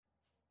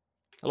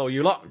Hello,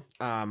 you lot.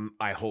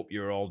 I hope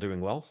you're all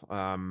doing well.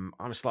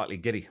 I'm slightly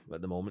giddy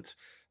at the moment.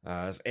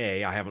 As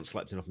I haven't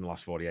slept enough in the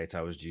last 48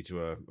 hours due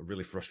to a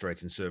really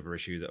frustrating server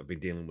issue that I've been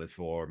dealing with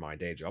for my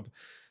day job.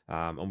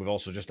 And we've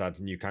also just had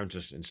new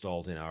counters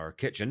installed in our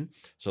kitchen.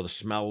 So the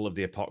smell of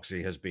the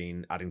epoxy has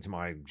been adding to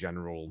my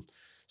general,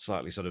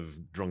 slightly sort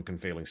of drunken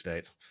feeling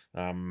state.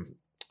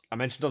 I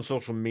mentioned on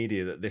social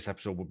media that this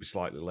episode would be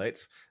slightly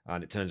late,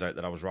 and it turns out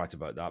that I was right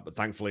about that. But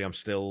thankfully, I'm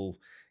still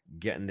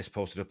getting this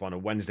posted up on a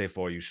Wednesday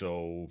for you,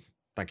 so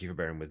thank you for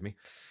bearing with me.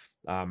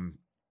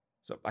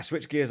 So I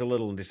switched gears a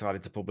little and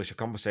decided to publish a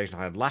conversation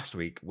I had last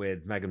week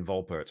with Megan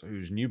Volpert,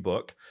 whose new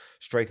book,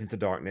 Straight into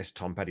Darkness,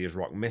 Tom Petty as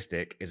Rock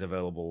Mystic, is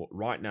available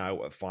right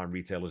now at fine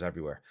retailers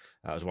everywhere,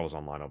 as well as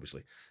online,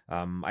 obviously.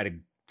 I had a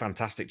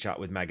fantastic chat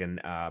with Megan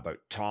about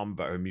Tom,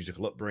 about her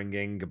musical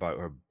upbringing, about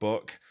her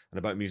book, and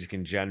about music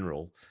in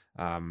general.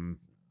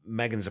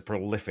 Megan's a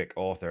prolific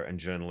author and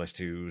journalist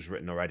who's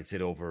written or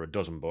edited over a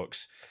dozen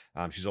books.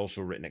 She's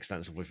also written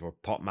extensively for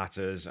Pop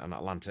Matters and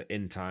Atlanta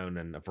In Town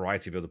and a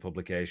variety of other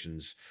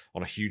publications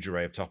on a huge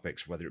array of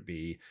topics, whether it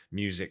be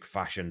music,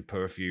 fashion,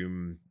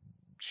 perfume.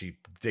 She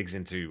digs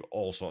into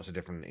all sorts of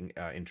different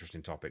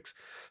interesting topics.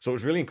 So it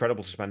was really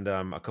incredible to spend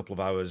a couple of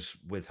hours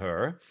with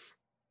her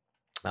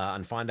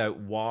and find out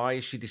why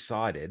she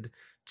decided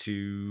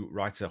to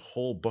write a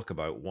whole book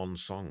about one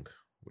song,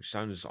 which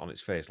sounds on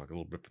its face like a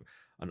little bit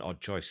an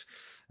odd choice.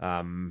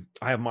 I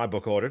have my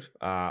book ordered,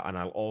 and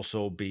I'll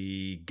also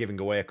be giving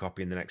away a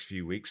copy in the next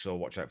few weeks, so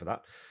watch out for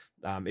that.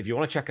 If you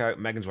want to check out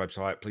Megan's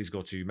website, please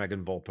go to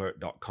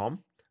meganvolpert.com.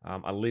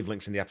 I'll leave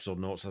links in the episode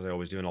notes as I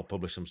always do, and I'll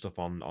publish some stuff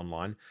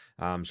online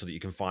so that you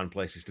can find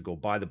places to go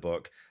buy the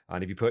book.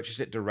 And if you purchase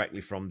it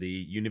directly from the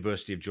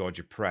University of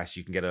Georgia Press,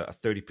 you can get a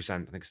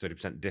 30%, I think it's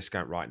 30%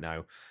 discount right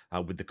now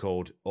with the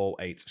code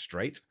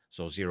 08straight,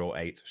 so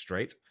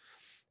 08straight.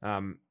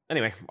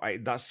 Anyway,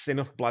 that's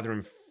enough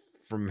blathering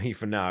from me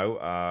for now.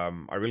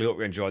 I really hope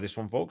you enjoyed this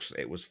one, folks.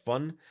 It was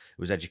fun,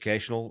 it was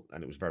educational,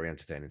 and it was very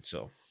entertaining.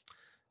 So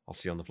I'll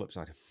see you on the flip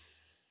side.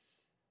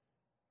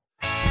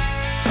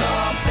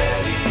 Tom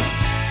Petty.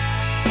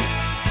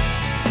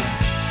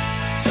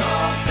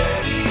 Tom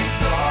Petty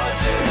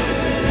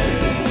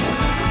Project.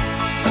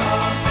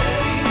 Tom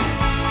Petty.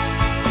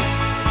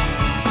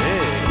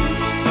 Hey,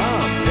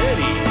 Tom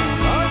Petty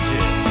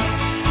Project.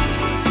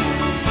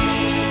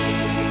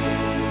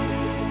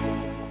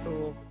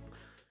 Cool.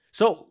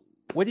 So,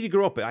 where did you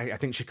grow up? I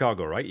think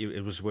Chicago, right?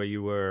 It was where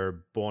you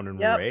were born and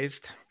Yep.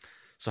 raised.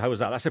 So how was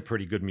that? That's a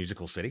pretty good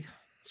musical city.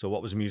 So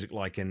what was music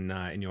like in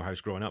your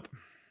house growing up?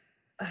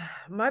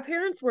 My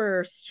parents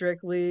were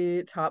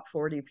strictly top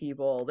 40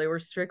 people. They were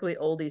strictly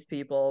oldies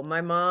people. My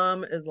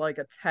mom is like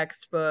a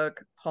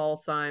textbook Paul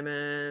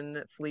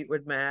Simon,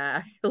 Fleetwood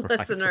Mac Right.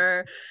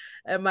 listener.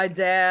 And my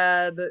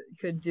dad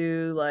could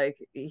do like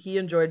he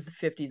enjoyed the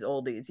 50s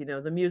oldies,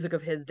 the music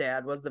of his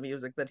dad was the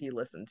music that he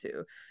listened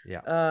to.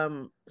 Yeah.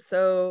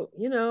 So,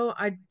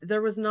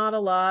 there was not a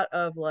lot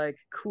of like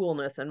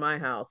coolness in my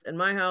house. In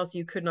my house,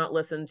 you could not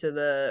listen to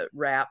the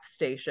rap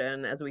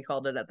station as we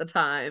called it at the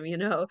time.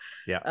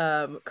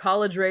 Yeah.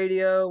 College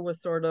radio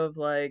was sort of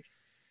like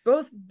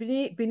both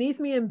beneath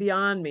me and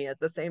beyond me at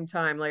the same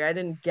time. Like I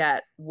didn't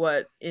get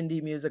what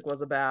indie music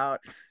was about.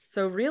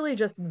 So really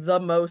just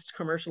the most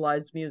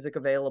commercialized music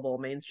available,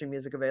 mainstream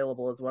music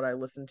available is what I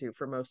listened to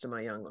for most of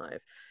my young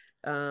life.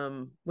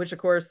 Which of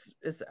course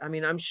is, I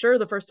mean, I'm sure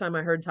the first time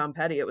I heard Tom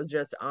Petty, it was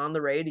just on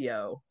the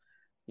radio,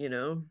 you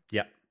know?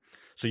 Yeah.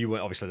 So you were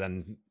obviously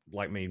then,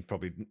 like me,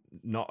 probably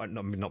not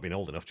being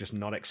old enough, just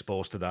not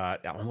exposed to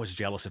that. I'm always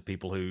jealous of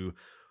people who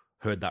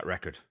heard that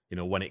record,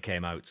 when it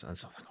came out, and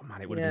so I'm like, oh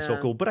man, it would have been so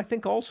Yeah. cool. But I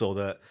think also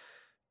that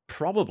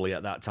probably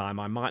at that time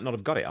I might not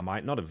have got it. I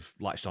might not have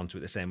latched onto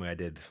it the same way I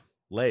did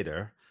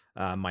later.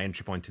 My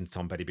entry point into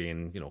Tom Petty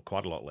being,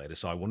 quite a lot later.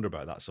 So I wonder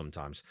about that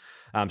sometimes.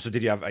 So do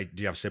you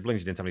have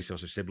siblings? You didn't have any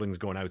sorts of siblings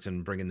going out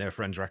and bringing their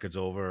friends' records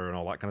over and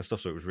all that kind of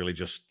stuff. So it was really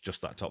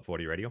just that top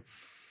 40 radio.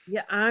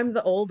 Yeah, I'm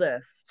the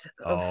oldest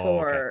of Oh, okay.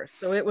 four,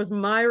 so it was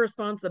my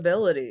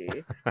responsibility.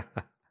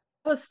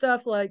 Was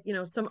stuff like,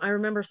 I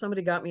remember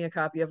somebody got me a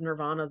copy of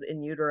Nirvana's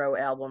In Utero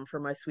album for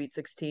my Sweet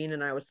 16,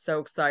 and I was so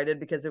excited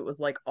because it was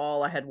like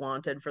all I had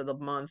wanted for the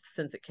month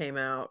since it came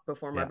out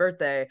before my Yeah.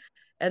 birthday.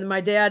 And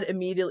my dad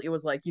immediately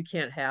was like, "You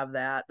can't have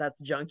that.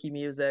 That's junky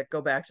music.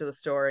 Go back to the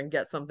store and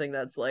get something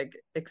that's like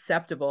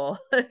acceptable,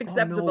 Oh, no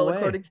acceptable way.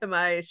 according to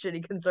my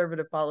shitty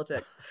conservative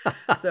politics."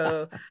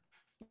 So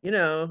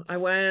I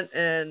went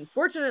and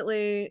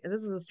fortunately, and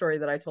this is a story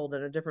that I told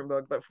in a different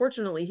book, but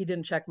fortunately, he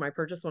didn't check my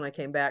purchase when I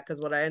came back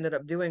because what I ended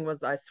up doing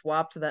was I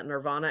swapped that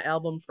Nirvana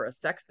album for a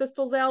Sex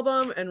Pistols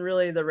album, and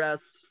really the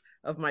rest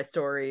of my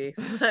story,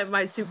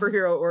 my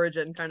superhero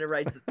origin kind of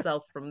writes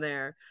itself from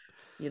there.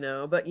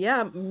 But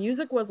yeah,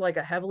 music was like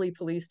a heavily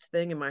policed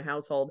thing in my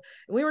household.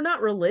 And we were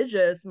not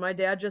religious. My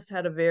dad just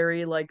had a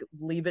very like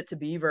leave it to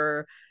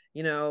Beaver,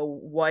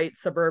 white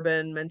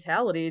suburban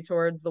mentality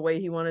towards the way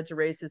he wanted to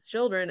raise his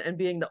children. And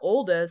being the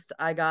oldest,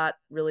 I got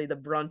really the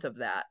brunt of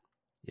that.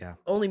 Yeah.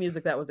 Only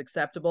music that was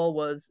acceptable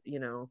was,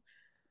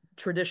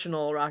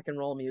 traditional rock and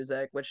roll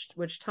music,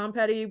 which Tom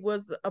Petty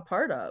was a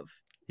part of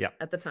Yeah.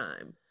 at the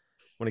time.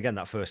 When again,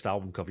 that first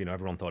album cover,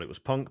 everyone thought it was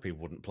punk.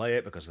 People wouldn't play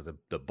it because of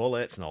the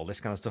bullets and all this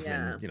kind of stuff.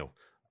 Yeah. And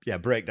then,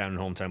 Breakdown and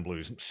Hometown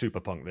Blues, super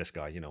punk, this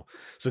guy.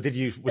 So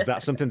was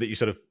that something that you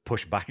sort of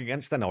pushed back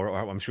against then? Or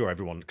I'm sure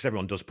because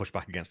everyone does push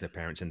back against their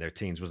parents in their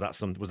teens. Was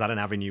that an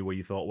avenue where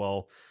you thought,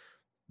 well,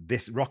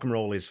 this rock and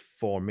roll is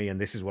for me and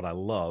this is what I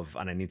love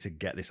and I need to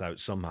get this out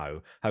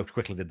somehow? How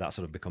quickly did that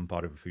sort of become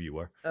part of who you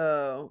were?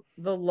 Oh,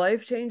 the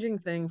life-changing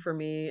thing for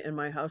me in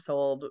my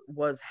household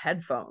was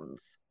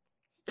headphones.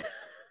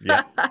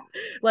 Yeah.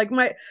 Like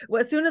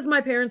as soon as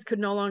my parents could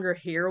no longer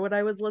hear what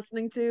I was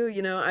listening to,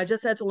 I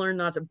just had to learn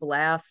not to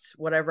blast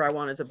whatever I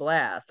wanted to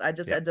blast. I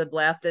just Yeah. had to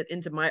blast it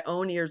into my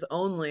own ears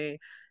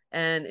only.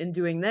 And in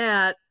doing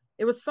that,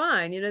 it was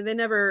fine. They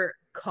never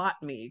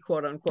caught me,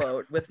 quote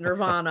unquote, with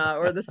Nirvana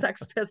or the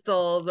Sex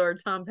Pistols or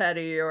Tom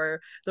Petty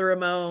or the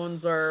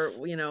Ramones or,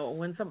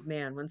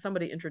 when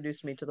somebody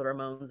introduced me to the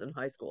Ramones in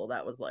high school,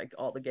 that was like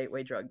all the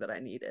gateway drug that I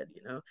needed.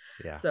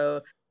 Yeah.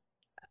 So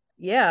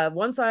yeah,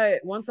 once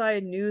I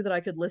knew that I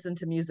could listen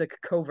to music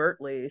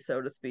covertly,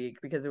 so to speak,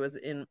 because it was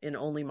in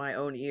only my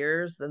own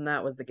ears, then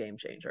that was the game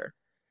changer.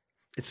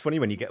 It's funny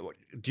when do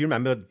you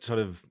remember sort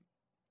of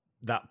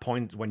that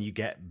point when you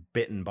get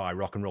bitten by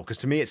rock and roll? Because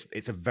to me,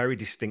 it's a very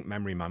distinct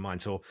memory in my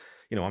mind. So,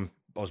 I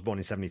was born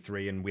in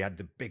 73 and we had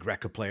the big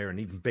record player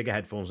and even bigger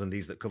headphones than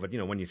these that covered,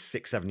 when you're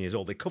 6-7 years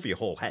old, they cover your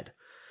whole head.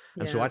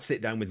 And so I'd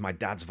sit down with my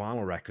dad's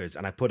vinyl records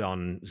and I put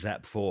on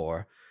Zepp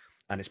 4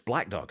 and it's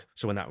Black Dog.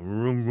 So when that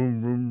room,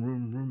 room, room,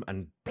 room, room,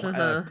 and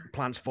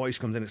Plant's voice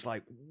comes in, it's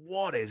like,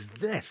 what is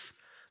this?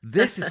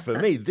 This is for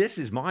me. This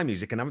is my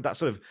music. And I'm that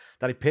sort of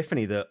that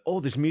epiphany that,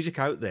 there's music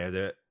out there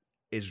that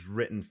is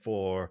written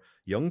for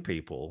young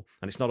people.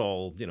 And it's not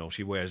all,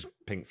 she wears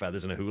pink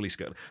feathers and a hoolie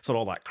skirt. It's not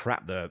all that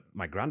crap that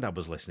my granddad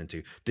was listening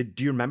to.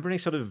 Do you remember any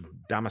sort of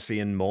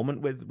Damascene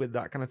moment with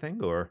that kind of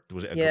thing? Or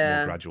was it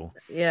more gradual?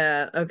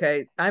 Yeah.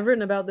 Okay. I've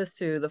written about this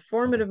too. The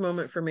formative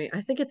moment for me,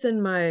 I think it's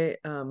in my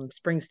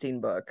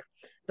Springsteen book.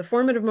 The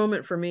formative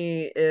moment for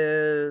me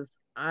is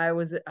I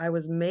was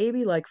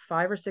maybe like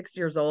 5 or 6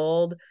 years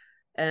old.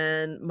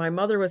 And my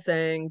mother was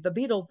saying, the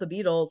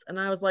Beatles. And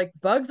I was like,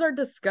 bugs are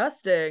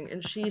disgusting.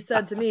 And she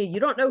said to me,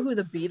 you don't know who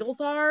the Beatles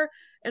are?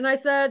 And I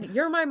said,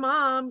 you're my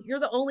mom. You're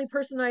the only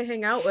person I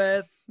hang out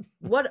with.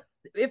 What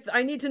if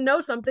I need to know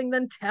something,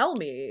 then tell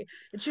me.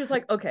 And she was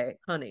like, okay,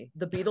 honey,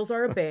 the Beatles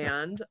are a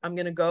band. I'm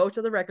going to go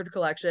to the record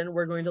collection.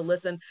 We're going to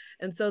listen.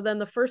 And so then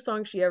the first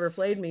song she ever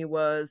played me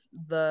was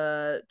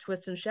the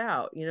Twist and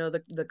Shout,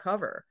 the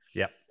cover.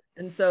 Yeah.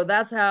 And so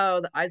that's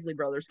how the Isley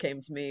Brothers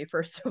came to me,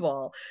 first of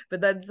all.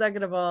 But then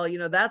second of all,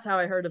 that's how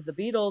I heard of the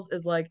Beatles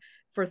is like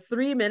for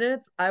 3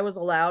 minutes, I was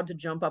allowed to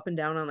jump up and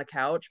down on the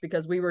couch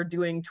because we were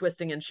doing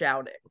twisting and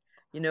shouting.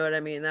 You know what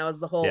I mean? That was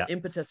the whole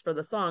impetus for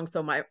the song.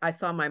 So I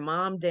saw my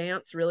mom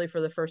dance really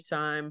for the first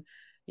time,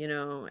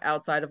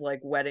 outside of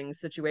like wedding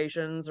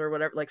situations or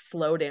whatever, like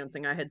slow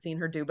dancing I had seen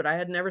her do, but I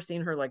had never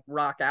seen her like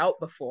rock out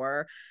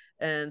before.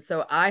 And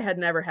so I had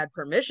never had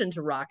permission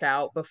to rock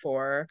out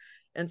before.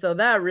 And so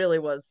that really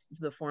was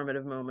the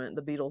formative moment,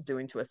 the Beatles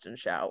doing Twist and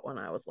Shout when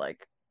I was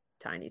like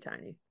tiny.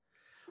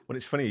 Well,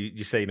 it's funny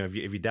you say, if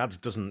your dad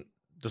doesn't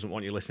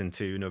want you listening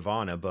to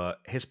Nirvana, but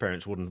his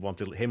parents wouldn't want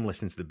him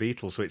listening to the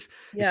Beatles. So it's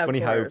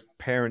funny how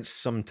parents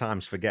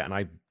sometimes forget.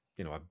 And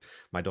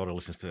my daughter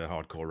listens to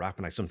hardcore rap,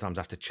 and I sometimes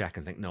have to check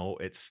and think, no,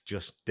 it's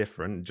just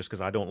different. Just because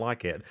I don't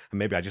like it, and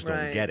maybe I just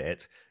don't get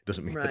it,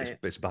 doesn't mean that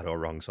it's bad or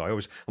wrong. So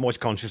I'm always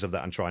conscious of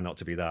that and try not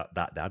to be that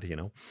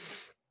dad,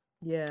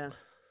 Yeah.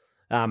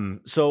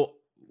 So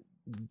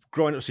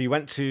growing up, so you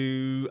went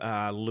to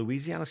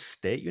Louisiana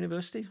State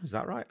University, is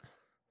that right?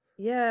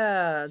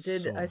 Yeah,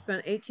 I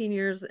spent 18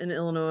 years in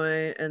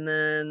Illinois, and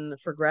then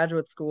for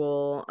graduate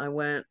school, I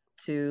went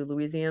to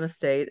Louisiana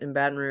State in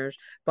Baton Rouge,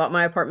 bought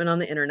my apartment on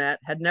the internet,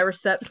 had never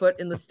set foot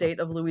in the state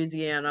of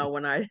Louisiana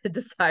when I had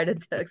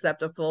decided to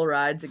accept a full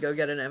ride to go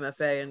get an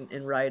MFA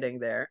in writing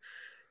there.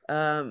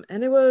 And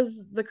it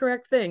was the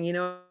correct thing,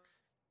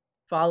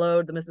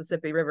 followed the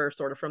Mississippi River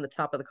sort of from the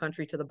top of the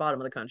country to the bottom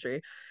of the country.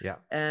 Yeah.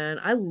 And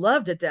I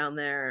loved it down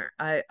there.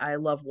 I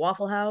love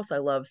Waffle House. I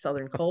love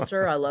Southern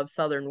culture. I love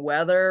Southern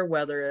weather,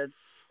 whether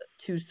it's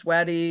too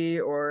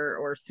sweaty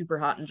or super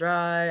hot and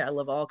dry. I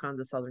love all kinds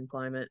of Southern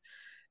climate.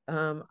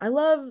 I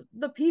love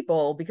the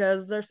people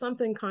because there's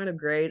something kind of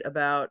great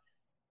about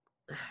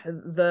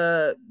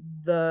the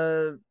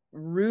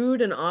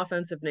rude and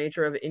offensive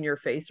nature of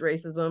in-your-face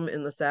racism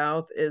in the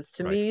South is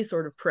to me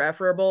sort of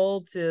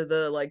preferable to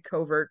the like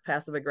covert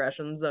passive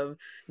aggressions of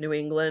New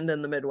England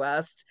and the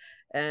Midwest.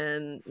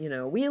 And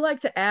we like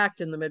to act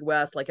in the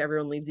Midwest like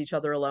everyone leaves each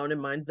other alone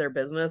and minds their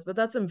business, but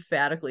that's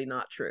emphatically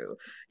not true.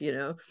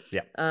 Yeah.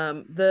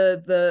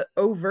 The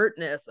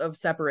overtness of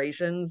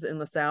separations in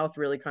the South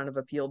really kind of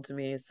appealed to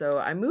me. So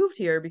I moved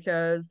here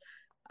because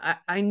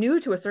I knew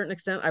to a certain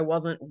extent I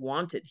wasn't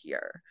wanted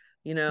here.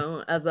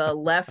 As a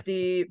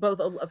lefty, both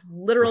a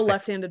literal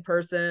left-handed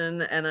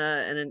person and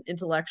an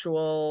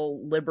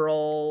intellectual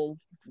liberal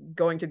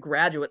going to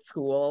graduate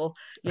school.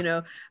 You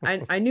know,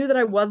 I knew that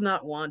I was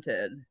not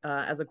wanted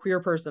as a queer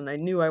person. I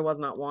knew I was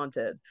not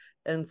wanted.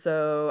 And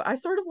so I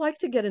sort of like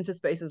to get into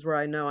spaces where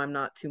I know I'm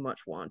not too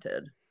much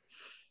wanted.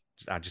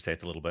 Just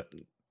agitate a little bit.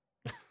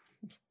 So,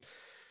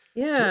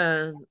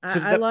 Yeah, so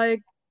I that.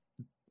 like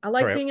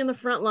Sorry. being in the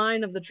front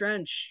line of the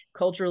trench,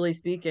 culturally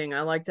speaking.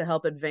 I like to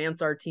help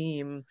advance our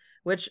team,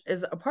 which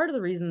is a part of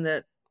the reason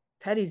that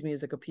Petty's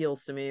music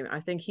appeals to me.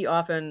 I think he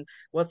often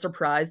was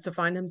surprised to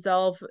find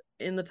himself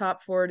in the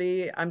top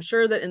 40. I'm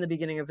sure that in the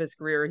beginning of his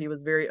career, he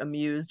was very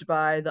amused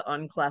by the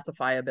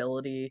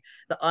unclassifiability,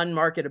 the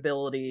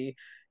unmarketability,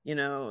 you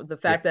know, the Yeah.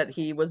 fact that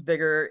he was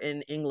bigger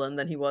in England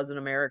than he was in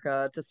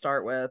America to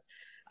start with.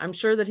 I'm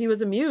sure that he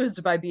was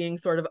amused by being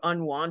sort of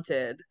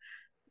unwanted,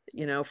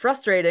 you know,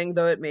 frustrating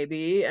though it may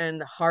be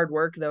and hard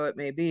work though it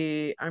may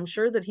be. I'm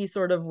sure that he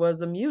sort of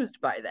was amused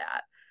by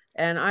that.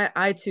 And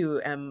I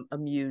too am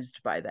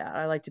amused by that.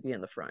 I like to be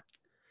in the front.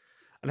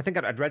 And I think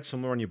I'd read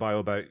somewhere on your bio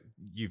about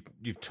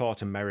you've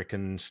taught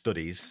American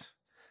studies,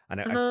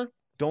 and I Uh-huh.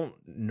 don't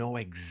know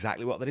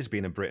exactly what that is,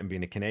 being a Brit and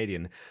being a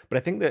Canadian, but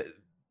I think that,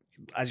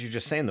 as you're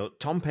just saying though,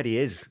 Tom Petty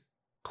is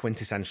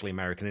quintessentially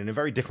American in a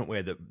very different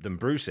way than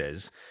Bruce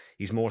is.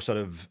 He's more sort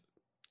of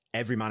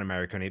everyman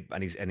American,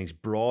 and he's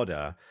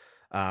broader.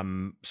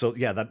 So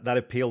yeah, that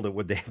appeal that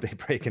would they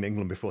break in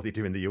England before they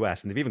do in the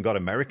US, and they've even got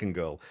American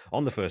Girl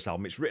on the first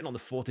album. It's written on the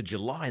 4th of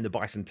July in the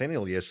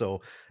bicentennial year.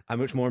 So how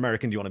much more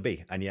American do you want to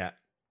be? And yet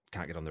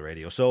can't get on the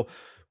radio. So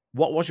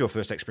what was your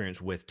first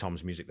experience with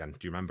Tom's music then? Do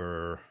you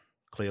remember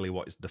clearly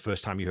what the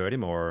first time you heard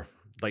him, or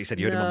like you said,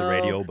 you heard him on the No,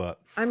 radio, but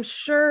I'm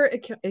sure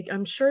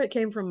it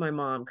came from my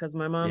mom because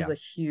my mom's yeah, a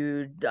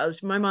huge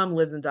my mom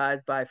lives and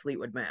dies by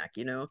Fleetwood Mac,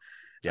 you know,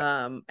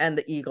 yeah. and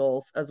the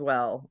Eagles as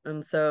well.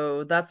 And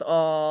so that's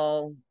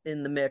all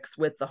in the mix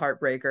with the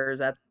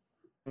Heartbreakers at the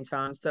same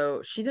time.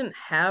 So she didn't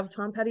have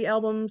Tom Petty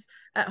albums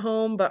at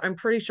home, but I'm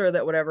pretty sure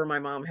that whatever my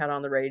mom had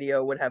on the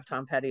radio would have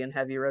Tom Petty in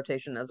heavy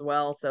rotation as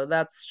well. So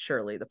that's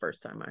surely the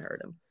first time I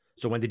heard him.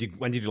 So when did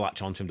you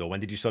latch onto him though? When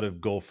did you sort of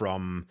go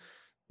from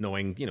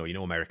knowing, you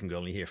know American Girl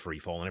and you hear Free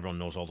Fall and everyone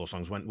knows all those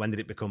songs? When did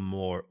it become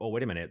more, oh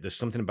wait a minute, there's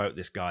something about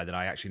this guy that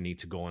I actually need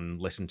to go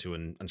and listen to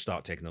and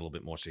start taking a little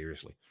bit more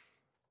seriously?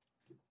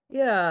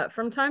 Yeah,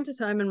 from time to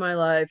time in my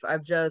life,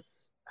 I've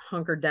just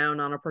hunkered down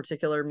on a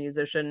particular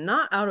musician,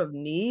 not out of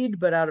need,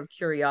 but out of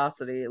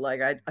curiosity.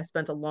 Like I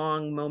spent a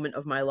long moment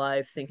of my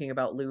life thinking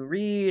about Lou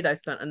Reed. I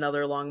spent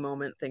another long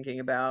moment thinking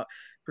about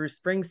Bruce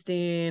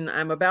Springsteen.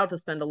 I'm about to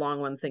spend a long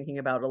one thinking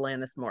about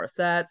Alanis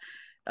Morissette.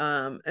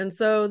 And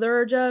so there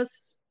are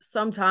just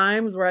some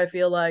times where I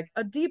feel like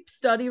a deep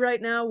study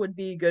right now would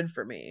be good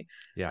for me.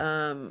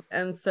 Yeah.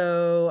 And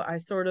so I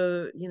sort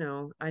of, you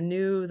know, I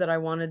knew that I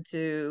wanted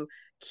to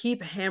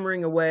keep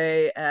hammering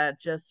away at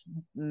just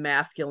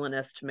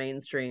masculinist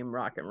mainstream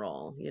rock and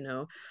roll, you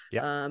know?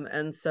 Yeah.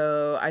 And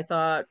so I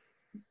thought,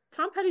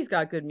 Tom Petty's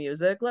got good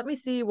music. Let me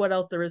see what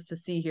else there is to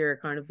see here,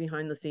 kind of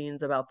behind the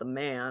scenes about the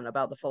man,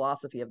 about the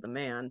philosophy of the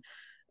man.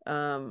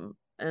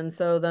 And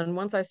so then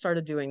once I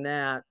started doing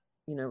that,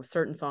 you know,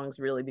 certain songs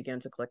really began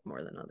to click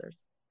more than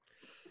others.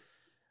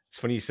 It's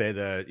funny you say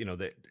that,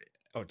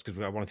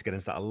 because I wanted to get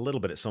into that a little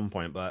bit at some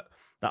point, but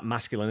that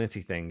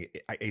masculinity thing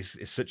is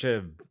such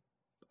a,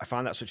 I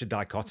find that such a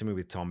dichotomy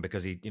with Tom,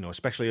 because he,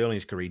 especially early in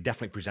his career, he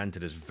definitely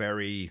presented as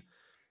very,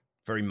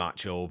 very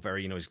macho,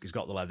 very, he's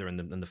got the leather and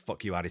the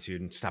fuck you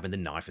attitude and stabbing the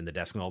knife in the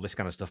desk and all this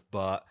kind of stuff.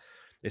 But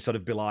it sort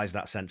of belies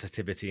that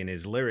sensitivity in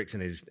his lyrics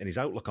and his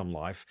outlook on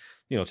life,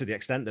 to the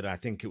extent that I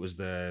think it was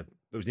the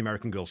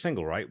American Girl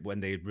single, right?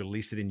 When they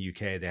released it in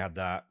UK, they had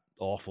that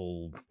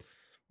awful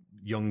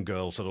young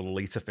girl sort of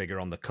Lolita figure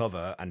on the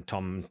cover, and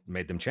Tom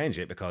made them change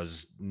it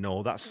because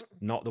no, that's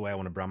not the way I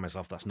want to brand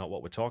myself. That's not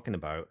what we're talking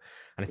about.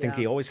 And I think Yeah.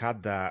 he always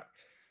had that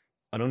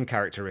an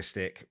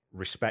uncharacteristic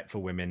respect for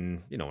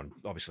women, and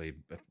obviously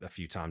a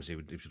few times he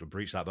would sort of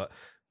breach that, but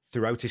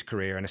throughout his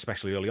career, and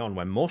especially early on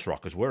when most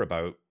rockers were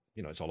about,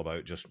 it's all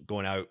about just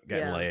going out,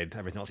 getting Yeah. laid,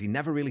 everything else. He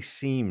never really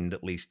seemed,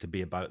 at least, to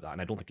be about that.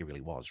 And I don't think he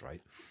really was,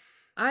 right?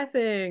 I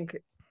think,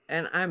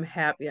 and I'm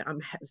happy.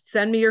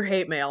 Send me your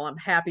hate mail. I'm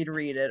happy to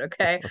read it.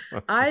 Okay.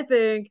 I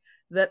think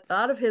that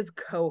out of his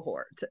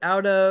cohort,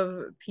 out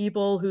of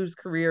people whose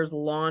careers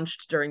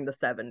launched during the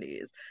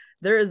 70s,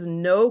 there is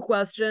no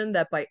question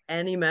that by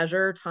any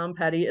measure, Tom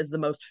Petty is the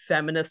most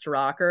feminist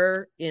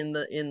rocker in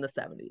the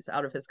 70s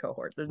out of his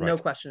cohort. There's no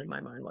Right. question in my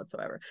mind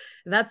whatsoever.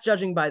 And that's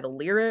judging by the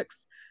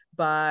lyrics,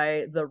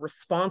 by the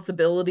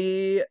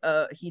responsibility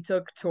he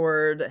took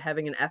toward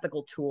having an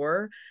ethical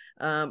tour,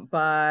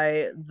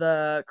 by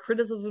the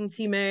criticisms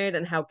he made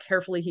and how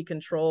carefully he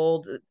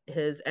controlled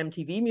his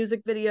MTV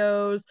music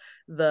videos,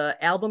 the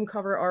album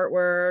cover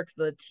artwork,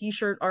 the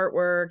t-shirt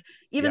artwork,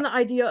 even Yeah. the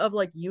idea of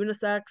like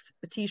unisex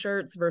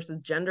t-shirts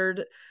versus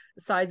gendered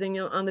sizing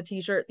on the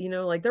t-shirt.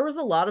 Like there was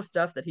a lot of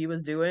stuff that he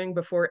was doing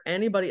before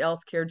anybody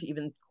else cared to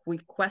even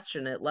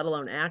question it, let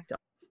alone act on.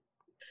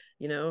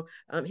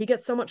 He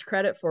gets so much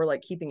credit for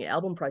like keeping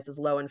album prices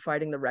low and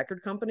fighting the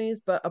record companies,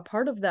 but a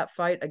part of that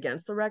fight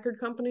against the record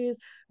companies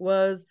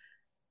was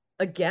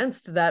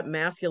against that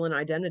masculine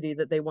identity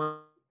that they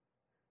want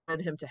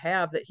wanted him to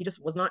have that he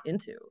just was not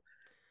into.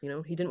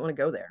 He didn't want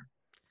to go there.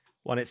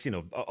 Well, it's,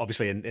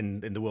 obviously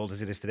in the world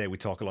as it is today, we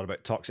talk a lot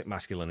about toxic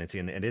masculinity,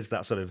 and it is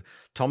that sort of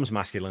Tom's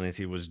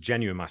masculinity was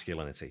genuine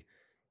masculinity.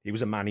 He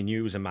was a man, he knew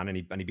he was a man,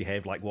 and he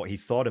behaved like what he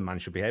thought a man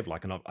should behave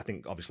like. And I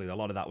think obviously a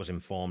lot of that was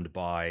informed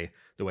by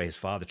the way his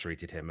father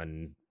treated him.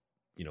 And,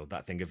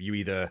 that thing of you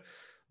either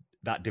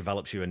that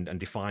develops you and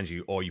defines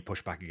you, or you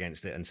push back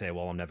against it and say,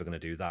 well, I'm never going to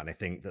do that. And I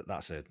think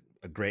that's a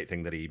great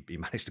thing that he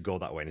managed to go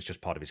that way. And it's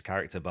just part of his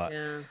character. But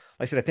Yeah. like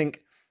I said, I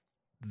think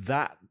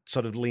that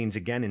sort of leans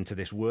again into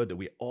this word that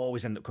we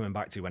always end up coming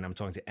back to when I'm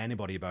talking to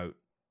anybody about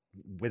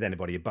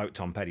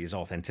Tom Petty, is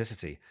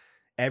authenticity.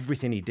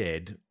 Everything he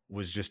did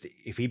was just,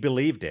 if he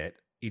believed it,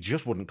 he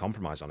just wouldn't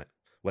compromise on it.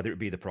 Whether it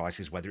be the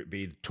prices, whether it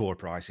be the tour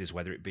prices,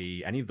 whether it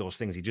be any of those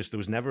things,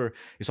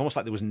 it's almost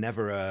like there was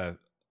never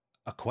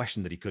a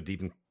question that he could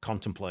even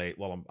contemplate.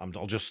 Well,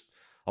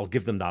 I'll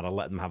give them that. I'll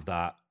let them have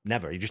that.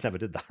 Never. He just never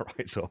did that,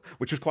 right? So,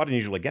 which was quite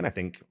unusual. Again, I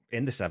think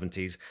in the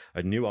 70s,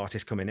 a new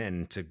artist coming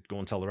in to go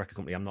and tell the record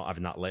company, I'm not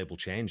having that label,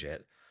 change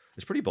it.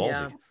 It's pretty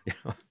ballsy.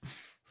 Yeah.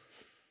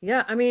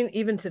 Yeah, I mean,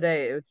 even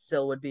today, it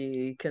still would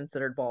be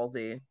considered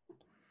ballsy.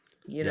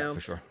 Yeah, for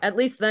sure. At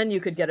least then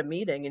you could get a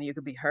meeting and you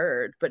could be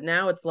heard. But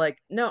now it's like,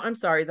 no, I'm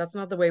sorry, that's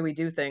not the way we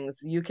do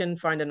things. You can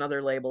find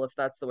another label if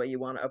that's the way you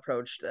want to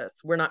approach this.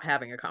 We're not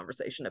having a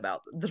conversation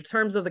about the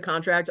terms of the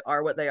contract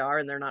are what they are,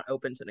 and they're not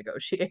open to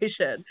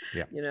negotiation.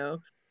 Yeah.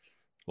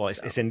 Well, it's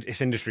So.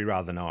 it's industry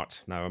rather than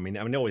art now. I mean,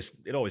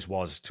 it always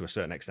was to a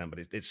certain extent, but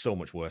it's so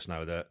much worse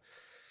now that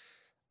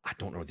I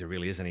don't know if there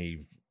really is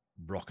any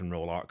rock and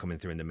roll art coming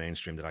through in the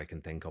mainstream that I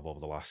can think of over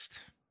the last,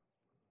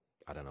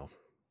 I don't know,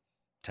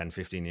 10,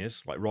 15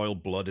 years. Like Royal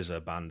Blood is a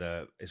band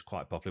that is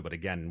quite popular, but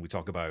again, we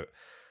talk about,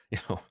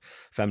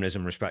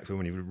 feminism, respect for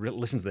women. You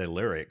listen to their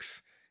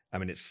lyrics, I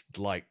mean, it's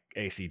like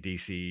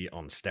AC/DC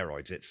on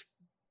steroids. It's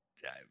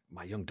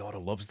my young daughter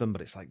loves them,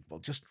 but it's like, well,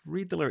 just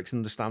read the lyrics and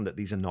understand that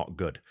these are not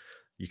good.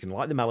 You can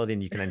like the melody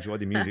and you can enjoy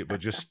the music, but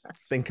just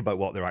think about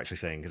what they're actually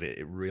saying, because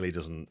it really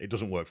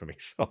doesn't work for me.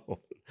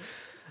 So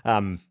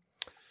I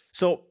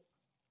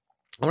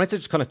wanted to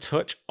just kind of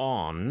touch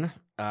on,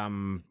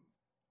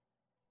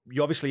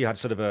 you obviously had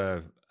sort of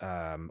a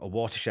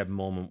watershed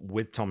moment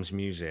with Tom's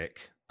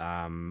music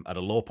at a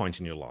low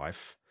point in your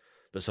life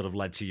that sort of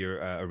led to your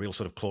a real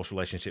sort of close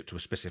relationship to a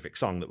specific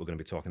song that we're going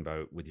to be talking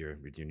about with your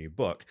new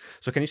book.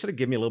 So can you sort of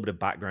give me a little bit of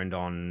background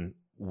on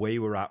where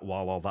you were at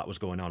while all that was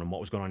going on and what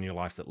was going on in your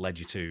life that led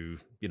you to,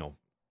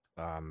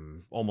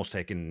 almost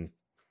taking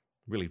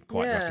really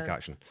quite drastic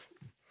action?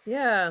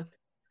 Yeah.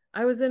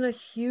 I was in a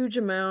huge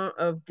amount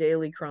of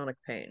daily chronic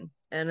pain.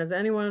 And as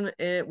anyone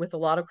with a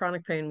lot of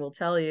chronic pain will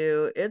tell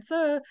you, it's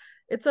a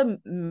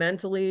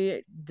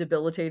mentally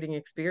debilitating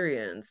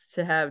experience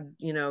to have,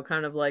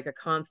 kind of like a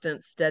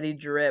constant steady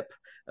drip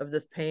of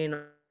this pain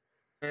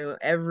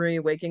every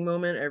waking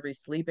moment, every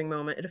sleeping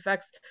moment. It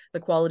affects the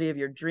quality of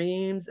your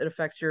dreams. It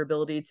affects your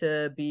ability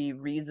to be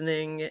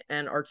reasoning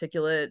and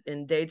articulate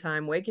in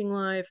daytime waking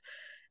life.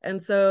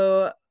 And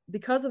so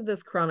because of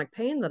this chronic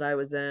pain that I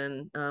was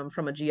in,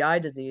 from a GI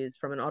disease,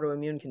 from an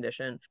autoimmune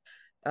condition,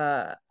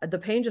 the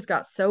pain just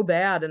got so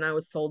bad, and I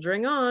was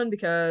soldiering on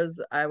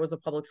because I was a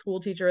public school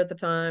teacher at the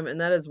time,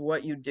 and that is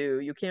what you do.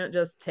 You can't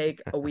just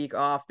take a week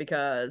off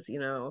because,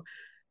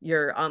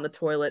 you're on the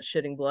toilet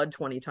shitting blood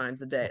 20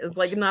 times a day. It's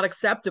like not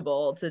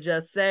acceptable to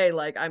just say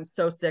like, I'm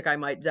so sick I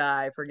might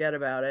die, forget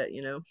about it.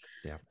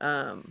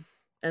 Yeah.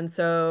 And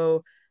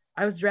so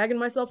I was dragging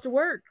myself to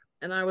work,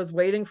 and I was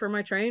waiting for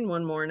my train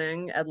one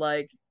morning at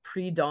like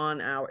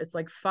pre-dawn hour. It's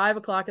like 5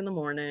 o'clock in the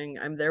morning.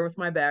 I'm there with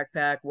my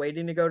backpack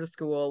waiting to go to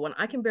school when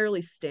I can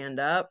barely stand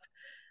up.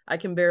 I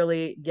can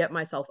barely get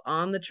myself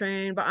on the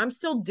train, but I'm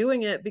still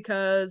doing it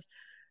because,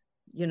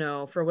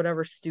 for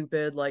whatever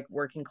stupid like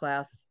working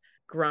class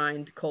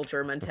grind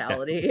culture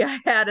mentality I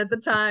had at the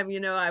time,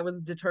 I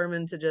was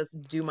determined to just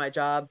do my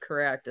job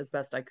correct as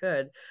best I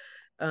could.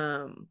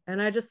 And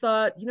I just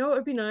thought, it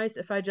would be nice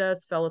if I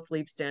just fell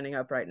asleep standing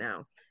up right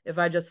now. If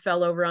I just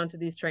fell over onto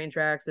these train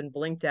tracks and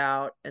blinked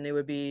out, and it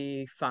would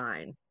be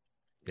fine,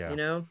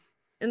 Yeah.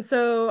 And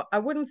so I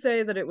wouldn't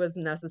say that it was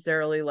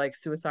necessarily like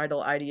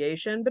suicidal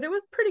ideation, but it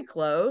was pretty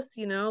close,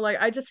 like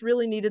I just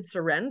really needed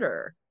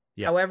surrender.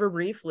 Yeah. However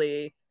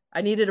briefly,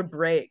 I needed a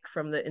break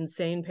from the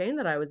insane pain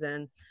that I was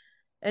in.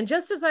 And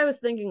just as I was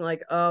thinking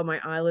like, oh, my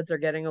eyelids are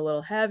getting a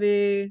little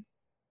heavy,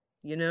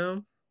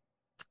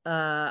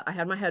 I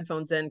had my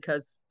headphones in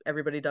because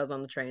everybody does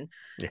on the train.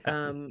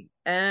 Yeah.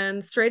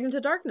 And Straight Into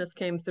Darkness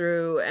came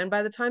through. And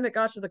by the time it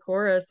got to the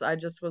chorus, I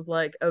just was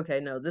like, okay,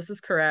 no, this is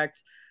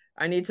correct.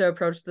 I need to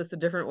approach this a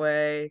different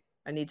way.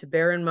 I need to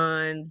bear in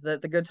mind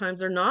that the good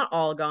times are not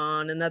all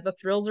gone and that the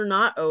thrills are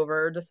not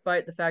over,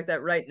 despite the fact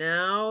that right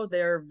now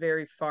they're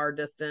very far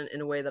distant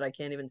in a way that I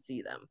can't even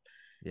see them.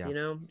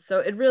 Yeah. So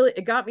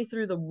it got me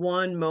through the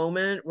one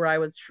moment where I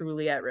was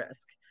truly at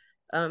risk.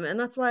 And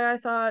that's why I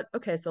thought,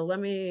 okay, so let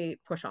me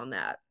push on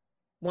that.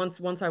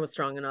 once I was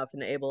strong enough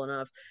and able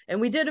enough. And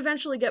we did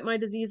eventually get my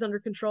disease under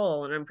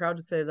control, and I'm proud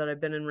to say that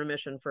I've been in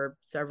remission for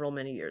several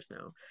many years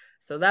now.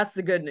 So that's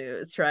the good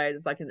news, right?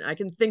 It's I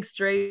can think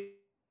straight,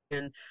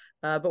 and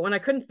but when I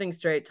couldn't think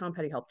straight, Tom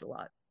Petty helped a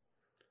lot.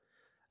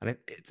 And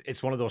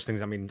it's one of those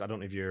things. I mean, I don't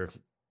know if you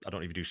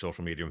do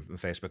social media and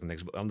Facebook and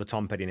things, but on the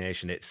Tom Petty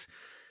Nation, it's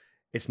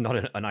not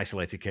an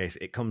isolated case.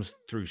 It comes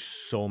through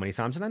so many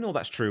times, and I know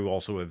that's true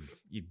also of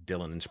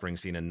Dylan and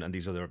Springsteen and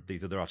these other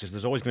artists.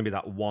 There's always going to be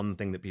that one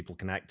thing that people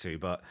connect to,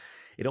 but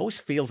it always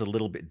feels a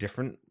little bit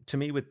different to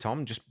me with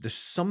Tom. Just there's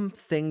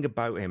something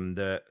about him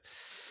that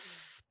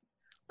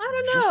I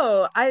don't just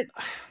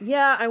know.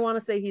 I want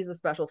to say he's a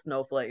special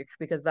snowflake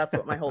because that's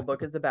what my whole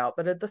book is about.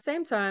 But at the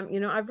same time,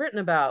 I've written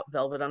about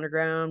Velvet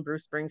Underground,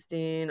 Bruce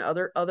Springsteen,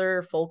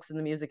 other folks in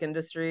the music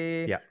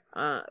industry.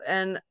 yeah,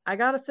 And I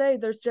gotta say,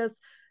 there's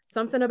just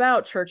something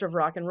about Church of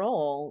Rock and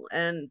Roll.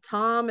 And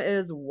Tom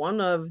is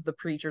one of the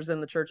preachers in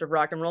the Church of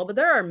Rock and Roll, but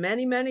there are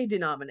many, many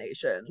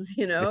denominations,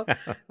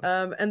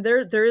 and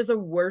there is a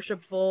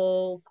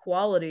worshipful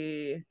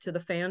quality to the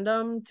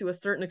fandom to a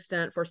certain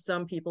extent for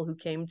some people who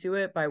came to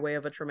it by way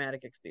of a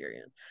traumatic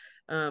experience.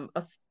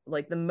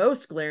 Like the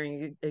most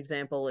glaring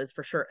example is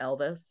for sure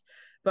Elvis,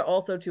 but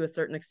also to a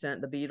certain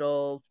extent the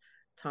Beatles,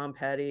 Tom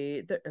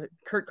Petty,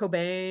 Kurt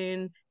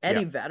Cobain, yeah,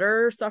 Eddie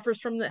Vedder suffers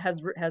from that,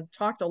 has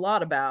talked a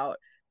lot about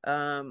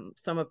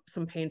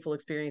some painful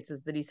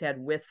experiences that he's had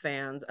with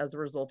fans as a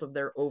result of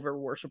their over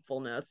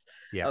worshipfulness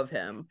yeah. of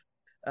him.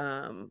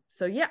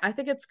 So yeah, I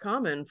think it's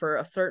common for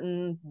a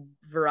certain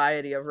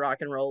variety of rock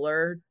and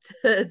roller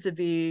to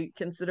be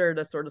considered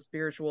a sort of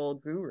spiritual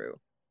guru.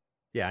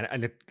 Yeah,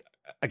 and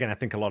again, I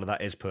think a lot of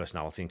that is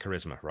personality and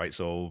charisma, right?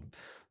 So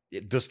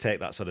it does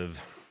take that sort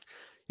of,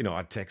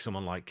 I'd take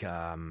someone like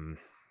I don't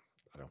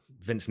know,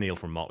 Vince Neil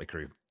from Motley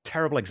Crue.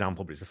 Terrible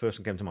example, but it's the first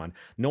one that came to mind.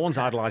 No one's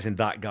idolizing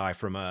that guy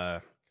from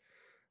a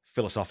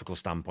philosophical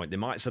standpoint. They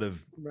might sort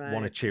of want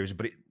to Right. cheers,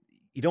 but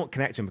you don't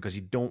connect to him because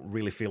you don't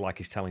really feel like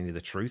he's telling you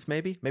the truth.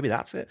 Maybe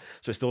that's it.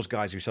 So it's those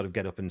guys who sort of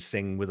get up and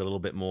sing with a little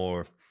bit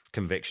more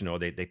conviction, or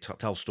they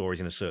tell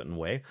stories in a certain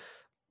way.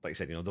 Like I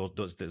said,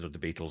 those are the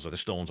Beatles or the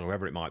Stones or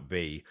whoever it might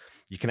be.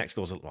 You connect to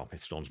those. Well,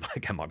 Stones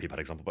again might be a bad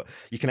example, but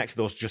you connect to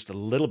those just a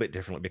little bit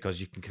differently because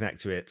you can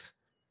connect to it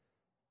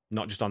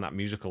not just on that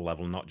musical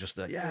level, not just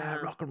the Yeah.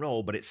 rock and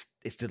roll, but it's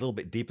a little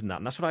bit deeper than that.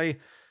 And that's what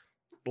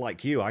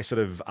like you, I'm sort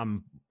of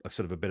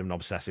a bit of an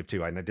obsessive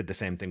too. And I did the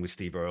same thing with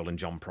Steve Earle and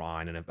John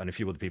Prine and a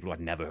few other people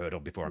I'd never heard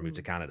of before I moved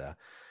to Canada.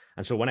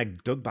 And so when I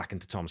dug back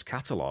into Tom's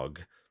catalog,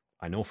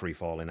 I know Free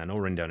Falling, I know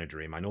Rain Down a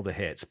Dream, I know the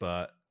hits,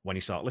 but when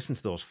you start listening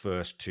to those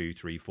first 2,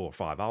 3, 4,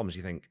 5 albums,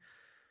 you think,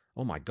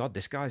 oh my God,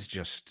 this guy's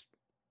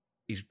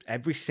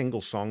every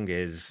single song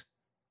is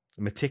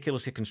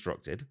meticulously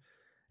constructed.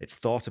 It's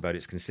thought about,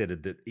 it's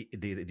considered, that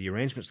the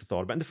arrangements are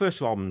thought about. And the first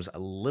two albums, a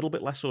little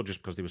bit less so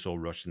just because they were so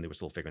rushed and they were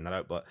still figuring that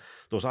out. But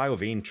those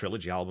Iovine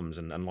trilogy albums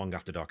and Long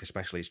After Dark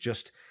especially, it's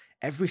just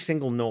every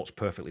single note's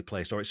perfectly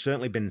placed, or it's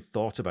certainly been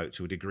thought about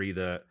to a degree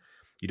that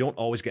you don't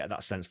always get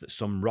that sense that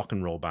some rock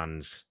and roll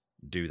bands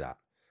do that.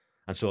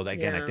 And so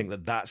again, I Yeah.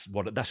 think that's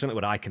certainly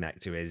what I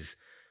connect to is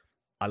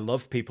I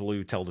love people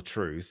who tell the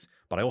truth,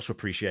 but I also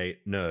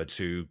appreciate nerds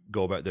who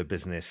go about their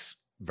business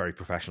very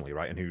professionally,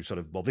 right? And who sort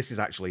of, well, this is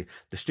actually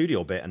the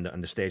studio bit and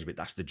the stage bit.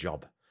 That's the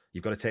job.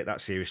 You've got to take that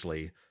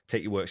seriously,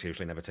 take your work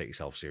seriously, never take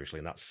yourself seriously.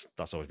 And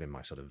that's always been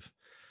my sort of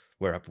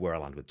where I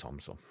land with Tom.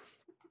 So,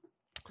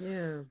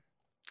 Yeah.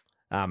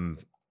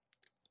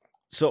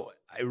 so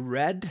I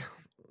read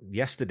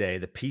yesterday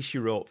the piece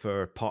you wrote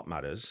for Pop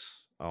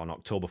Matters on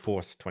October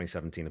 4th,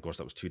 2017. Of course,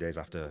 that was 2 days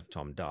after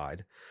Tom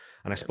died.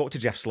 And I spoke to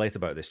Jeff Slate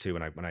about this too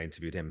when I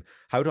interviewed him.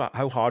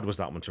 How hard was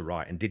that one to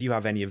write? And did you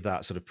have any of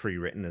that sort of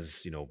pre-written,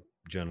 as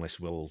journalists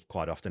will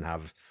quite often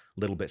have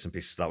little bits and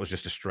pieces? That was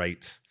just a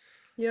straight,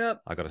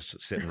 Yep. I got to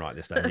sit and write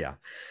this down. Yeah.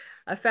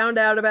 I found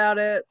out about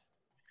it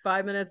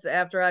 5 minutes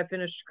after I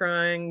finished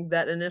crying,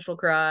 that initial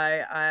cry.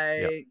 Yeah.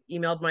 I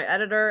emailed my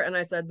editor and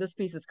I said, "This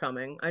piece is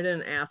coming." I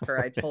didn't ask her.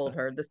 I told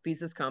her, "This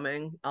piece is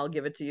coming. I'll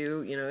give it to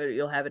you.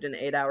 You'll have it in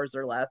 8 hours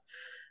or less."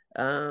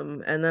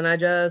 And then I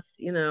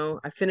just,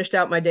 I finished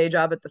out my day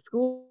job at the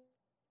school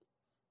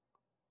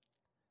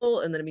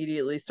and then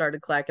immediately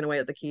started clacking away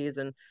at the keys,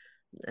 and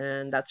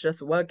that's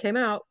just what came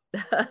out.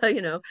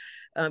 you know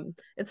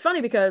it's funny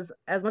because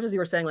as much as you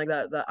were saying like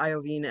the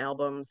Iovine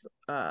albums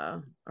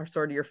are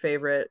sort of your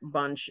favorite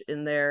bunch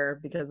in there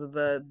because of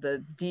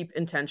the deep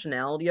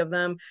intentionality of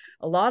them,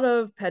 a lot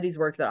of Petty's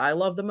work that I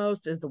love the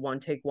most is the one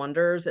take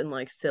wonders and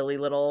like silly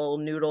little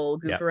noodle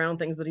Yeah. goof around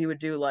things that he would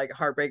do, like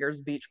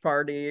Heartbreakers Beach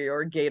Party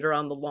or Gator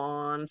on the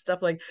Lawn,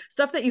 stuff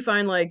that you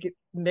find like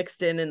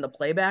mixed in the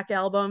playback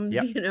albums.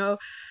 Yep.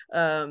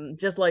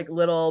 Just like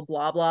little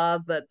blah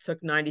blahs that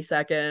took 90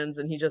 seconds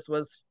and he just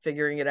was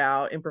figuring it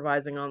out,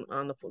 improvising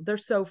on the floor. They're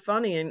so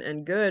funny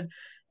and good.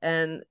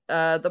 And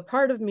the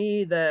part of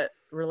me that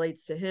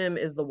relates to him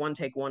is the one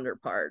take wonder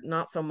part,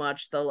 not so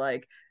much the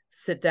like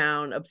sit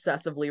down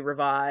obsessively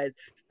revise.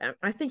 And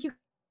I think you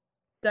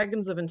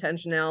seconds of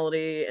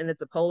intentionality and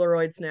it's a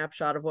Polaroid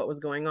snapshot of what was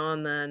going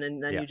on then,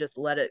 and then Yeah. you just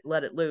let it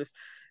loose.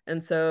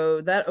 And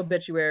so that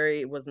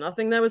obituary was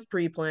nothing that was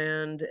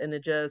pre-planned, and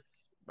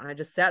I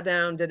just sat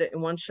down, did it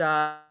in one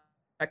shot,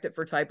 checked it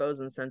for typos,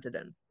 and sent it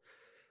in.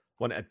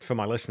 For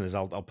my listeners,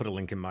 I'll put a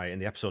link in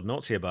the episode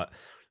notes here. But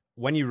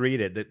when you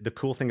read it, the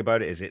cool thing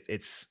about it is it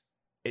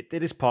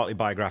is partly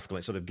biographical.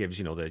 It sort of gives,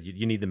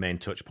 you need the main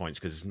touch points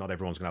because not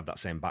everyone's going to have that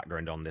same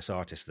background on this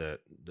artist that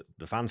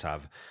the fans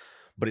have.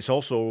 But it's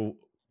also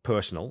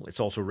personal.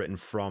 It's also written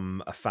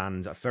from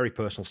a very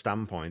personal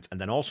standpoint, and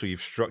then also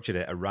you've structured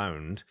it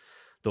around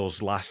the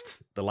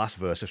last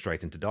verse of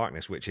Straight into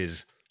Darkness, which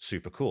is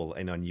super cool.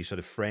 And you sort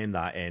of frame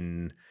that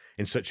in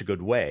such a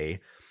good way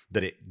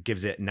that it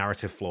gives it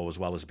narrative flow as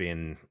well as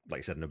being, like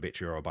you said, an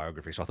obituary or a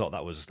biography. So I thought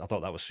that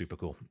was super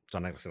cool. So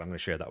like I said, I'm going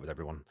to share that with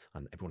everyone,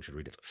 and everyone should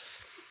read it.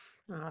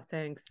 Ah,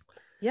 thanks.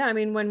 Yeah, I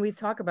mean, when we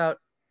talk about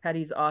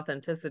Petty's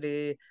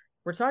authenticity,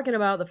 we're talking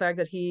about the fact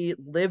that he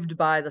lived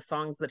by the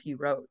songs that he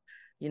wrote.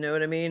 You know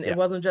what I mean? It Yeah,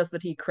 wasn't just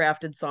that he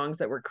crafted songs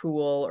that were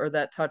cool or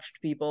that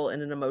touched people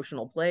in an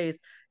emotional place.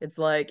 It's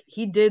like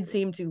he did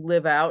seem to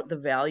live out the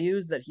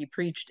values that he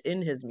preached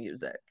in his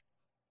music.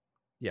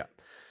 yeah.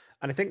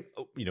 And I think,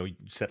 you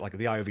said like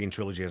the Iovine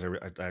trilogy, as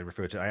I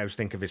refer to, I always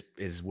think of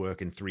his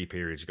work in three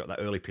periods. You've got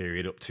that early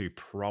period up to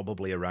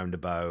probably around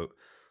about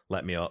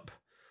Let Me Up.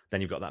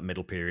 Then you've got that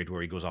middle period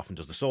where he goes off and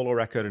does the solo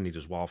record and he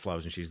does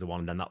Wildflowers and She's the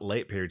One. And then that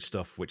late period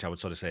stuff, which I would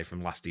sort of say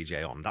from Last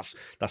DJ on. That's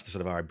the sort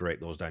of how I break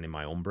those down in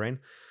my own brain.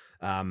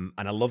 And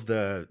I love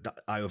the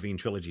Iovine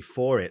trilogy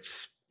for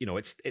it's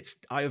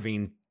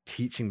Iovine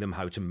teaching them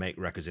how to make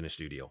records in a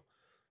studio.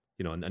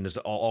 And there's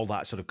all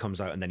that sort of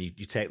comes out, and then you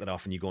take that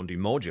off and you go and do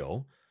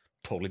Mojo.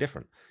 Totally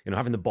different.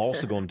 Having the balls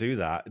to go and do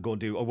that, we're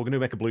going to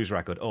make a blues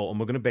record. Oh, and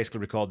we're going to basically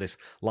record this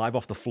live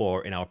off the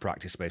floor in our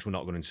practice space. We're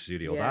not going into the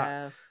studio.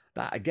 Yeah.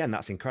 That again,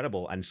 that's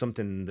incredible. And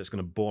something that's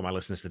going to bore my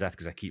listeners to death,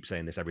 because I keep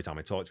saying this every time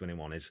I talk to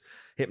anyone, is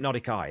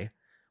Hypnotic Eye.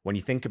 When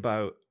you think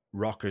about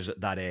rockers at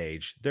that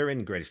age, they're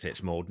in greatest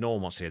hits mode. No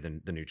one wants to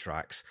hear the new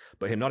tracks.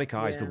 But Hypnotic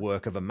Eye is the Yeah.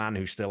 work of a man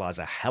who still has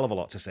a hell of a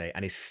lot to say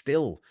and is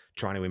still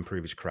trying to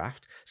improve his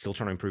craft, still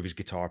trying to improve his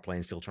guitar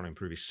playing, still trying to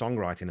improve his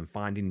songwriting and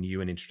finding new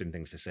and interesting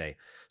things to say.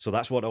 So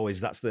that's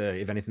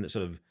if anything, that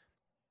sort of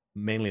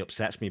mainly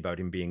upsets me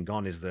about him being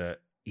gone is that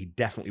he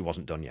definitely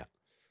wasn't done yet,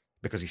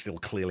 because he still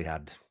clearly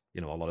had, a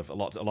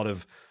lot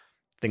of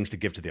things to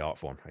give to the art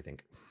form, I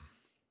think.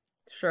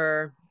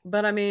 Sure.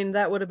 But I mean,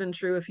 that would have been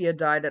true if he had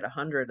died at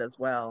 100 as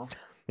well.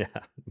 Yeah.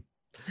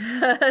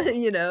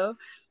 You know?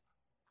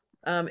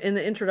 In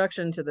the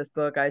introduction to this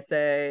book, I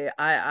say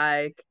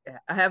I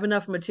have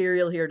enough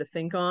material here to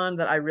think on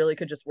that I really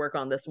could just work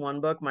on this one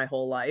book my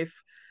whole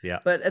life. Yeah.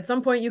 But at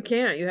some point you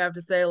can't. You have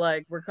to say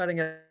like we're cutting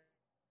it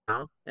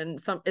down. And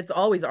it's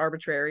always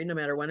arbitrary no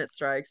matter when it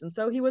strikes. And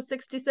so he was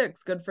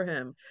 66. Good for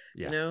him.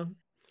 You Yeah. know,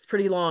 it's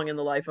pretty long in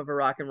the life of a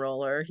rock and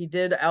roller. He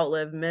did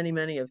outlive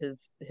many of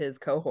his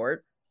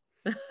cohort.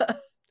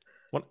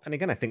 Well, and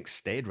again, I think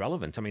stayed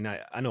relevant. I mean,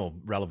 I know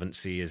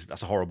relevancy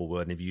that's a horrible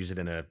word, and if you use it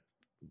in a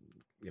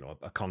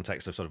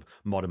context of sort of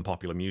modern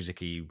popular music,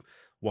 he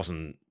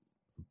wasn't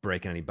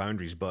breaking any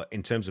boundaries. But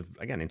in terms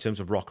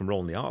of rock and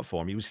roll and the art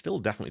form, he was still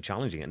definitely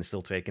challenging it and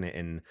still taking it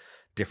in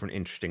different,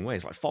 interesting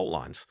ways, like Fault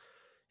Lines.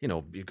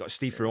 You've got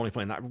Steve Ferroni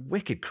playing that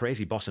wicked,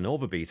 crazy bossa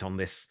nova beat on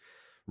this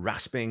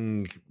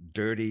rasping,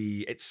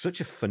 dirty. It's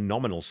such a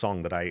phenomenal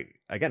song that I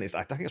think it's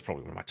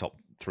probably one of my top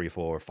 3 or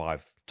 4 or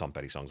 5 Tom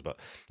Petty songs. But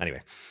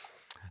anyway,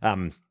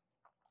 I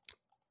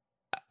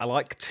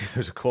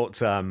there's a quote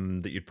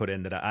that you'd put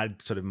in that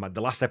I'd sort of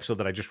the last episode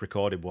that I just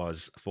recorded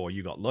was for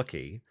You Got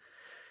Lucky,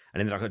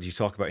 and in that you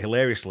talk about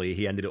hilariously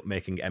he ended up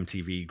making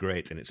MTV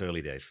great in its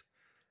early days.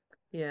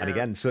 Yeah. And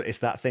again, so it's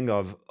that thing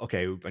of,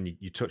 okay, and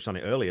you touched on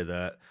it earlier,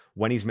 that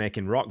when he's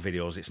making rock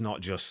videos, it's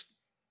not just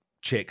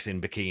chicks in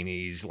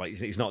bikinis, like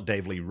he's not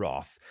Dave Lee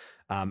Roth.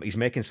 He's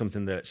making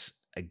something that's,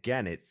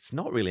 again, it's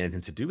not really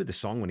anything to do with the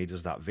song when he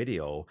does that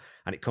video.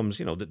 And it comes,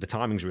 the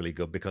timing's really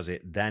good, because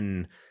it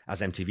then,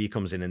 as MTV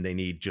comes in and they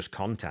need just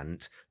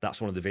content,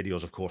 that's one of the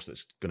videos, of course,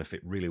 that's going to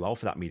fit really well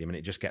for that medium. And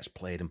it just gets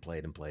played and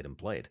played and played and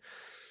played.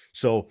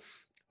 So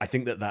I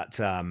think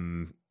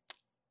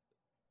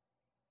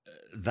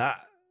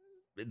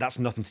that's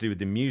nothing to do with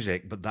the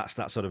music, but that's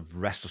that sort of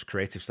restless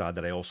creative side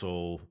that I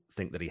also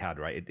think that he had,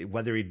 right?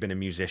 Whether he'd been a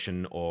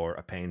musician or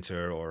a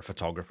painter or a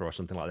photographer or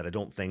something like that, I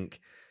don't think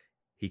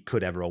he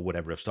could ever or would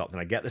ever have stopped. And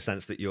I get the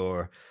sense that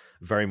you're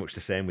very much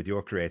the same with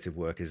your creative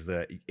work, is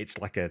that it's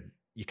like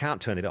you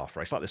can't turn it off,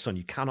 right? It's like the sun,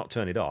 you cannot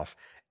turn it off.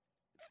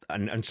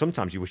 And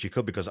sometimes you wish you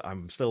could, because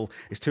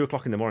it's 2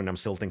 o'clock in the morning, I'm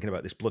still thinking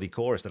about this bloody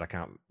chorus that I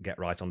can't get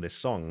right on this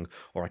song,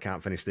 or I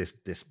can't finish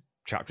this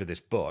chapter of this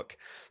book.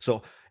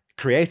 So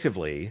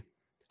creatively,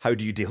 how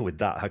do you deal with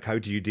that? How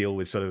do you deal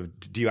with do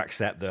you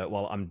accept that,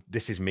 well,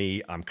 this is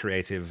me, I'm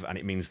creative, and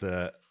it means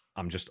that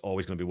I'm just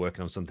always going to be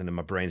working on something and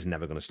my brain's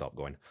never going to stop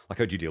going? Like,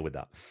 how do you deal with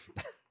that?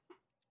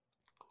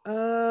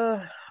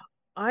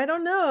 I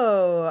don't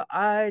know.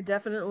 I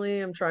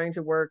definitely am trying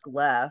to work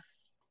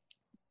less.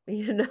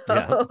 Yeah.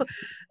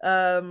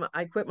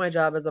 I quit my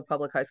job as a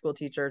public high school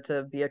teacher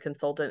to be a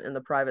consultant in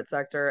the private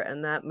sector,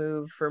 and that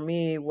move for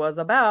me was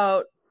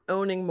about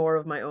owning more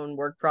of my own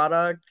work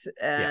product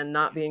Yeah. and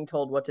not being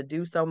told what to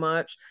do so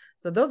much.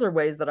 So those are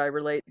ways that I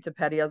relate to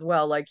Petty as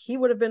well. Like he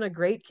would have been a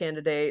great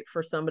candidate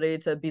for somebody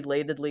to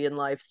belatedly in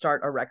life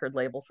start a record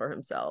label for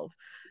himself.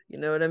 You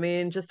know what I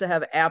mean? Just to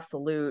have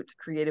absolute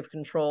creative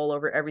control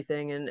over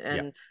everything Yeah.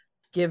 and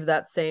give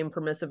that same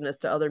permissiveness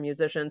to other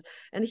musicians.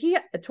 And he,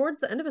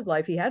 towards the end of his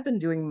life, he had been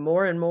doing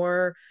more and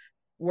more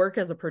work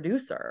as a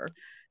producer.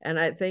 And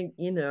I think,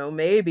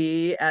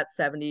 maybe at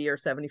 70 or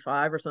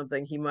 75 or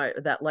something,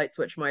 that light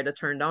switch might have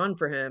turned on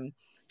for him,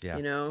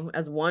 Yeah.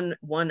 as one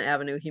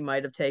avenue he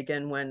might have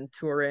taken when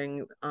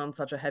touring on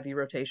such a heavy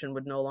rotation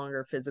would no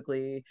longer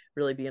physically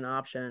really be an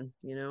option.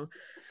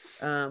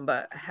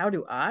 But how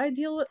do I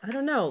deal with, I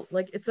don't know,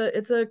 like it's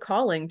a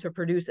calling to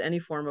produce any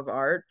form of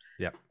art.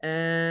 Yeah.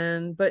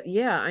 But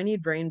yeah, I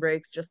need brain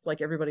breaks just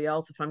like everybody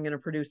else if I'm going to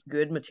produce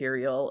good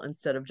material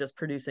instead of just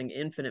producing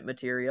infinite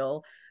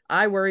material.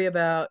 I worry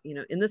about,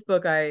 in this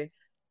book,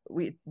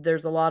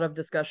 there's a lot of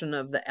discussion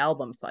of the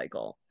album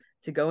cycle,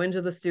 to go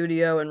into the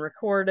studio and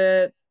record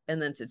it,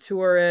 and then to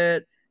tour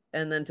it,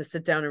 and then to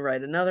sit down and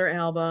write another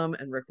album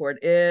and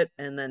record it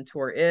and then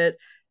tour it.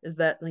 Is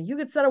that, like, you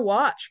could set a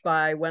watch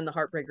by when the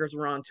Heartbreakers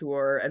were on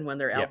tour and when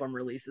their Yeah. album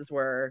releases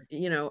were,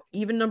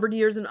 even numbered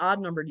years and odd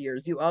numbered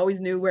years. You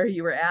always knew where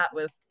you were at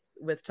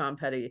with Tom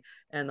Petty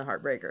and the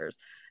Heartbreakers.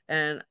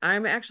 And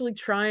I'm actually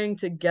trying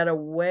to get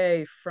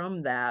away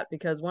from that,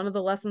 because one of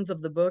the lessons of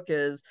the book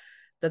is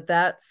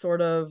that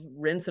sort of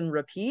rinse and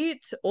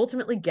repeat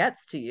ultimately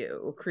gets to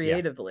you Yeah.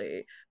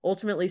 creatively,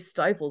 ultimately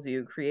stifles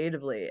you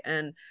creatively.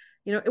 And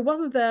it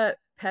wasn't that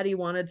Petty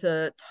wanted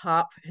to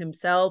top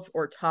himself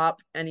or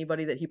top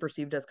anybody that he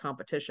perceived as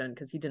competition,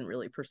 because he didn't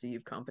really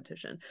perceive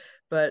competition,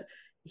 but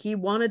he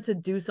wanted to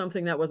do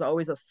something that was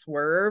always a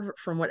swerve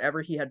from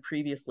whatever he had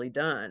previously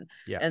done.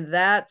 Yeah. And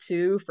that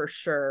too, for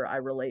sure, I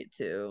relate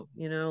to.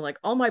 Like,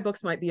 all my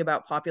books might be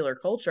about popular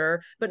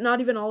culture, but not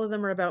even all of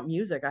them are about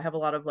music. I have a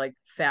lot of like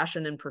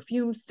fashion and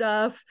perfume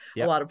stuff, a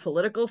Yeah. lot of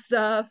political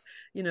stuff,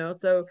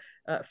 so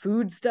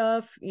food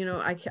stuff.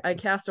 I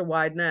cast a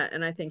wide net,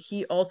 and I think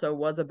he also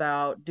was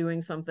about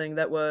doing something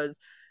that was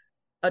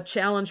a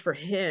challenge for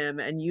him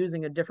and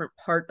using a different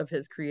part of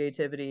his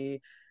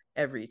creativity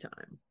every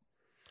time.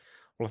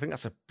 Well, I think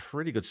that's a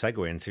pretty good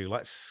segue into,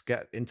 let's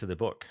get into the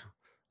book,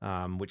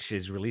 which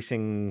is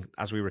releasing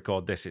as we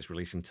record this. It's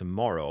releasing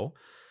tomorrow.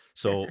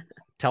 So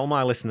tell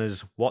my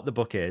listeners what the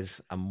book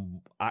is,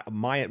 and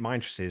my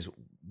interest is,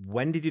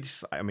 when did you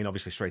decide? I mean,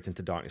 obviously, Straight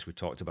into Darkness, we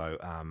talked about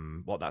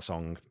what that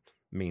song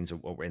means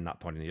in that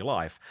point in your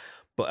life.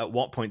 But at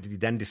what point did you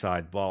then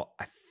decide, well,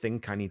 I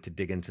think I need to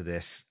dig into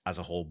this as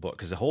a whole book?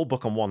 Because a whole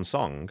book on one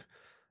song,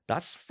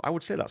 I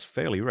would say that's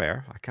fairly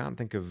rare. I can't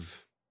think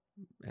of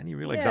any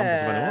real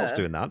examples of anyone else Yeah.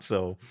 doing that.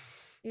 So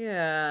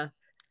Yeah.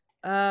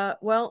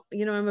 Well,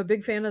 I'm a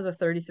big fan of the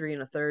 33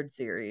 and a third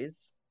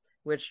series,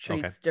 which okay,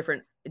 treats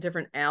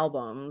different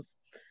albums.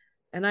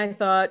 And I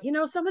thought,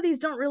 some of these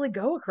don't really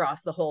go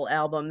across the whole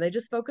album. They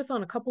just focus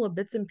on a couple of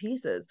bits and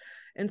pieces.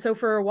 And so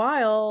for a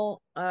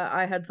while,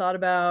 I had thought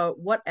about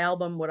what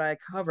album would I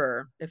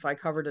cover if I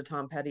covered a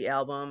Tom Petty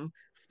album,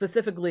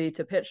 specifically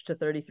to pitch to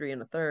 33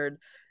 and a third.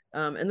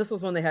 And this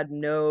was when they had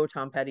no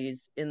Tom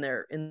Petty's in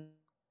their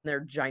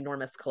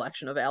ginormous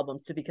collection of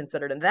albums to be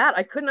considered. And that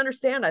I couldn't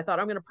understand. I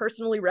thought, I'm going to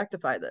personally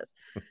rectify this.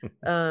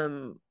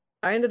 Um,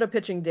 I ended up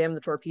pitching Damn the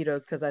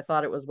Torpedoes because I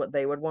thought it was what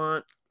they would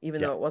want,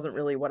 even yeah, though it wasn't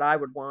really what I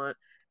would want.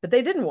 But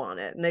they didn't want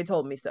it, and they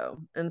told me so.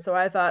 And so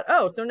I thought,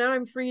 oh, so now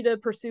I'm free to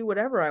pursue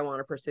whatever I want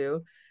to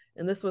pursue.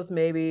 And this was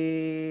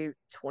maybe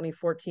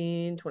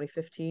 2014,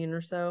 2015 or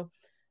so.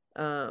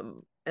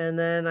 And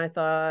then I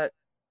thought,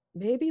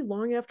 maybe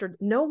Long After.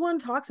 No one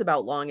talks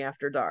about Long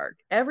After Dark.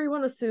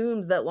 Everyone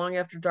assumes that Long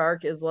After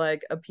Dark is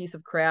like a piece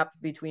of crap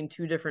between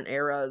two different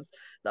eras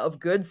of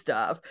good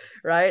stuff,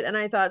 right? And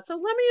I thought, so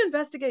let me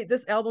investigate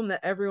this album that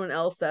everyone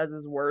else says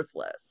is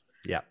worthless.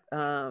 yeah.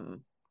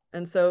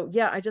 And so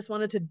yeah, I just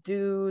wanted to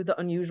do the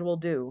unusual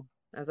do,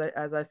 as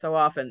I so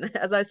often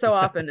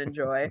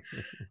enjoy.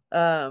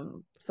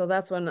 So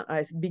that's when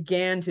I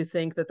began to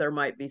think that there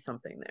might be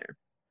something there.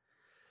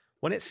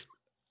 When it's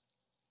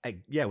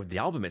with the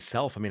album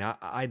itself, I mean,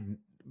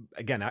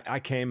 I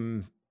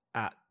came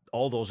at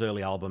all those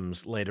early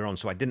albums later on,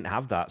 so I didn't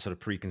have that sort of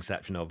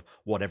preconception of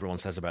what everyone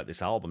says about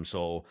this album.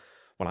 So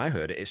when I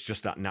heard it, it's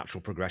just that natural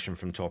progression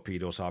from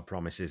Torpedoes, Hard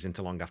Promises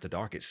into Long After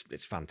Dark.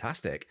 It's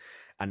fantastic.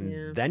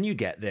 And then you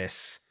get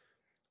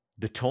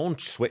the tone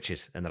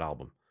switches in that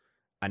album.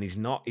 And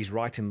he's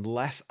writing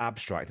less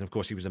abstract. And of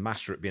course, he was a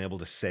master at being able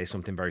to say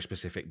something very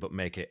specific, but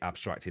make it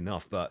abstract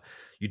enough. But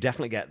you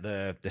definitely get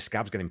the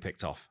scabs getting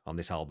picked off on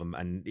this album.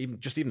 And even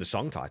the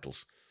song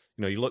titles,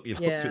 you look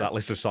through that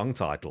list of song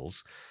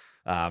titles,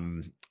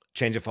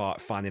 Change of Heart,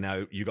 Finding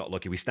Out, You Got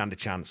Lucky, We Stand a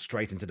Chance,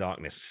 Straight into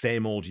Darkness,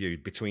 Same Old You,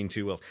 Between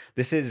Two Worlds.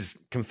 This is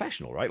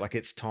confessional, right? Like,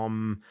 it's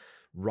Tom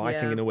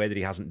writing in a way that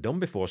he hasn't done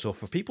before. So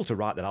for people to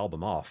write that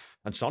album off,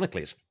 and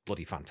sonically it's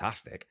bloody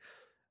fantastic.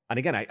 And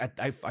again,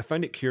 I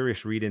found it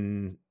curious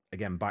reading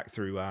again back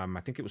through I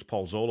think it was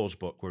Paul Zolo's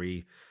book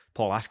where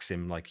Paul asks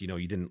him, like, you know,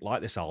 you didn't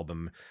like this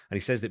album, and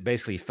he says that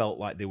basically he felt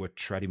like they were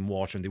treading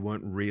water and they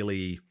weren't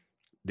really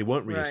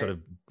sort Right. of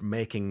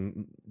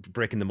breaking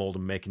the mold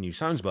and making new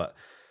sounds. But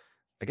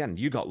again,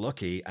 you got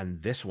lucky,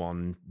 and this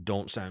one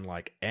don't sound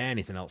like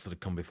anything else that had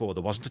come before.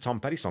 There wasn't a Tom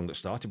Petty song that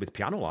started with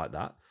piano like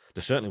that.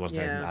 There certainly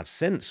wasn't anything that Yeah. had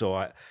synth. So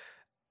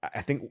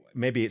I think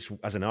maybe it's,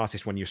 as an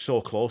artist, when you're so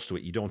close to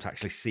it, you don't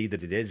actually see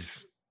that it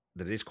is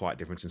quite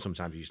different, and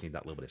sometimes you just need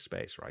that little bit of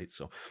space, right?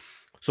 So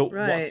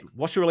Right.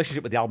 what's your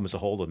relationship with the album as a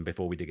whole, then,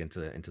 before we dig into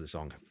the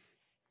song?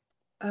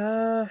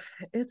 Uh,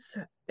 it's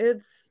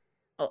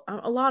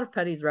a lot of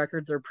Petty's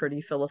records are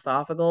pretty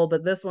philosophical,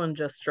 but this one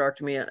just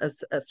struck me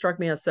as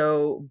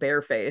so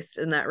barefaced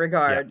in that Yeah,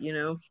 regard, you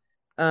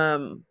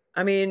know.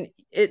 I mean,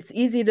 it's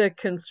easy to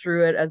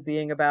construe it as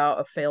being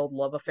about a failed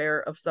love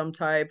affair of some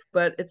type,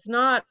 but it's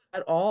not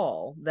at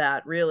all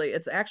that really.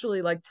 It's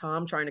actually like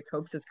Tom trying to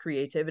coax his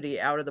creativity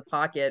out of the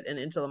pocket and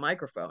into the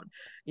microphone.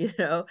 You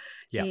know,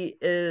 yeah, he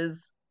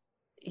is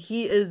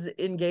he is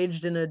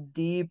engaged in a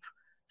deep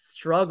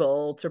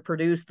struggle to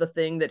produce the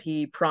thing that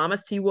he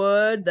promised he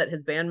would, that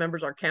his band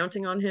members are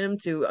counting on him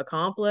to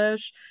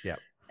accomplish. yeah.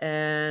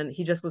 And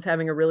he just was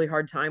having a really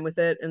hard time with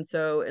it. And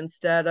so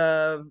instead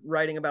of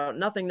writing about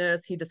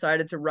nothingness, he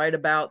decided to write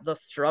about the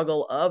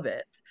struggle of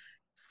it.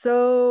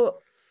 So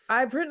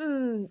I've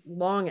written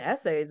long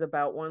essays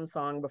about one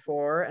song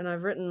before, and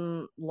I've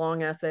written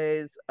long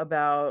essays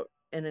about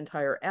an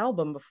entire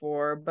album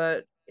before,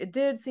 but it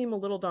did seem a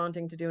little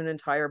daunting to do an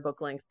entire book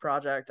length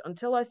project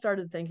until I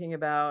started thinking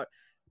about,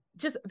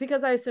 just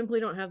because I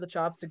simply don't have the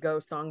chops to go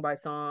song by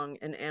song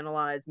and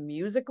analyze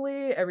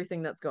musically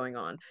everything that's going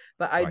on.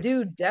 But I Right.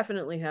 do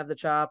definitely have the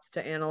chops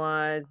to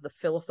analyze the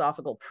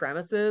philosophical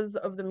premises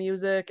of the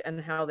music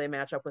and how they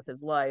match up with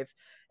his life.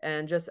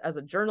 And just as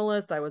a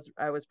journalist, I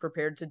was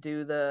prepared to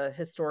do the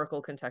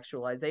historical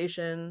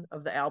contextualization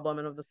of the album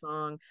and of the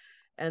song.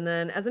 And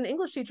then as an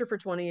English teacher for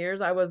 20 years,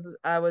 I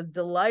was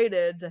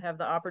delighted to have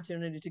the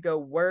opportunity to go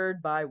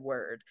word by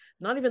word,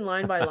 not even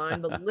line by line,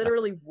 but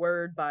literally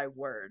word by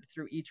word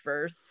through each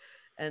verse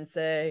and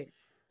say,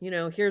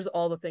 here's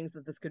all the things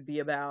that this could be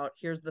about.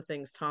 Here's the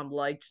things Tom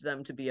liked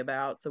them to be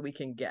about, so we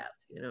can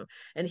guess.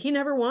 And he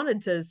never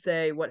wanted to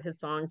say what his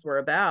songs were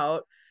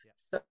about.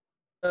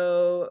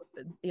 So,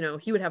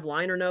 he would have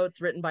liner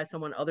notes written by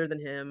someone other than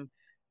him,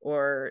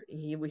 or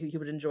he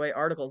would enjoy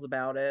articles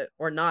about it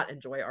or not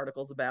enjoy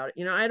articles about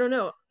it. I don't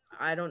know.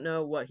 I don't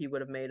know what he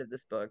would have made of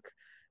this book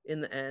in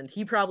the end.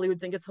 He probably would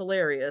think it's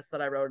hilarious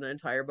that I wrote an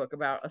entire book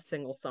about a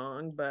single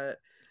song, but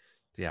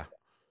Yeah.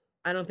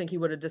 I don't think he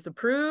would have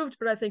disapproved,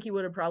 but I think he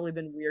would have probably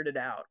been weirded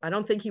out. I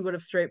don't think he would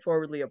have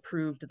straightforwardly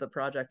approved the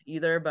project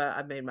either, but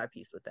I've made my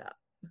peace with that.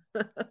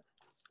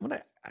 Well,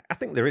 I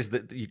think there is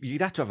that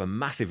you'd have to have a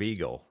massive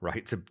ego,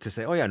 right, to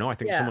say, oh yeah, no, I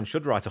think Yeah. someone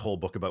should write a whole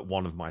book about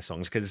one of my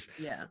songs, because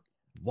Yeah.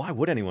 why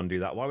would anyone do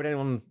that? Why would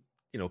anyone,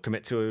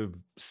 commit to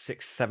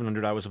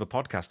 600-700 hours of a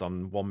podcast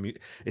on one?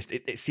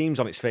 It seems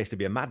on its face to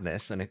be a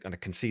madness and a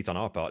conceit on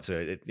our part.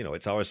 So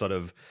it's our sort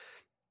of,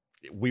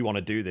 we want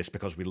to do this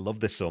because we love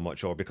this so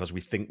much, or because we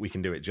think we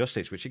can do it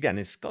justice. Which again,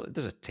 there's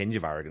a tinge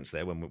of arrogance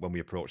there when we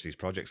approach these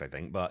projects, I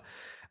think. But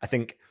I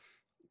think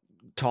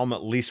Tom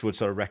at least would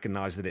sort of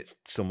recognize that it's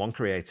someone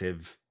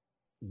creative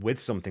with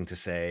something to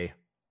say,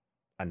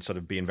 and sort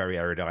of being very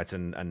erudite,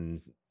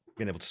 and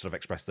being able to sort of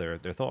express their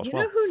thoughts You know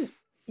well. who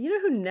you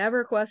know who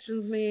never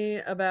questions me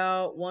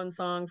about one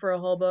song for a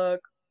whole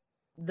book?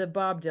 The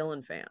Bob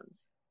Dylan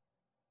fans.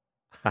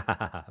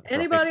 Right.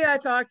 Anybody I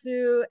talk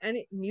to,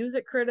 any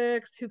music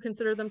critics who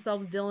consider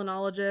themselves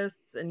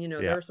Dylanologists, and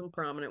there Yeah. are some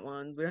prominent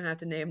ones. We don't have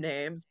to name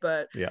names,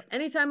 but Yeah.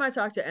 anytime I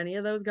talk to any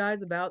of those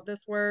guys about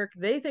this work,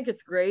 they think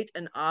it's great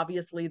and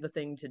obviously the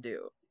thing to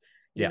do.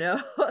 You Yeah.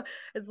 know,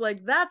 it's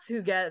like that's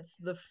who gets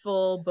the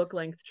full book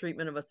length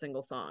treatment of a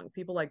single song.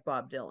 People like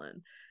Bob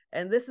Dylan.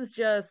 And this is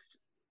just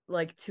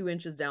like 2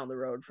 inches down the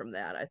road from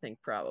that, I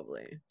think,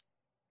 probably.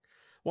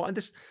 Well,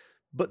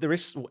 but there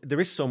is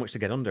so much to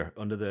get under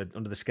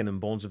the skin and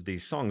bones of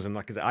these songs, and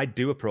like I said, I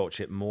do approach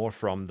it more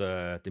from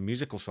the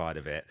musical side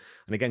of it,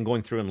 and again,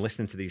 going through and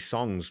listening to these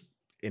songs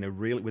with a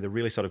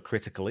really sort of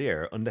critical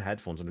ear under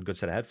headphones and a good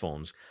set of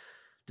headphones.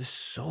 There's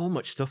so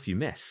much stuff you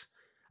miss,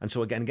 and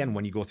so again,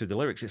 when you go through the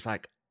lyrics, it's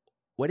like,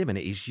 wait a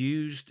minute,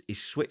 he's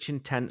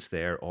switching tense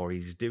there, or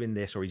he's doing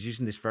this, or he's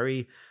using this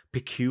very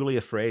peculiar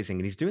phrasing,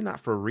 and he's doing that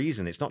for a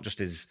reason. It's not just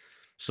his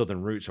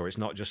southern roots, or it's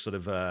not just sort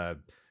of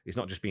it's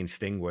not just being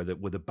Sting, where the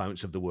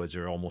bounce of the words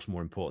are almost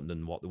more important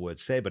than what the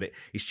words say. But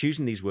he's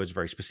choosing these words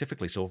very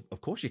specifically, so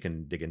of course you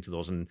can dig into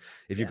those. And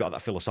if you've Yeah. got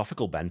that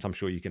philosophical bent, I'm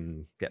sure you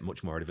can get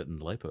much more out of it than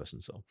the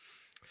layperson.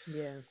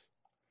 Yeah.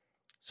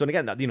 So and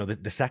again,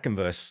 that the second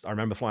verse, I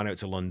remember flying out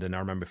to London. I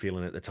remember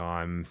feeling at the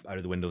time, out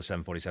of the window of the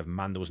 747,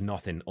 man, there was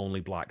nothing, only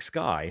black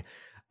sky.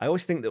 I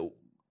always think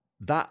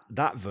that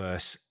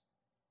verse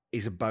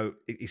is about,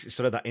 it's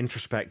sort of that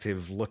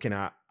introspective looking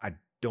at, I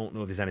don't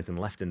know if there's anything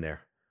left in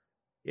there.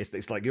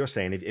 it's like you're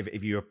saying,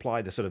 if you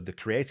apply the sort of the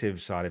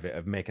creative side of it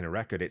of making a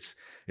record, it's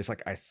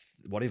like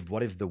what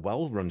if the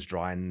well runs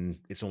dry and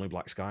it's only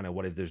Black Sky now?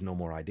 What if there's no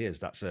more ideas?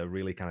 That's a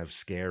really kind of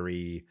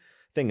scary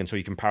thing, and so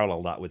you can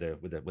parallel that with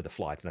a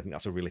flight, and I think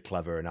that's a really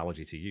clever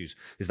analogy to use.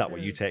 Is that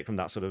what you take from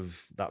that sort of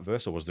that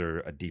verse, or was there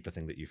a deeper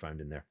thing that you found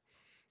in there?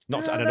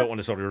 Not, No, and I don't want to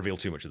that's sort of reveal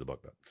too much of the book,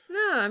 but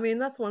no, I mean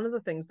that's one of the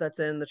things that's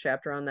in the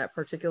chapter on that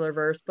particular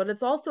verse, but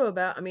it's also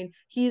about, I mean,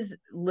 he's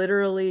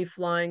literally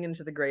flying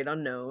into the great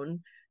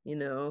unknown, you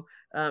know.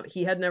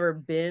 He had never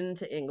been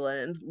to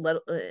England,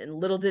 and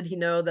little did he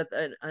know that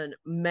a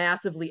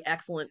massively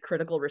excellent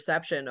critical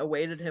reception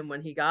awaited him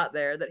when he got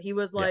there, that he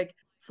was yeah, like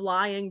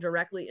flying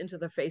directly into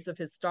the face of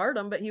his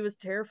stardom, but he was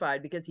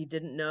terrified because he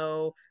didn't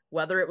know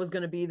whether it was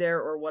going to be there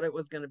or what it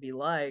was going to be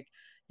like,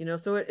 you know.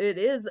 So it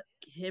is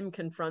him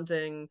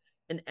confronting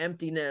an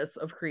emptiness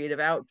of creative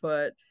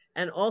output,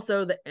 and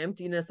also the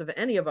emptiness of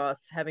any of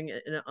us having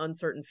an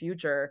uncertain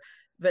future.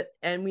 But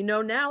and we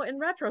know now in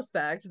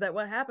retrospect that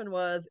what happened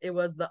was it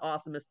was the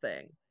awesomest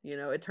thing, you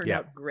know. It turned yeah.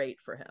 out great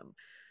for him.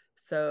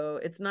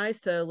 So it's nice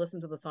to listen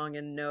to the song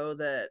and know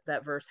that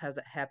that verse has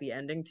a happy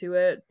ending to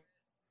it.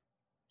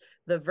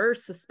 The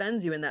verse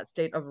suspends you in that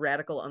state of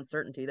radical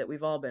uncertainty that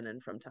we've all been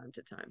in from time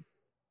to time.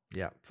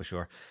 Yeah, for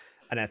sure.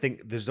 And I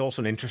think there's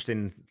also an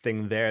interesting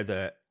thing there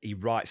that he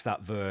writes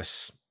that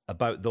verse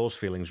about those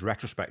feelings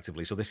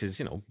retrospectively. So this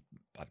is,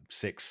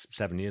 6,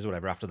 7 years, or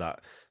whatever, after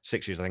that,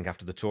 6 years, I think,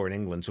 after the tour in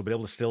England. So be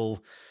able to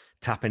still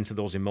tap into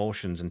those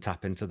emotions and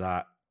tap into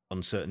that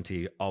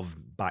uncertainty of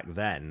back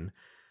then,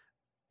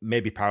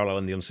 maybe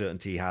paralleling the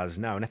uncertainty he has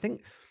now. And I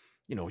think,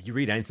 you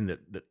read anything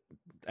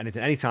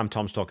anytime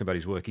Tom's talking about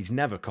his work, he's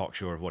never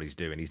cocksure of what he's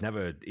doing.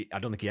 I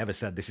don't think he ever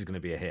said this is going to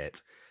be a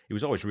hit. He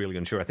was always really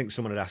unsure. I think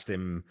someone had asked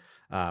him,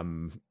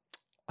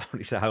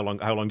 he said, how long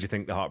do you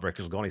think the Heartbreakers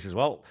will go on? He says,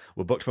 well,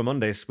 we're booked for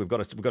Mondays. We've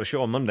got a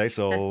show on Monday.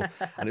 So,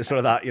 and it's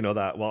sort of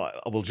that, well,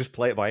 we'll just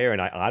play it by ear.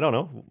 And I don't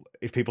know,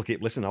 if people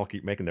keep listening, I'll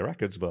keep making the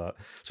records. But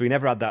so he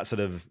never had that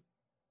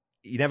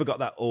he never got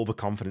that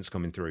overconfidence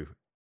coming through.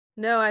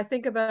 No, I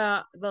think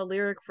about the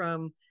lyric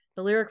from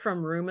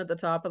Room at the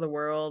Top of the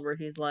World, where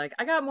he's like,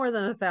 I got more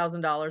than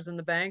 $1,000 in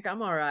the bank.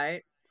 I'm all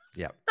right.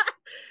 Yeah.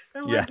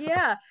 And I'm Yeah. like,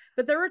 yeah.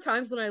 But there were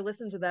times when I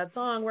listened to that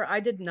song where I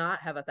did not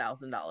have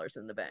 $1,000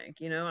 in the bank.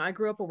 You know, I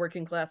grew up a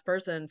working class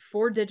person.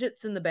 4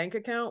 digits in the bank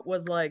account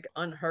was like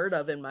unheard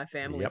of in my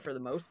family Yep. for the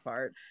most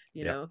part,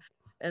 you Yep. know.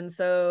 And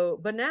so,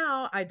 but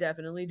now I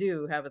definitely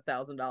do have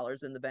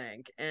 $1,000 in the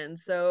bank. And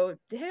so,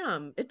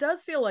 damn, it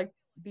does feel like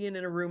being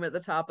in a room at the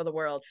top of the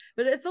world.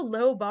 But it's a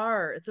low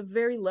bar. It's a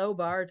very low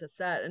bar to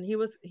set. And he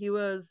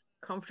was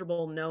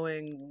comfortable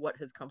knowing what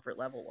his comfort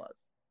level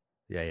was.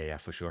 Yeah,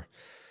 for sure.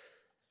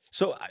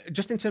 So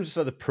just in terms of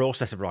sort of the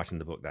process of writing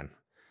the book then,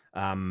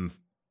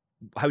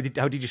 how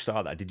did you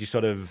start that? Did you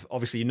sort of,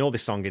 obviously you know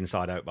this song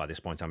inside out by this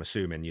point, I'm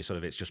assuming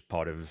it's just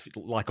part of,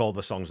 like all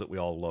the songs that we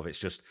all love, it's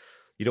just,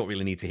 you don't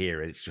really need to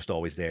hear it. It's just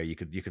always there. You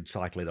could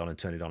cycle it on and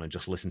turn it on and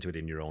just listen to it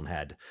in your own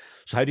head.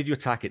 So how did you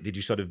attack it? Did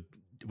you sort of,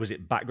 was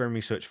it background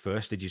research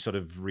first? Did you sort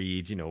of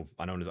read,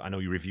 I know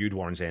you reviewed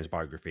Warren Zane's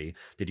biography.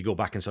 Did you go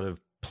back and sort of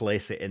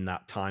place it in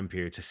that time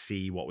period to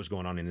see what was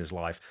going on in his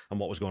life and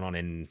what was going on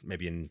in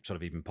maybe in sort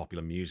of even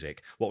popular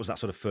music? What was that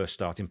sort of first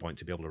starting point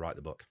to be able to write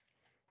the book?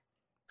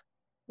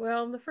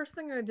 Well, the first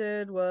thing I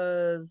did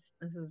was,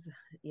 this is,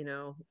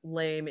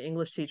 lame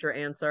English teacher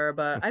answer,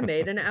 but I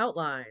made an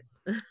outline.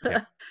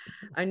 Yeah.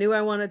 I knew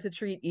I wanted to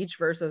treat each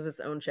verse as its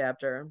own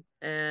chapter.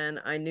 And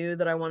I knew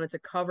that I wanted to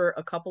cover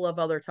a couple of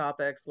other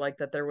topics, like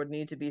that there would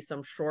need to be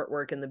some short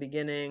work in the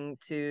beginning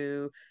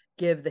to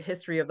give the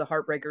history of the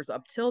Heartbreakers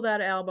up till that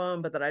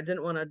album, but that I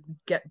didn't want to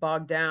get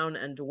bogged down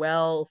and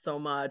dwell so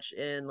much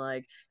in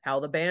like how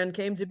the band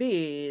came to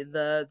be,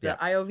 the Yeah.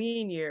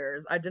 Iovine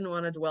years. I didn't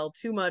want to dwell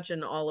too much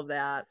in all of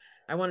that.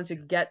 I wanted to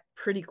get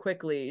pretty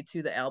quickly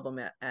to the album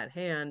at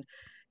hand.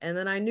 And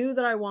then I knew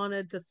that I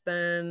wanted to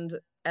spend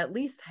at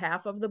least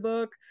half of the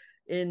book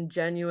in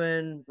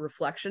genuine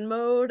reflection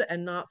mode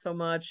and not so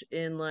much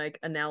in like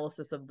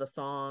analysis of the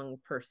song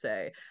per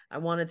se. I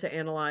wanted to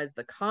analyze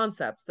the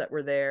concepts that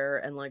were there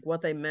and like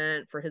what they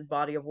meant for his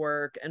body of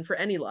work and for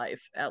any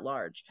life at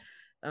large.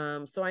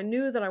 So I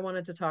knew that I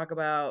wanted to talk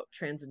about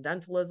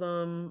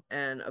transcendentalism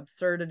and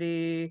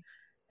absurdity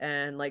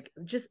and like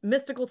just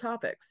mystical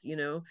topics,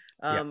 Yeah.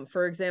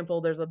 For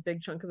example, there's a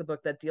big chunk of the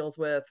book that deals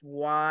with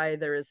why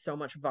there is so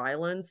much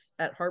violence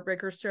at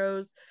Heartbreakers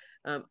shows.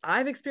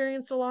 I've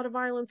experienced a lot of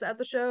violence at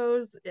the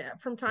shows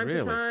from time to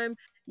Really? time.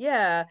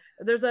 Yeah,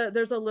 there's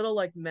a little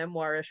like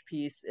memoirish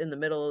piece in the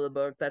middle of the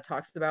book that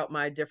talks about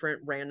my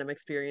different random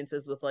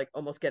experiences with like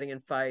almost getting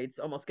in fights,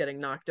 almost getting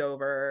knocked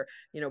over,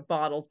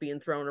 bottles being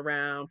thrown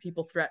around,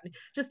 people threatening,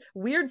 just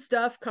weird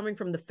stuff coming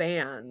from the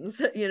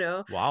fans,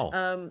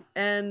 Wow.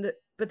 and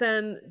but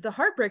then the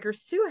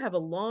Heartbreakers too have a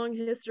long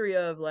history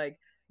of like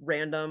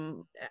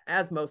random,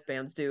 as most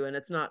bands do, and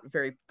it's not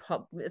very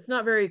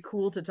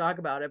cool to talk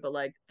about it, but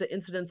like the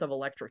incidents of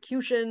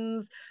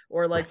electrocutions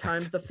or like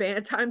Right. times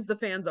the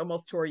fans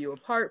almost tore you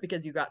apart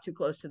because you got too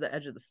close to the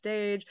edge of the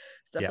stage,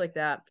 stuff Yeah. like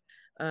that.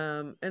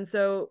 And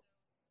so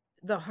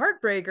the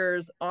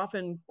Heartbreakers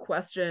often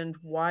questioned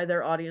why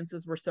their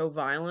audiences were so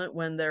violent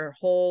when their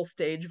whole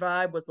stage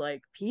vibe was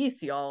like,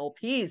 peace, y'all,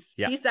 peace,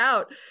 Yeah. peace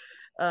out.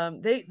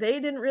 They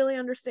didn't really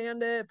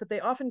understand it, but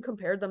they often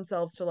compared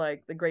themselves to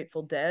like the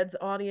Grateful Dead's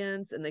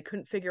audience, and they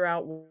couldn't figure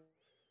out why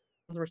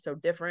fans were so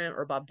different,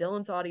 or Bob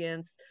Dylan's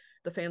audience,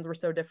 the fans were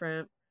so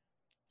different.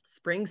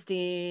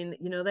 Springsteen,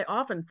 they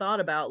often thought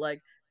about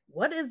like,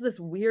 what is this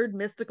weird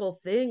mystical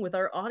thing with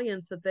our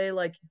audience that they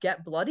like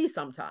get bloody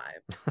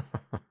sometimes,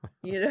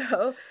 you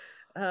know?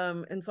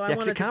 And so I Yeah,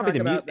 because it wanted to can't be talk the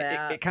about it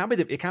that. can't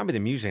be it can't be the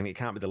music, and it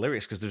can't be the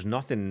lyrics, because there's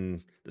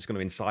nothing that's going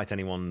to incite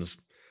anyone's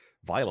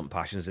violent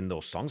passions in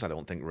those songs. I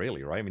don't think,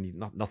 really, right? I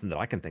mean, nothing that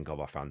I can think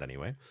of. I found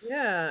anyway.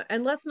 Yeah,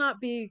 and let's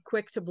not be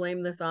quick to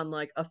blame this on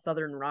like a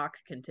Southern rock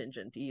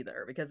contingent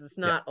either, because it's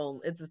Yeah, not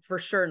only, it's for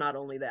sure not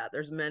only that.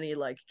 There's many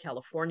like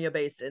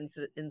California-based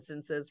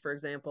instances, for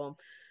example.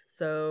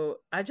 So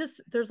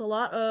there's a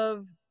lot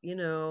of,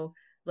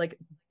 like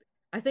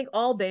I think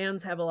all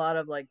bands have a lot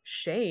of like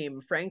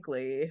shame,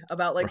 frankly,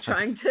 about like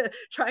trying right. to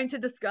trying to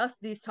discuss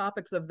these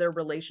topics of their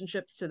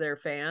relationships to their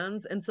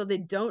fans, and so they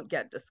don't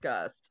get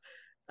discussed.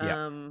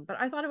 Yeah. But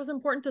I thought it was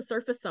important to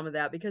surface some of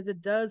that because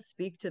it does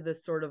speak to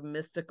this sort of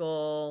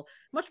mystical,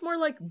 much more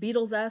like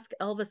Beatles-esque,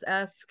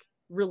 Elvis-esque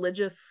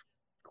religious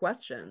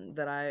question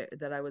that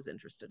I was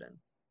interested in.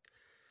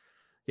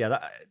 Yeah,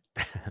 that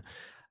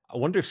I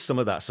wonder if some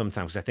of that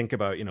sometimes, 'cause I think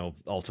about,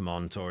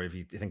 Altamont, or if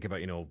you think about,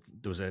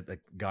 there was a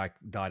guy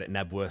died at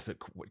Nebworth at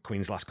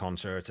Queen's last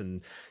concert,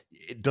 and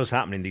it does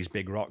happen in these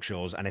big rock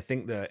shows. And I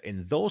think that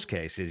in those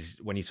cases,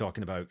 when you're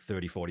talking about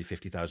 30, 40,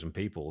 50,000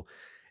 people,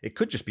 it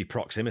could just be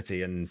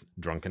proximity and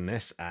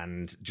drunkenness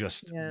and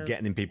just Yeah.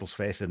 getting in people's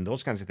faces and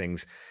those kinds of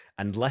things,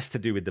 and less to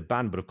do with the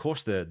band. But of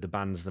course, the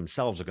bands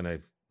themselves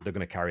they're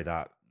gonna carry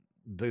that.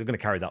 They're going to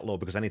carry that load,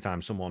 because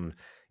anytime someone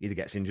either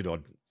gets injured or,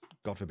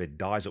 God forbid,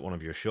 dies at one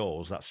of your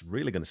shows, that's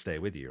really going to stay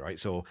with you, right?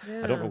 So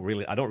I don't Yeah. know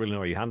really, I don't really know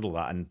how you handle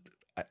that, and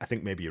I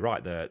think maybe you're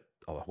right that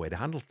a way to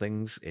handle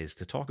things is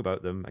to talk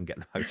about them and get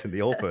them out in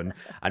the open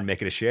and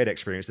make it a shared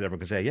experience that everyone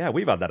can say, "Yeah,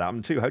 we've had that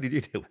happen too. How did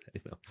you deal with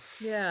it?"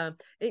 Yeah,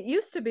 it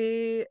used to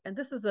be, and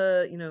this is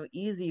a,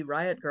 easy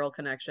Riot Girl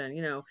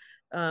connection,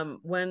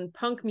 when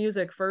punk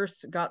music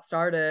first got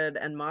started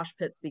and mosh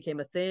pits became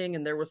a thing,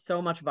 and there was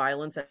so much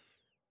violence,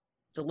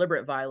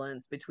 deliberate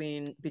violence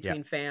between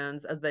Yeah,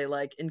 fans as they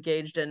like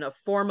engaged in a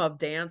form of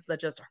dance that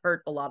just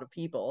hurt a lot of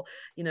people.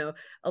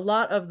 A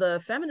lot of the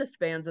feminist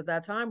bands at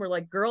that time were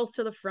like, girls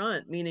to the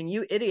front, meaning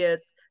you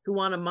idiots who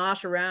want to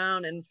mosh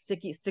around and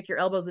stick your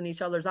elbows in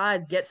each other's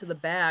eyes, get to the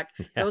back.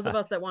 Those of yeah,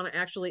 us that want to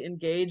actually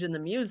engage in the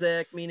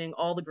music, meaning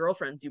all the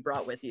girlfriends you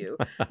brought with you,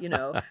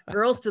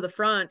 girls to the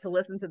front to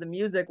listen to the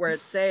music where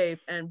it's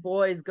safe, and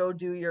boys go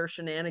do your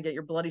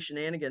bloody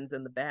shenanigans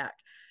in the back.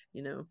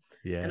 you know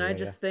yeah, and I yeah, yeah,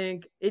 just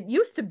think it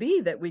used to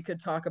be that we could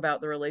talk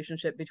about the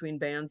relationship between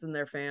bands and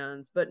their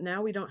fans, but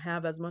now we don't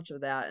have as much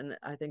of that. And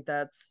I think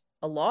that's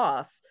a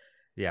loss,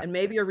 yeah. and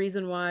maybe a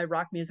reason why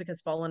rock music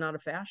has fallen out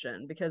of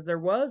fashion, because there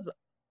was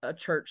a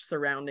church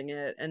surrounding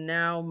it, and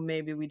now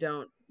maybe we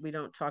don't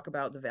talk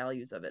about the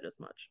values of it as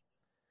much.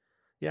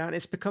 Yeah, and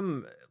it's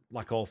become,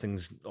 like all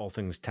things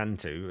tend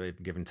to,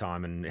 given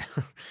time and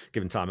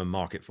given time and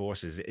market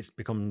forces. It's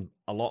become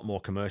a lot more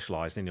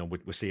commercialized.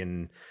 We're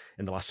seeing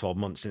in the last 12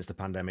 months since the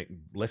pandemic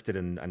lifted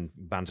and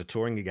bands are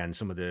touring again,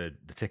 some of the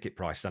ticket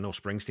prices. I know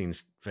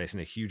Springsteen's facing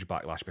a huge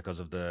backlash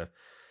because of the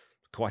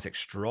quite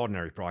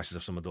extraordinary prices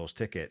of some of those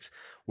tickets,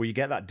 where you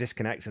get that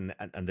disconnect, and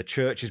the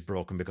church is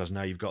broken because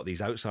now you've got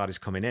these outsiders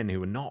coming in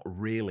who are not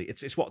really.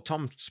 It's what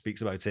Tom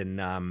speaks about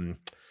in.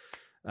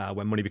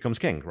 When Money Becomes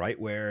King, right?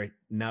 Where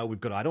now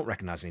I don't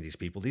recognize any of these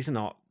people. These are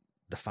not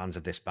the fans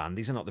of this band.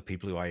 These are not the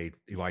people who I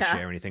Yeah.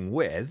 share anything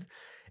with.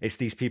 It's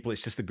these people.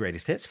 It's just the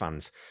greatest hits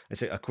fans.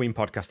 It's a Queen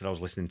podcast that I was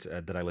listening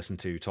to, that I listened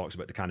to, talks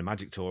about the Kind of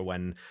Magic tour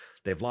when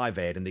they've Live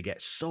Aid and they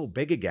get so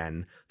big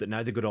again that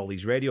now they've got all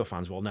these radio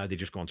fans. Well, now they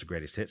just go on to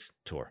greatest hits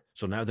tour.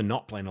 So now they're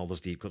not playing all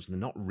those deep cuts, and they're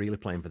not really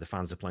playing for the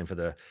fans. They're playing for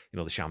the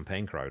the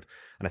champagne crowd.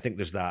 And I think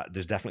there's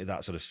definitely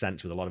that sort of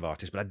sense with a lot of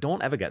artists. But I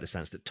don't ever get the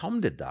sense that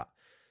Tom did that.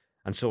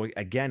 And so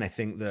again, I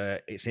think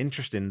that it's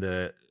interesting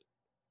that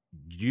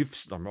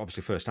you've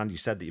obviously firsthand, you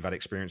said that you've had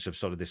experience of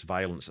sort of this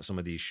violence at some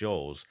of these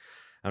shows,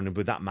 and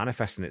with that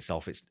manifesting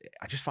itself,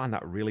 I just find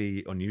that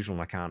really unusual,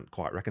 and I can't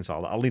quite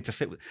reconcile that. I'll need to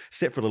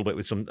sit for a little bit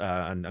with some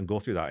and go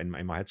through that in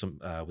my head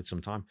with some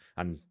time,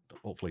 and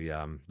hopefully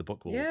the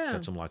book will Yeah.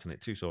 shed some light on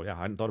it too. So yeah,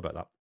 I hadn't thought about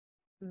that.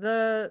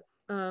 The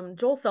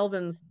Joel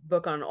Selvin's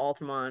book on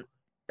Altamont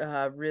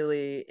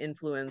really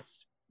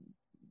influenced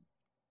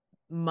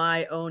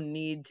my own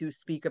need to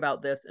speak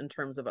about this in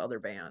terms of other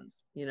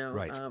bands,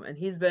 Right, and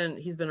he's been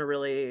a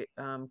really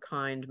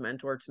kind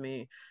mentor to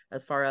me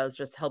as far as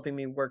just helping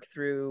me work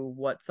through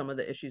what some of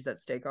the issues at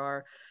stake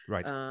are.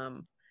 right.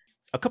 um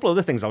A couple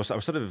other things I was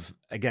sort of,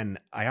 again,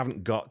 I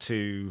haven't got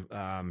to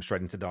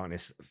Shred Into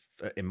Darkness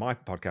in my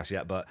podcast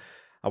yet, but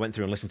I went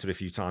through and listened to it a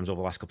few times over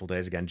the last couple of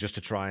days again, just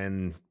to try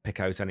and pick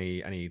out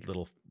any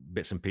little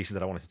bits and pieces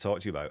that I wanted to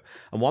talk to you about.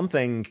 And one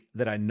thing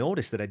that I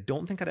noticed that I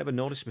don't think I'd ever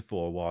noticed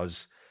before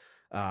was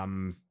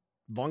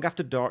Long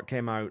After Dark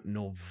came out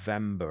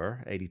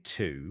November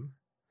 82.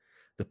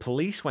 The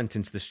Police went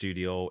into the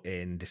studio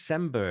in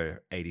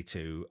December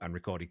 82 and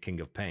recorded King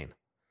of Pain.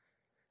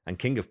 And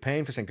King of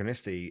Pain for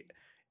Synchronicity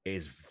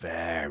is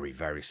very,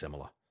 very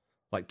similar.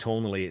 Like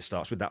tonally, it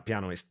starts with that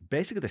piano. It's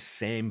basically the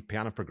same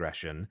piano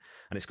progression,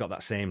 and it's got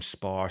that same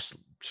sparse,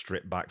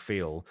 stripped back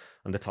feel.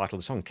 And the title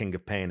of the song, King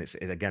of Pain, it's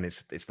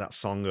that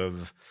song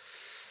of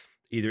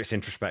either it's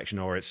introspection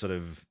or it's sort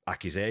of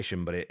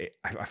accusation. But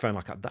I found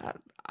like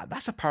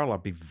that's a parallel.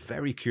 I'd be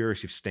very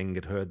curious if Sting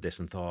had heard this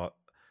and thought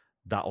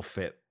that'll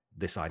fit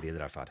this idea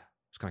that I've had. I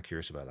was kind of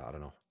curious about that. I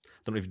don't know.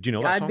 Do you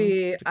know that song?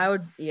 I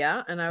would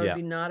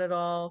be not at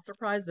all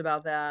surprised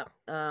about that.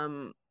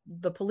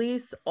 The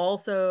Police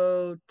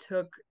also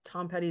took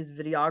Tom Petty's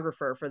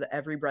videographer for the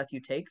Every Breath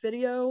You Take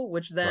video,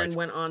 which then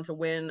went on to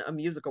win a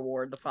music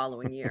award the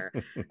following year.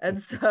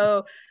 And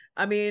so,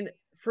 I mean,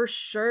 for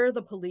sure,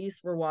 the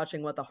Police were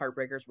watching what the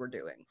Heartbreakers were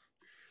doing.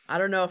 I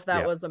don't know if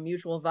that was a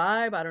mutual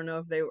vibe. I don't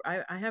know if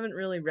I haven't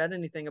really read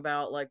anything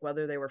about like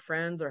whether they were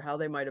friends or how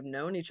they might have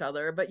known each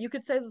other, but you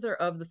could say that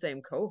they're of the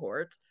same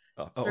cohort.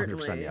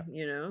 Certainly, 100%, yeah.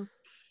 you know. And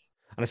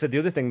I said the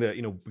other thing that,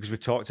 because we've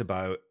talked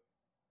about,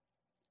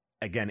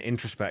 again,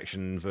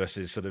 introspection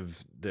versus sort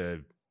of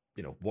the,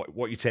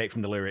 what you take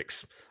from the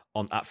lyrics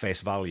at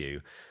face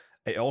value.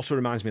 It also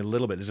reminds me a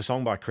little bit, there's a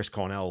song by Chris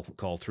Cornell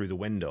called Through the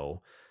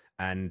Window,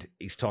 and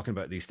he's talking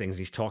about these things.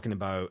 He's talking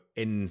about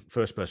in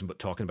first person, but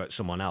talking about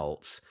someone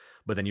else.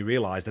 But then you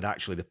realize that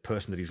actually the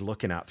person that he's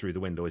looking at through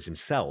the window is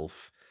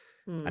himself.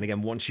 And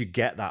again, once you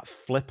get that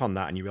flip on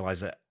that and you realize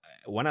that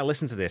when I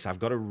listen to this, I've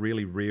got to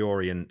really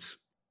reorient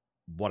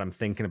what I'm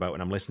thinking about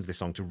when I'm listening to this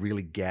song to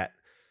really get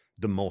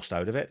the most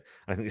out of it.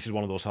 And I think this is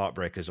one of those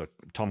Heartbreakers or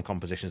Tom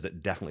compositions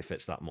that definitely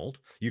fits that mold.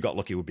 You Got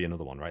Lucky would be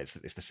another one, right?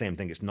 It's the same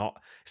thing. It's not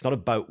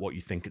about what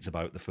you think it's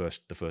about the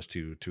first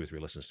two or three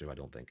listens to, I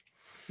don't think.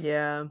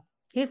 Yeah.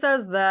 He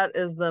says that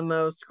is the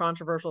most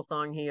controversial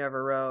song he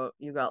ever wrote,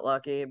 You Got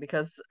Lucky,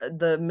 because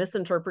the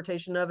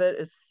misinterpretation of it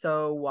is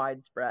so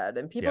widespread.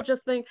 And people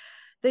just think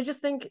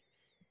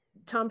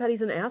Tom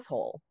Petty's an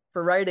asshole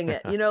for writing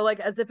it, like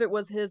as if it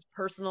was his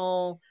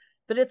personal,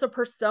 but it's a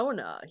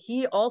persona.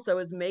 He also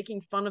is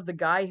making fun of the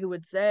guy who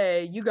would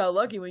say, you got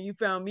lucky when you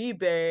found me,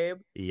 babe.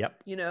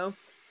 Yep.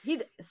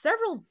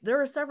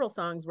 There are several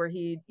songs where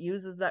he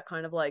uses that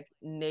kind of like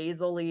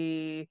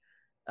nasally,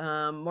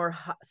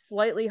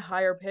 slightly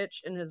higher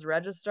pitch in his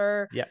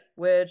register,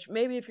 which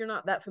maybe if you're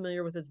not that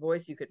familiar with his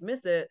voice, you could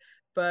miss it.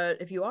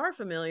 But if you are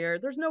familiar,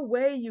 there's no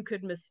way you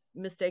could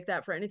mistake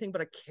that for anything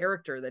but a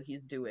character that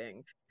he's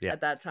doing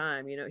at that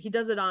time. He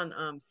does it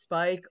on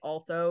Spike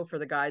also for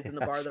the guys in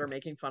the bar that are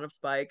making fun of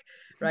Spike,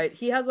 right?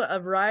 He has a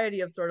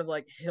variety of sort of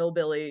like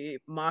hillbilly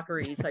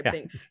mockery type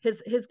thing.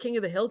 His King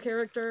of the Hill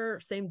character,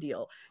 same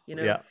deal,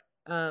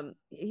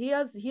 he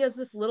has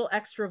this little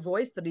extra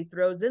voice that he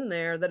throws in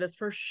there that is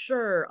for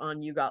sure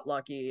on You Got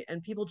Lucky,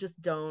 and people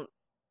just don't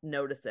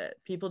notice it.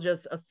 People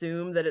just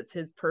assume that it's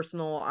his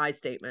personal I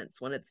statements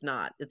when it's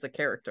not. It's a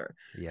character.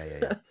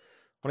 Yeah.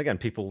 Well, again,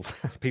 people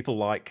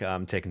like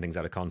taking things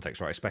out of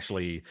context, right?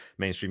 Especially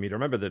mainstream media. I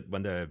remember that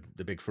when the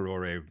big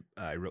furore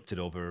erupted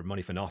over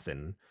Money for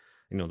Nothing,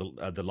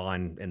 the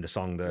line in the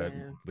song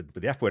with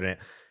the F word in it,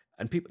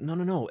 and people,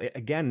 no.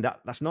 Again,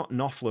 that's not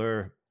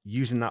Knopfler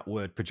using that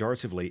word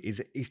pejoratively.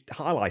 He's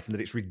highlighting that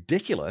it's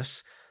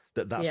ridiculous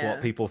that's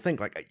what people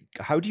think. Like,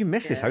 how do you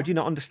miss this? How do you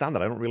not understand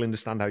that? I don't really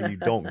understand how you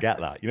don't get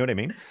that. You know what I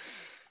mean?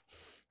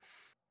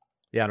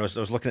 Yeah, and I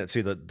was looking at too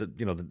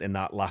in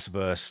that last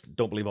verse,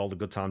 don't believe all the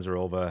good times are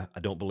over. I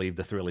don't believe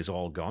the thrill is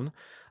all gone.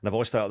 And I've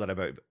always thought that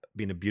about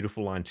being a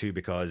beautiful line too,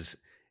 because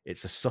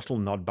it's a subtle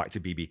nod back to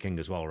B.B. King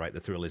as well, right? The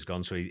thrill is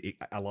gone. So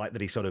I like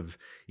that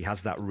he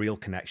has that real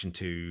connection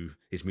to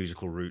his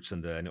musical roots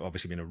and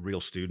obviously being a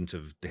real student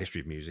of the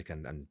history of music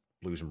and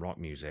blues and rock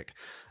music.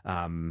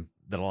 That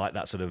I like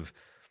that sort of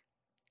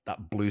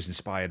that blues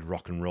inspired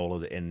rock and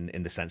roll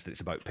in the sense that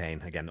it's about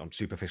pain. Again,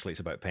 superficially it's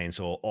about pain.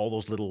 So all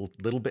those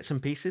little bits and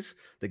pieces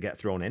that get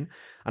thrown in.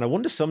 And I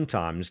wonder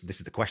sometimes, this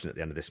is the question at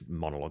the end of this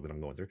monologue that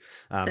I'm going through.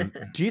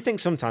 Do you think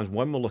sometimes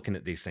when we're looking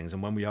at these things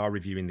and when we are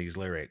reviewing these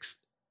lyrics,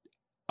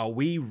 are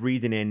we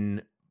reading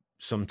in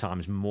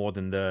sometimes more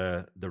than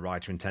the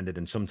writer intended?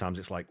 And sometimes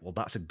it's like, well,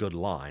 that's a good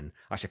line.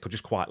 Actually, I could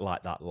just quite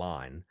like that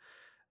line.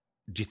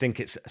 Do you think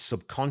it's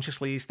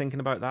subconsciously he's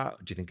thinking about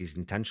that? Do you think he's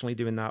intentionally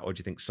doing that? Or do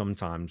you think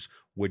sometimes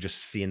we're just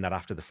seeing that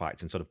after the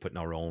fact and sort of putting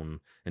our own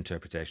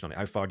interpretation on it?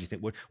 How far do you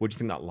think, what do you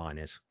think that line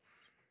is?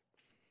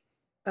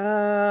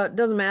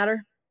 Doesn't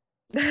matter.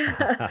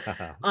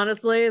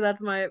 Honestly,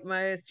 that's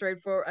my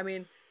straightforward. I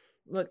mean,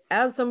 look,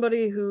 as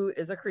somebody who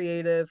is a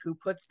creative, who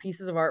puts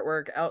pieces of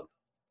artwork out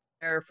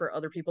there for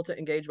other people to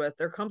engage with,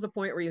 there comes a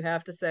point where you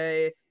have to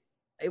say,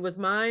 it was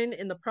mine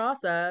in the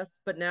process,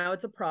 but now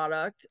it's a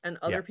product and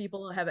other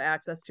people have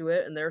access to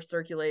it and they're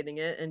circulating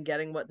it and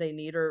getting what they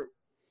need or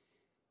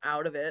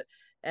out of it.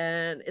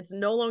 And it's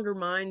no longer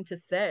mine to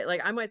say. Like,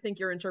 I might think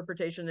your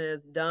interpretation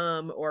is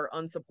dumb or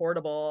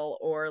unsupportable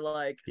or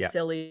like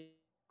silly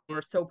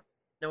or so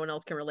no one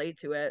else can relate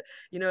to it.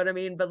 You know what I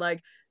mean? But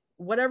like,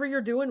 whatever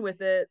you're doing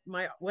with it,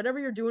 whatever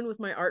you're doing with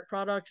my art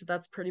product,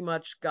 that's pretty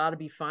much got to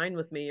be fine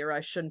with me, or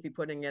I shouldn't be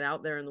putting it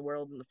out there in the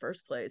world in the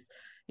first place.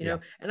 Yeah.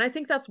 And I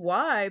think that's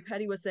why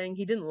Petty was saying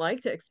he didn't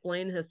like to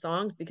explain his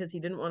songs, because he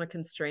didn't want to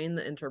constrain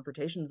the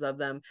interpretations of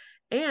them.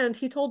 And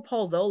he told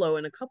Paul Zolo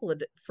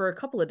for a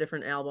couple of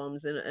different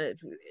albums, and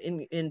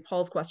in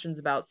Paul's questions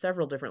about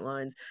several different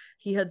lines,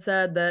 he had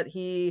said that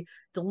he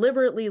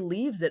deliberately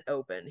leaves it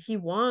open. He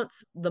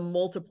wants the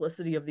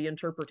multiplicity of the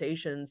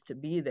interpretations to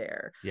be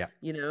there. Yeah.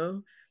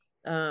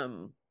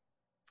 Um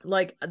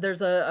like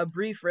there's a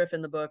brief riff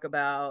in the book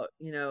about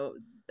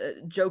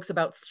jokes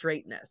about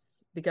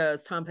straightness,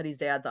 because Tom Petty's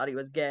dad thought he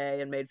was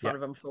gay and made fun Yeah.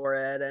 of him for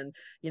it. And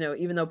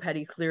even though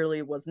Petty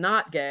clearly was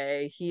not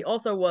gay, he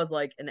also was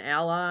like an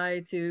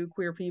ally to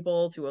queer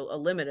people to a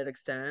limited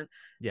extent,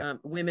 Yeah.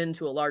 women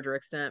to a larger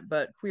extent,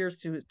 but queers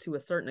to a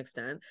certain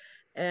extent.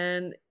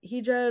 And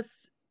he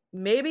just,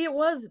 maybe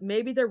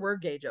there were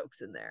gay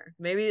jokes in there,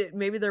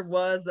 maybe there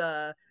was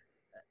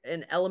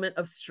an element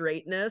of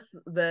straightness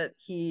that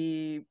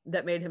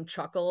made him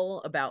chuckle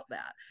about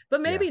that, but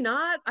Yeah. maybe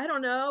not, I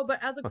don't know.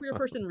 But as a queer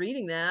person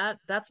reading that,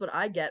 that's what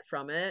I get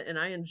from it, and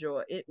I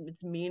enjoy it.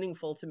 It's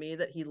meaningful to me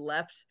that he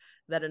left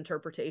that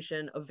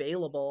interpretation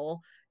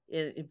available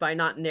by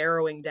not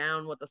narrowing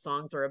down what the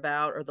songs are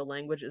about or the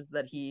languages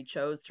that he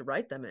chose to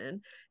write them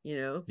in.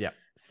 Yeah.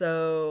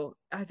 So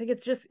I think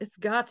it's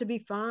got to be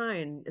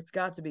fine. It's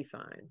got to be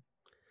fine.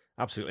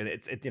 Absolutely.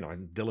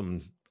 And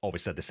Dylan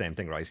always said the same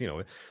thing, right?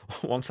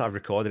 Once I've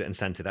recorded it and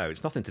sent it out,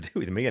 it's nothing to do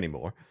with me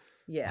anymore.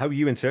 Yeah. How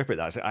you interpret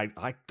that,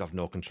 I have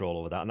no control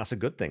over that, and that's a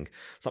good thing.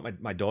 It's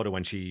like my daughter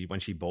when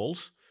she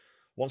bowls.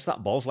 Once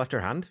that ball's left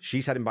her hand,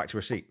 she's heading back to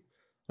her seat.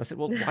 I said,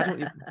 "Well, why don't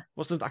you?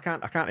 I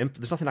can't.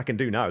 There's nothing I can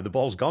do now. The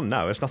ball's gone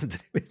now. It's nothing to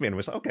do with me." And I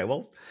was like, "Okay,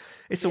 well,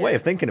 it's a way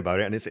of thinking about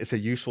it, and it's a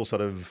useful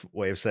sort of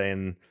way of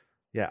saying,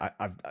 yeah,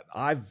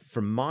 I've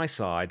from my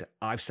side,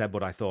 I've said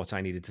what I thought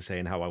I needed to say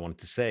and how I wanted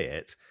to say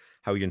it.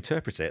 How you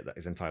interpret it, that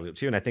is entirely up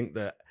to you." And I think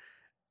that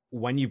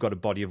when you've got a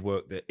body of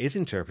work that is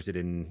interpreted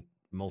in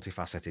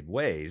multifaceted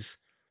ways,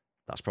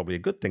 that's probably a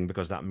good thing,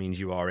 because that means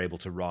you are able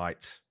to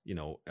write,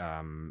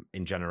 in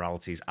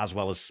generalities as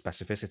well as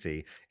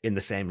specificity in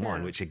the same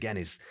line, which again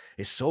is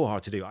so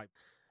hard to do.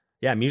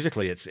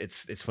 Musically,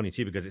 it's funny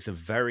too, because it's a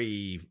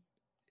very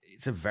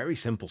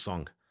simple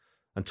song,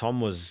 and Tom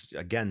was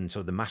again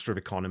sort of the master of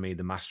economy,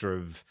 the master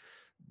of,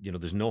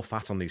 there's no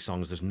fat on these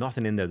songs. There's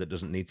nothing in there that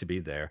doesn't need to be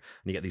there.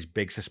 And you get these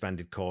big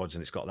suspended chords,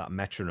 and it's got that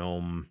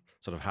metronome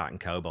sort of hat and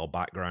cowbell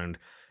background.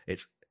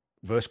 It's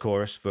verse,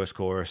 chorus,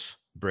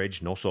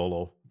 bridge, no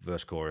solo,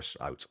 verse, chorus,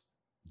 out.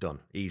 Done.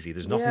 Easy.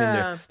 There's nothing in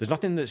there. There's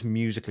nothing that's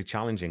musically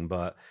challenging,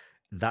 but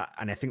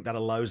and I think that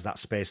allows that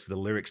space for the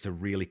lyrics to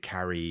really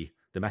carry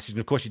the message. And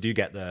of course, you've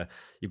got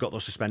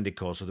those suspended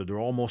chords, so they're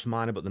almost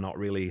minor, but they're not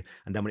really.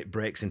 And then when it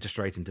breaks into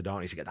Straight Into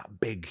Darkness, you get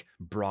that big,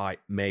 bright,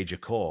 major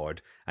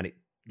chord, and it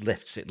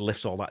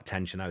lifts all that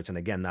tension out. And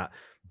again, that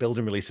build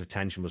and release of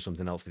tension was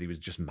something else that he was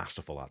just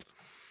masterful at.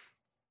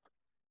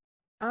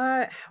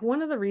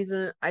 One of the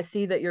reasons I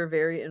see that you're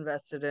very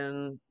invested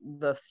in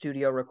the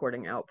studio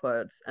recording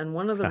outputs, and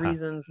one of the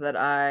reasons that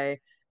I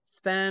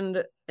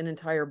spend an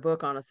entire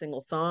book on a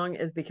single song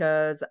is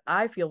because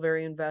I feel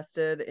very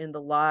invested in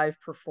the live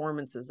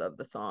performances of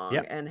the song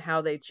and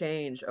how they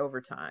change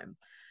over time.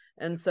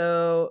 And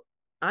so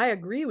I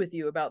agree with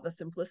you about the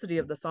simplicity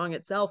of the song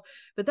itself,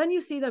 but then you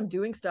see them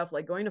doing stuff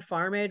like going to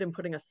Farm Aid and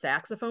putting a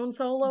saxophone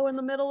solo in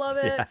the middle of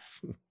it.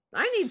 Yes.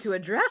 I need to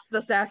address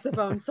the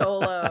saxophone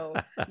solo.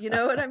 You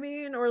know what I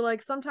mean? Or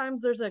like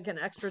sometimes there's like an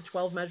extra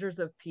 12 measures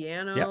of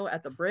piano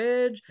at the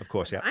bridge. Of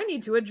course, yeah. I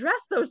need to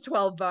address those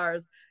 12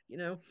 bars,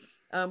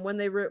 when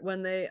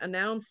they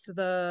announced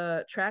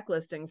the track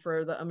listing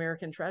for the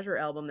American Treasure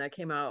album that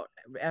came out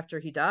after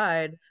he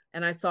died,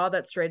 and I saw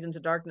that Straight Into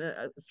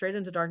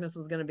Darkness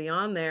was going to be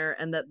on there,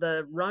 and that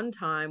the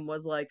runtime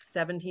was like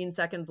 17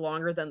 seconds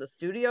longer than the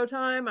studio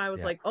time. I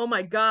was like, oh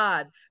my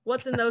God,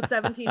 what's in those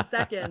 17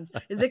 seconds?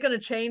 Is it going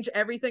to change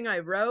everything I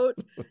wrote?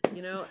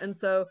 And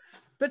so,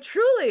 but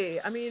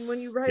truly, I mean, when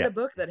you write a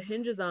book that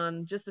hinges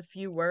on just a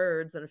few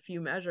words and a few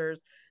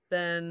measures,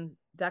 then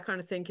that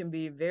kind of thing can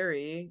be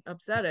very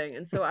upsetting.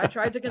 And so I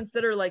tried to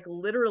consider like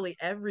literally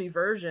every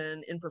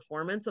version in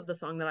performance of the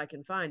song that I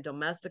can find,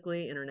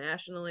 domestically,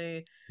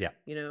 internationally.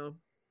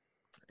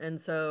 And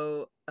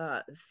so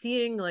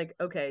seeing like,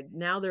 okay,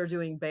 now they're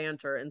doing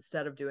banter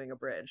instead of doing a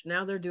bridge.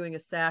 Now they're doing a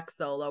sax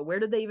solo. Where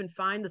did they even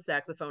find the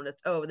saxophonist?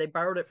 Oh, they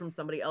borrowed it from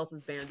somebody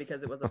else's band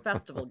because it was a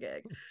festival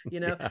gig.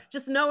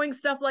 Just knowing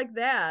stuff like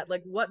that,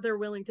 like what they're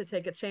willing to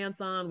take a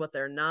chance on, what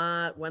they're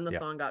not, when the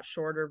song got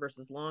shorter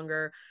versus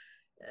longer.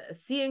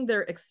 Seeing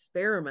their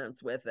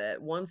experiments with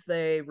it once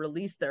they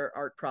release their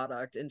art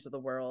product into the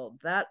world,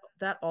 that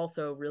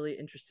also really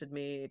interested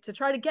me to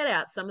try to get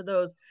at some of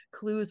those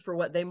clues for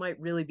what they might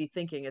really be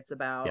thinking it's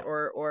about,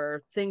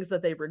 or things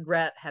that they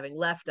regret having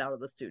left out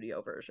of the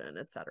studio version,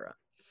 etc.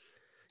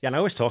 Yeah, and I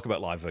always talk about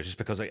live versions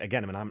because,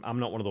 again, I mean, I'm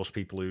not one of those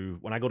people who,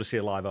 when I go to see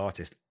a live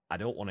artist, I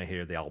don't want to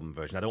hear the album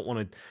version. I don't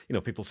want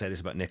to, people say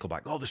this about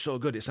Nickelback. Oh, they're so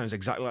good. It sounds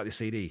exactly like the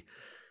CD.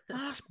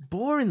 That's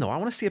boring though. I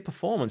want to see a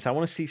performance. I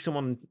want to see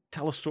someone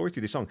tell a story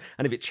through the song.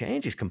 And if it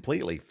changes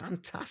completely,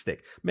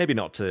 fantastic. Maybe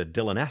not to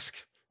Dylan-esque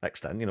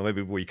extent,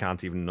 maybe where you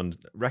can't even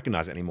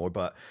recognize it anymore.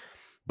 But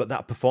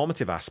that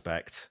performative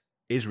aspect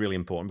is really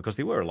important because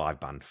they were a live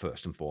band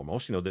first and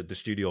foremost. The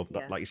studio,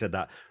 Yeah. like you said,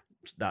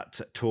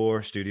 that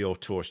tour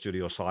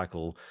studio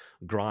cycle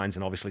grinds.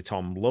 And obviously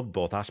Tom loved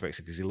both aspects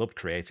because he loved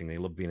creating and he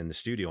loved being in the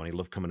studio and he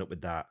loved coming up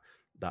with that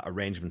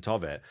arrangement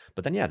of it.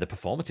 But then, the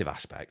performative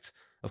aspect,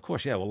 of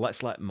course, well,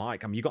 let's let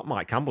Mike, you got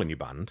Mike Campbell in your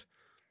band.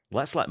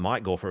 Let's let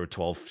Mike go for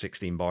 12,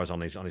 16 bars on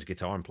his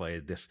guitar and play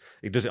this.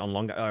 He does it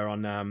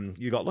on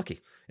You Got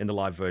Lucky in the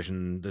live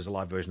version. There's a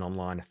live version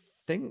online, I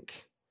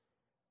think.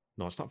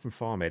 No, it's not from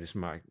Farm Aid. It's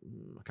from I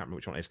can't remember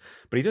which one it is.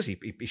 But he does. He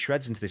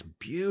shreds into this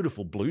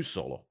beautiful blues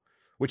solo,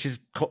 which is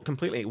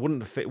completely. It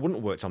wouldn't have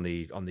worked on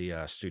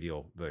the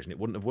studio version. It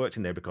wouldn't have worked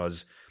in there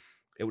because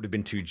it would have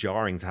been too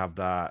jarring to have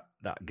that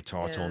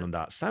guitar tone and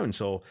that sound.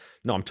 So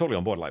no, I'm totally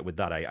on board. Like with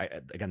that,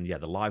 again,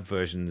 the live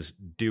versions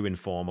do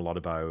inform a lot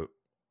about.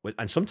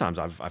 And sometimes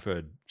I've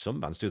heard some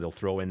bands do. They'll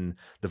throw in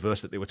the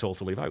verse that they were told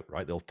to leave out.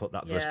 Right? They'll put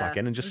that verse back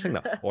in and just sing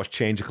that, or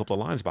change a couple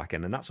of lines back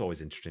in, and that's always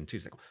interesting too.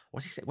 It's like,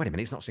 what's he saying? Wait a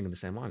minute, he's not singing the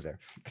same lines there.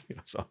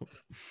 So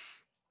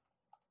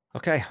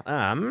okay.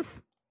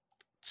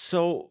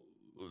 So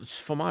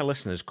for my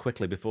listeners,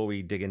 quickly before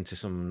we dig into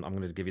some, I'm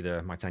going to give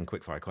you my 10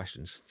 quickfire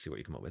questions. See what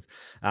you come up with.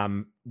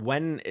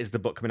 When is the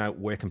book coming out?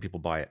 Where can people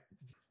buy it?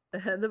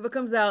 The book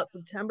comes out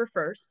September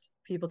 1st.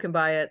 People can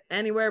buy it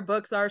anywhere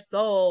books are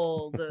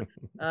sold.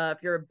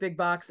 If you're a big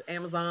box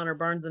Amazon or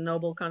Barnes &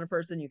 Noble kind of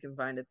person, you can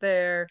find it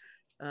there.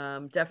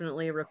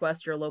 Definitely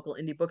request your local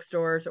indie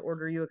bookstore to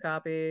order you a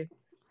copy.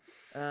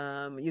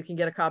 You can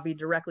get a copy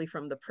directly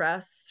from the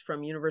press,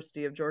 from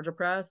University of Georgia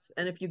Press.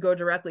 And if you go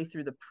directly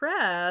through the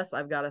press,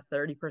 I've got a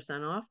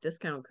 30% off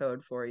discount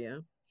code for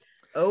you.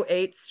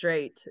 08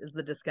 straight is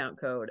the discount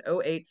code.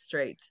 08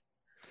 straight.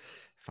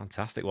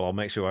 Fantastic. Well, I'll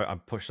make sure I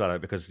push that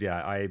out because,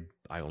 I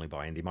only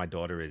buy indie. My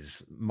daughter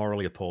is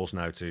morally opposed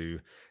now to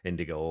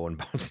Indigo and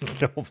Barnes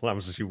 & Noble,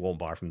 so she won't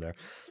buy from there.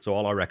 So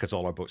all our records,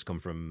 all our books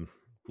come from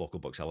local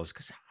booksellers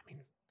because,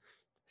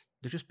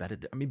 they're just better.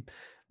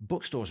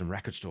 Bookstores and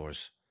record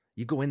stores,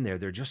 you go in there,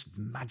 they're just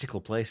magical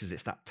places.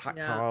 It's that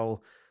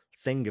tactile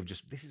thing of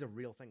just, this is a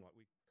real thing.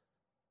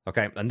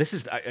 Okay, and this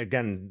is,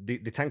 again, the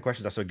 10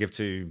 questions I sort of give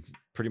to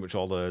pretty much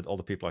all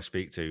the people I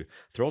speak to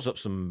throws up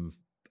some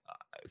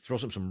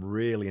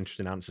really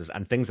interesting answers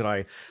and things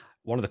that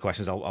one of the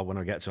questions I want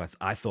to get to,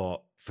 I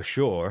thought for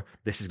sure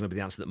this is going to be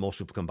the answer that most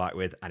people come back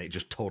with, and it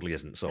just totally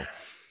isn't. So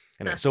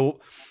anyway, so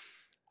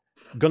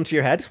gun to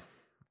your head,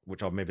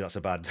 which maybe that's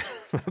a bad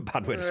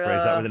way to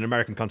phrase that with an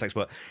American context,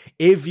 but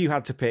if you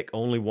had to pick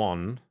only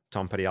one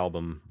Tom Petty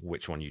album,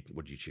 which one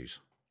would you choose?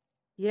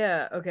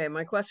 Yeah, okay.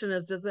 My question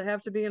is, does it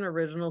have to be an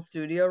original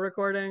studio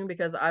recording?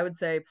 Because I would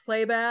say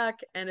playback,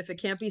 and if it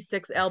can't be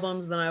 6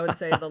 albums, then I would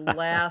say the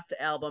last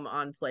album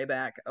on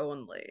playback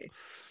only.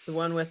 The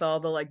one with all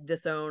the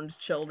disowned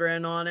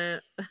children on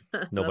it.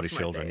 Nobody's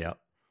children, yeah.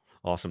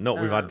 Awesome. No,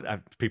 we've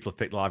had people have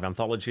picked live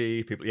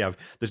anthology. People,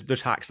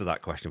 there's hacks to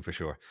that question for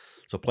sure.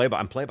 So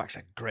playback's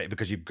great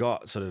because you've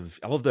got sort of,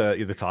 I love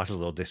the titles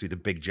of those, the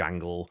Big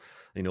Jangle,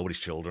 Nobody's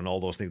Children, all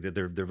those things.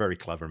 They're very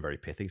clever and very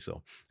pithy.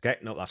 So okay,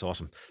 no, that's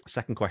awesome.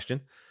 Second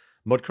question: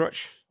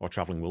 Mudcrutch or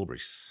Traveling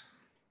Wilburys?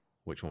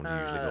 Which one do you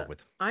usually go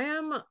with? I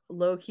am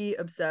low-key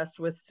obsessed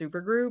with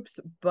supergroups,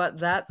 but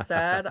that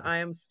said, I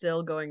am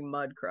still going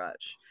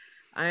Mudcrutch.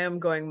 I am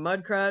going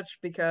Mudcrutch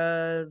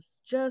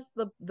because just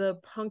the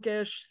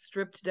punkish,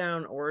 stripped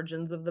down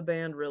origins of the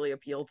band really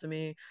appeal to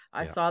me.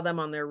 I saw them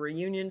on their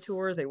reunion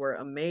tour. They were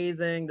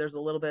amazing. There's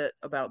a little bit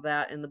about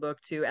that in the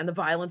book too, and the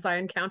violence I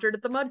encountered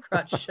at the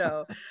Mudcrutch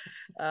show.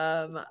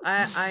 A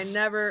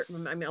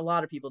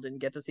lot of people didn't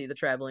get to see the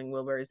Traveling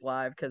Wilburys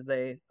live because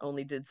they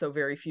only did so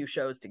very few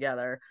shows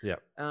together. Yeah.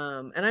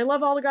 And I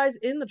love all the guys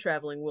in the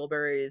Traveling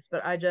Wilburys,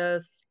 but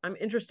I'm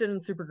interested in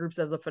supergroups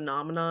as a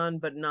phenomenon,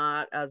 but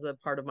not as a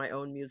part of my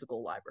own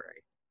musical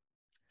library.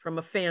 From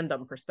a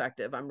fandom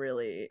perspective, I'm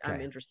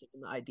interested in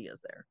the ideas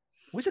there.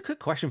 What's a quick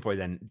question for you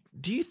then?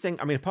 Do you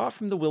think, apart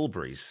from the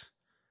Wilburys,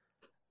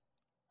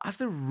 has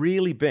there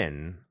really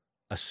been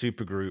a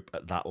supergroup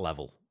at that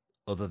level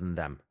other than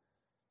them?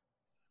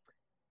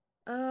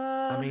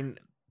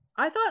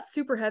 I thought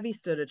Super Heavy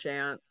stood a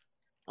chance,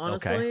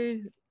 honestly.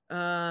 Okay.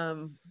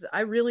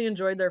 I really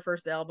enjoyed their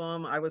first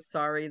album. I was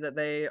sorry that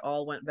they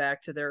all went back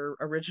to their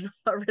original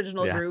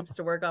groups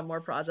to work on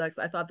more projects.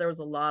 I thought there was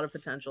a lot of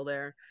potential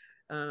there.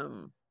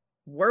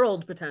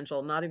 World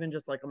potential, not even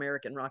just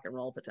American rock and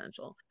roll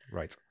potential.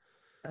 Right.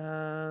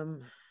 Because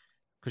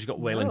you got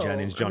Waylon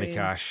Jennings, Johnny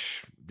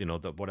Cash,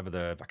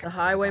 the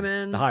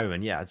Highwaymen. The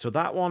Highwaymen, yeah. So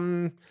that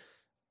one,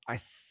 I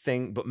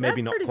think, but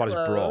maybe not quite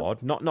as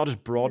broad. Not as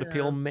broad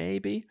appeal,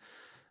 maybe.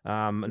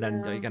 And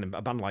then again,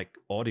 a band like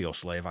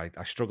Audioslave, I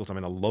struggle to. I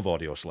love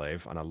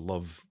Audioslave, and I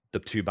love the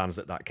two bands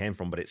that came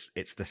from, but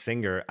it's the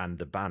singer and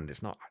the band.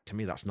 It's not, to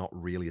me, that's not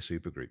really a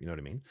supergroup. You know what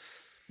I mean?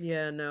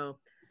 Yeah, no.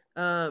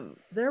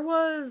 There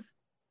was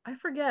I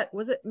forget,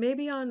 was it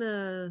maybe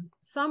on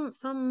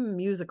some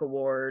music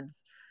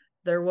awards?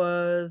 There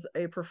was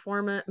a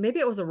performance, maybe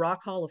it was a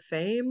Rock Hall of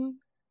Fame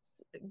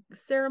s-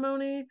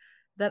 ceremony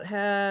that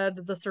had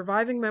the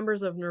surviving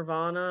members of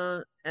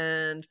Nirvana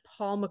and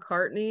Paul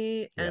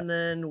McCartney, Yeah. and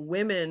then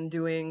women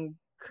doing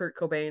Kurt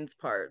Cobain's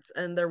parts.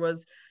 And there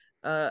was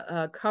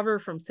a cover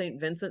from St.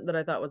 Vincent that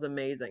I thought was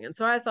amazing. And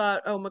so I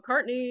thought, oh,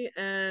 McCartney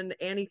and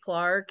Annie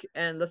Clark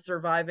and the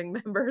surviving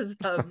members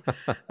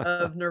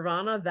of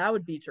Nirvana, that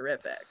would be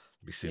terrific.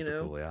 Be You super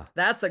know, cool. Yeah.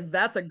 that's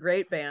a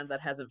great band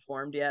that hasn't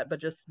formed yet, but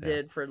just Yeah.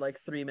 did for like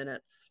 3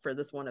 minutes for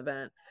this one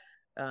event.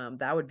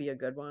 That would be a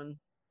good one.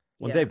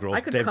 Well, Yeah, Dave I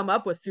Grohl, could Dave. come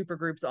up with super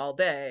groups all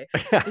day,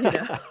 you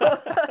know.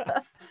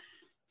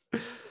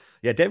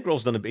 Yeah, Dave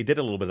Grohl's done. He did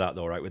a little bit of that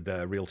though, right? With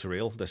the Reel to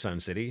Reel, the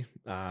Sound City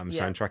Yeah,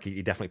 soundtrack.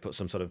 He definitely put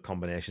some sort of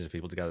combinations of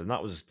people together, and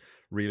that was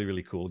really,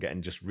 really cool.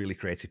 Getting just really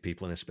creative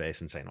people in a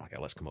space and saying, "Okay,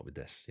 let's come up with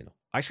this." You know,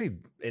 actually,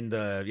 in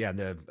the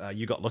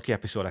You Got Lucky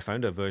episode, I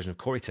found a version of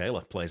Corey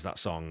Taylor plays that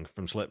song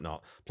from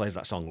Slipknot. Plays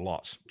that song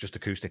lots, just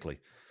acoustically.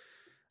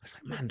 I was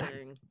like, man,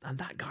 interesting.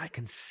 that guy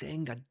can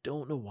sing. I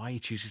don't know why he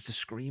chooses to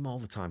scream all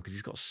the time because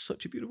he's got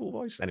such a beautiful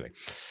voice. Anyway,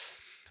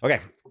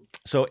 okay.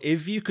 So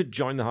if you could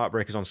join the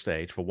Heartbreakers on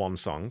stage for one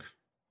song,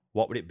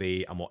 what would it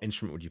be, and what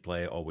instrument would you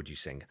play, or would you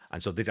sing?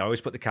 And so I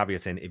always put the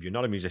caveat in: if you're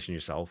not a musician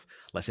yourself,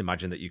 let's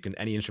imagine that you can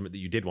any instrument that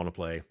you did want to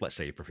play. Let's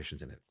say you're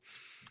proficient in it,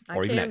 I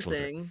or even can excellent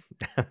sing,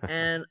 in it.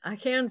 and I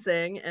can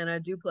sing, and I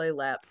do play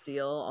lap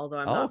steel, although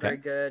I'm Oh, not okay. very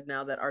good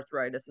now that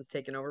arthritis has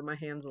taken over my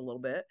hands a little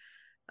bit.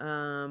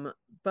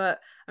 But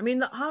I mean,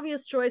 the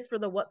obvious choice for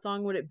the what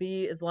song would it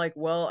be is like,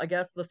 well, I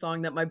guess the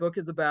song that my book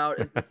is about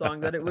is the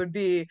song that it would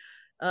be.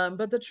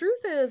 But the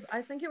truth is,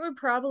 I think it would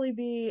probably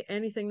be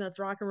anything that's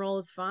rock and roll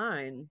is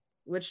fine,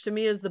 which to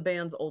me is the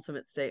band's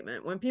ultimate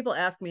statement. When people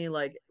ask me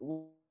like,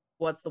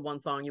 what's the one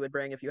song you would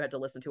bring if you had to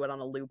listen to it on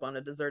a loop on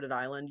a deserted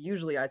island?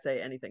 Usually I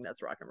say anything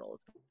that's rock and roll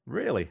is fine.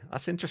 Really,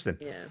 that's interesting.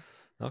 Yeah.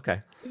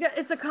 Okay. Yeah,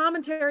 it's a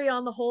commentary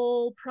on the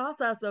whole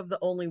process of the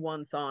only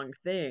one song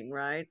thing,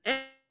 right? And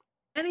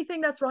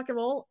anything that's rock and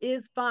roll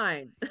is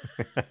fine.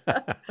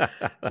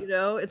 You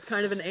know, it's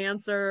kind of an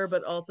answer,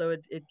 but also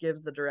it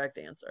gives the direct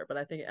answer. But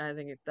I think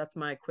that's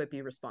my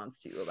quippy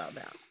response to you about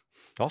that.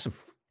 Awesome.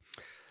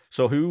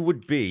 So, who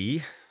would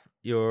be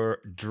your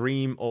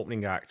dream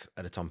opening act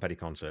at a Tom Petty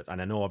concert?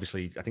 And I know,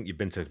 obviously, I think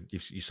you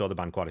saw the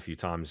band quite a few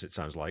times. It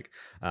sounds like,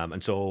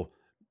 and so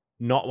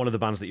not one of the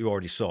bands that you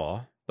already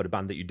saw, but a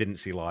band that you didn't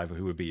see live.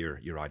 Who would be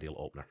your ideal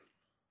opener?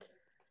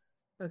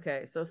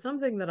 Okay, so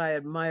something that I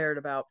admired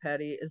about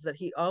Petty is that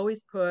he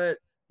always put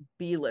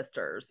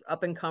B-listers,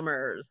 up and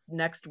comers,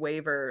 next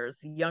wavers,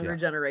 younger Yeah,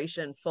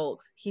 generation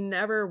folks. He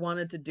never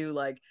wanted to do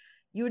like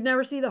you would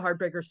never see the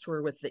Heartbreakers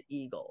tour with the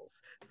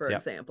Eagles, for yeah,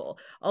 example.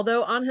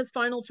 Although on his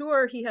final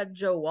tour, he had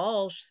Joe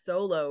Walsh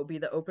solo be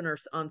the opener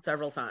on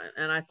several times,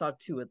 and I saw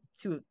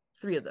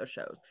three of those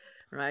shows,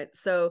 right?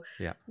 So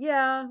yeah.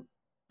 yeah,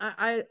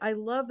 I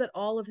love that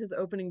all of his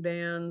opening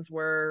bands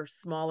were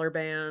smaller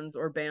bands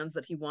or bands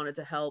that he wanted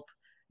to help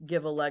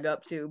give a leg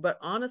up to. But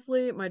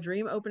honestly, my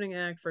dream opening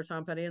act for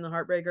Tom Petty and the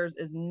Heartbreakers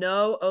is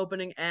no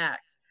opening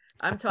act.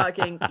 I'm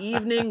talking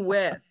evening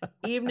with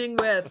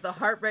the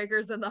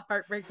Heartbreakers and the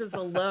Heartbreakers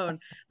alone.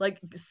 Like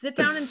sit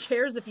down in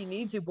chairs if you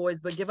need to, boys,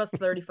 but give us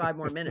 35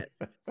 more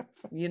minutes,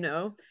 you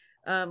know?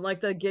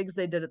 Like the gigs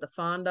they did at the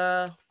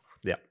Fonda,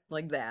 Yeah,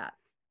 like that.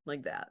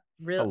 Like that.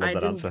 I Real love I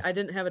that didn't answer. I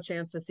didn't have a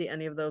chance to see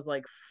any of those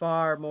like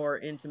far more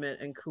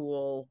intimate and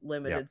cool Yeah.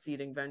 limited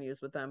seating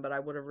venues with them, but I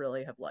would have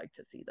really have liked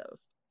to see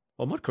those.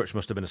 Well, Mudcrutch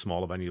must have been a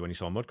smaller venue when you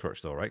saw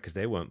Mudcrutch, though, right? Because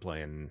they weren't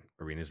playing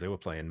arenas; they were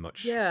playing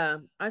much. Yeah,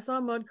 I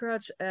saw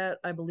Mudcrutch at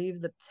I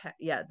believe the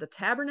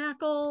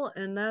Tabernacle,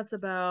 and that's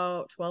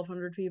about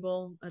 1,200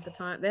 people at the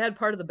time. They had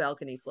part of the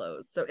balcony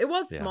closed, so it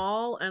was Yeah,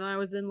 small, and I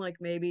was in like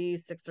maybe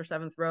sixth or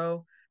seventh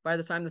row by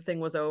the time the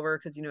thing was over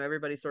because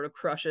everybody sort of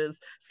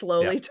crushes yeah,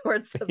 slowly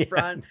towards the yeah.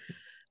 front.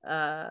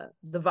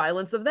 The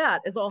violence of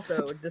that is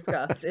also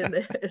discussed in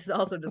the is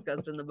also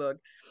discussed in the book.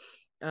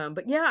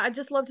 But yeah, I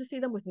just love to see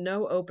them with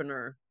no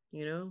opener.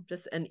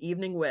 Just an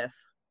evening with.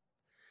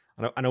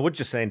 And I would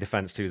just say in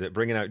defence too that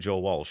bringing out Joe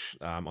Walsh,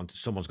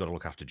 someone's got to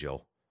look after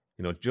Joe.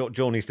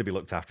 Joe needs to be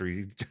looked after.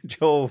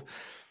 Joe,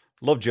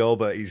 love Joe,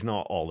 but he's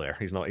not all there.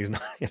 He's not. He's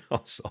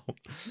not. So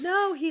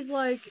No, he's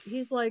like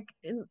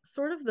in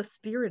sort of the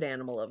spirit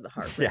animal of the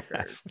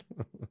yes,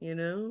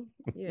 Heartbreakers.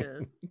 Yeah.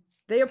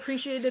 They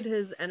appreciated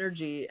his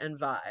energy and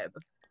vibe.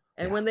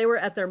 And yeah, when they were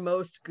at their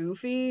most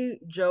goofy,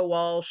 Joe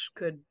Walsh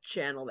could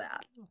channel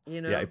that, you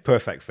yeah, know?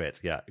 perfect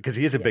fit. Yeah, because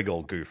he is a Yeah. big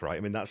old goof, right?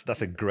 I mean,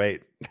 that's a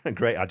great a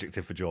great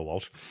adjective for Joe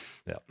Walsh.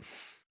 Yeah.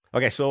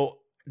 Okay, so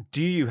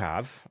do you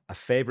have a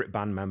favorite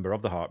band member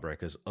of the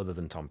Heartbreakers other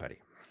than Tom Petty?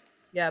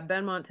 Yeah,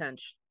 Benmont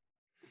Tench,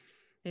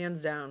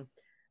 hands down.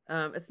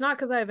 It's not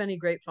because I have any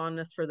great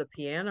fondness for the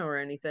piano or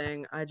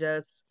anything. I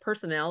just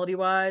personality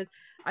wise,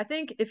 I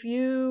think if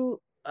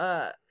you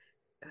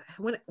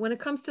when it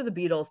comes to the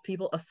Beatles,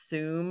 people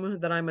assume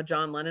that I'm a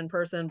John Lennon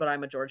person, but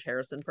I'm a George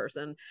Harrison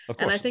person. Of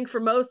And I course. think for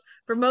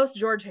most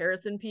George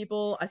Harrison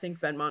people, I think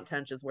Benmont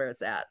Tench is where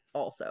it's at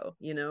also,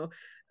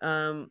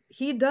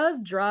 he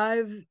does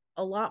drive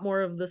a lot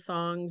more of the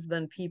songs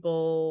than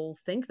people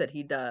think that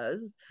he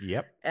does.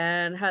 Yep.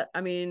 And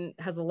I mean,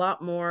 has a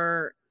lot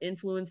more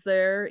influence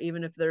there,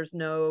 even if there's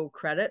no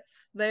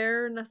credits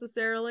there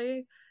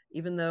necessarily.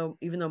 Even though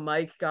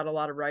Mike got a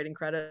lot of writing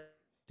credit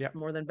Yep.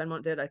 more than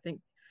Benmont did, I think.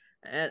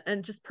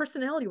 And just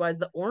personality wise,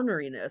 the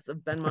orneriness of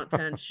Benmont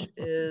Tench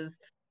is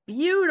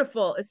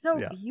beautiful. It's so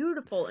Yeah.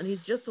 beautiful, and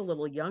he's just a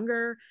little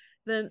younger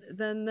than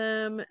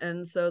them,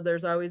 and so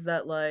there's always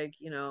that, like,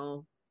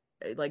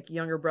 like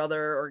younger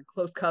brother or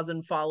close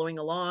cousin following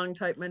along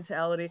type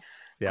mentality.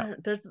 Yeah.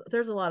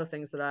 There's a lot of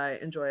things that I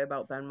enjoy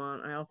about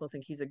Benmont. I also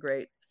think he's a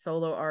great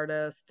solo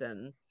artist,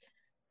 and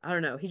I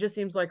don't know. He just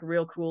seems like a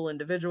real cool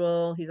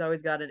individual. He's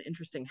always got an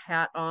interesting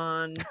hat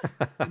on.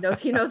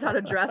 He knows how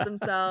to dress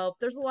himself.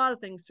 There's a lot of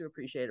things to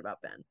appreciate about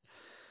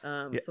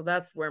Ben. Yeah. So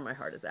that's where my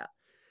heart is at.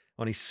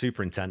 And he's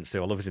super intense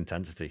too. I love his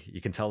intensity.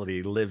 You can tell that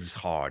he lives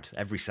hard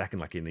every second.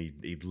 Like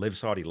he lives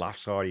hard, he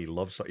laughs hard, he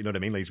loves. You know what I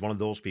mean? Like, he's one of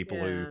those people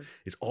who Yeah.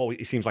 is always.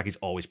 He seems like he's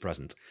always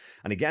present.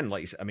 And again,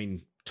 I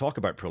mean, talk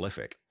about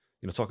prolific.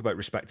 Talk about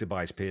respected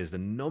by his peers.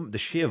 The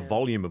sheer Yeah.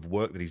 volume of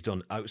work that he's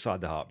done outside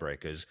the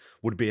Heartbreakers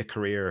would be a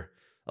career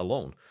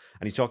alone.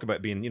 And you talk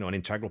about being, an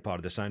integral part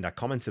of the sound. I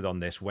commented on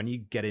this when you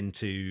get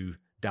into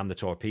Damn the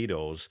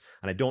Torpedoes,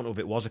 and I don't know if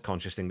it was a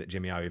conscious thing that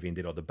Jimmy Iovine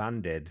did or the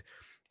band did.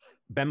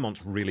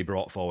 Benmont's really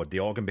brought forward. The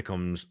organ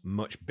becomes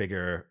much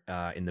bigger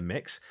in the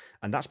mix,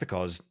 and that's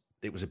because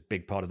it was a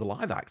big part of the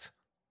live act.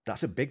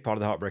 That's a big part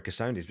of the Heartbreaker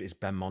sound is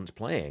Benmont's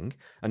playing,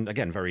 and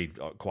again, very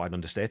quite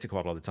understated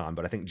quite a lot of the time.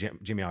 But I think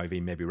Jimmy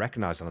Iovine maybe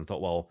recognised that and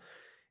thought, well,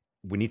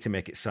 we need to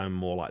make it sound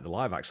more like the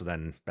live act. So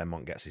then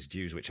Benmont gets his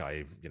dues, which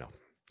a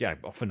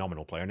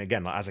phenomenal player. And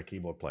again, as a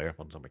keyboard player,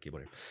 well, it's not my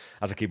keyboard here.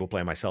 As a keyboard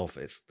player myself,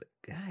 it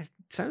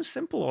sounds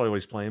simple all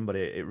he's playing, but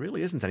it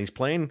really isn't. And he's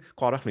playing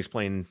quite often. He's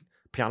playing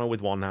piano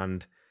with one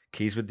hand,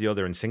 keys with the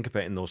other, and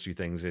syncopating those two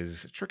things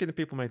is trickier than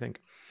people may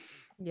think.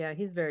 Yeah,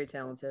 he's very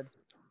talented.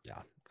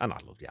 Yeah, and I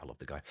love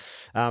the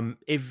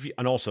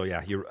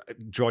guy. You're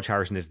George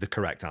Harrison is the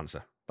correct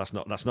answer. That's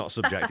not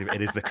subjective.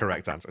 It is the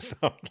correct answer.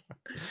 So,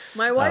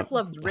 My wife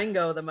loves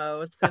Ringo the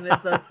most, and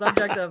it's a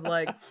subject of,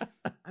 like,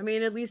 I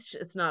mean, at least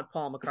it's not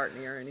Paul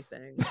McCartney or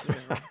anything.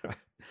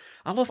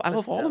 I love all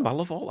of still. them. I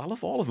love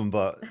all of them.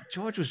 But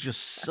George was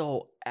just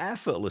so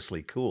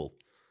effortlessly cool,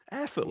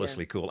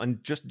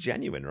 and just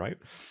genuine, right?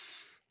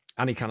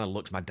 And he kind of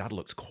looks. My dad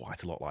looked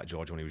quite a lot like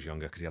George when he was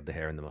younger because he had the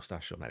hair and the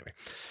mustache. So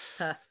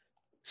anyway,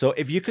 so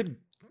if you could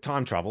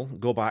time travel,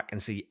 go back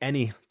and see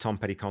any Tom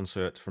Petty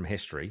concert from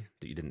history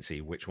that you didn't see,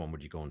 which one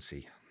would you go and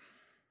see?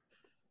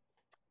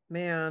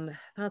 Man,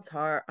 that's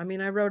hard. I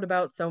mean, I wrote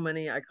about so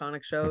many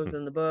iconic shows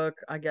in the book.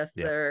 I guess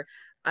Yeah.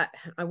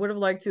 I would have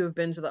liked to have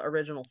been to the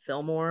original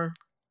Fillmore,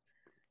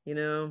 and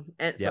so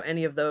Yep.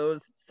 any of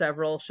those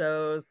several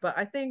shows. But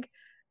I think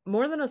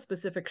more than a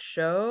specific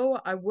show,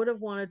 I would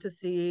have wanted to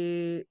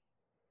see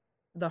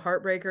the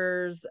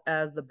Heartbreakers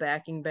as the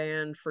backing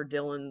band for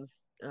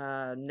Dylan's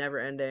never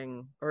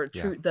ending, or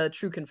Yeah. the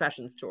True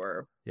Confessions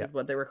tour Yeah. is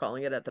what they were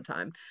calling it at the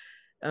time.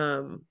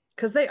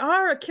 Because they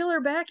are a killer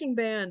backing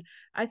band.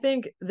 I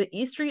think the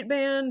E Street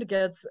Band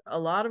gets a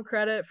lot of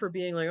credit for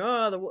being like,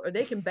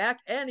 they can back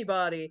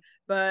anybody,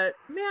 but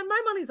man,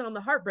 my money's on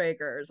the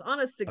Heartbreakers,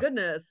 honest to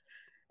goodness.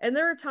 And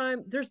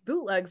there's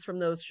bootlegs from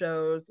those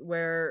shows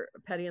where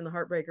Petty and the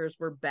Heartbreakers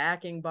were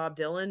backing Bob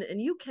Dylan, and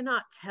you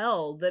cannot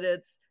tell that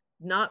it's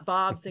not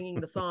Bob singing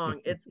the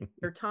song. It's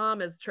or Tom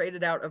has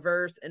traded out a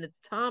verse, and it's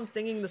Tom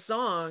singing the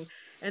song,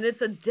 and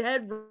it's a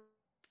dead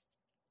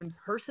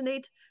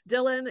impersonate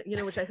Dylan,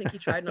 which I think he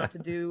tried not to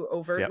do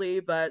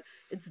overtly, but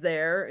it's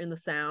there in the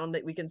sound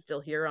that we can still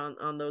hear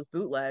on those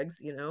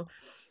bootlegs.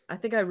 I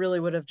think I really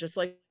would have just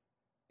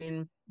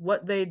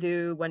what they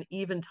do when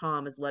even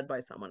Tom is led by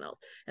someone else.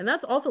 And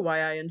that's also why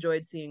I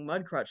enjoyed seeing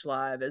Mudcrutch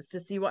live, is to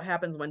see what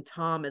happens when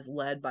Tom is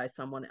led by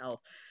someone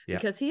else, Yeah.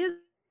 because he is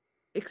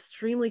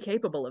extremely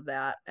capable of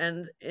that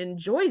and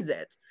enjoys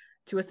it.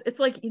 It's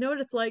like, what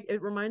it's like?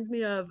 It reminds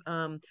me of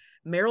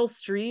Meryl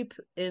Streep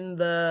in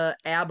the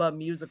ABBA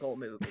musical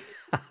movie.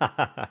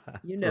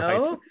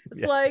 Right.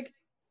 It's like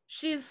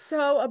she's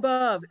so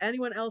above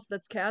anyone else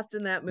that's cast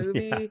in that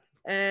movie,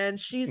 and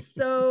she's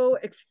so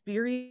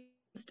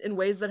experienced in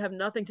ways that have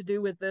nothing to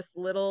do with this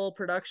little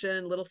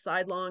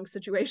sidelong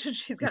situation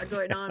she's got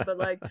going on, but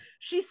like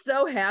she's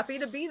so happy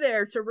to be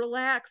there to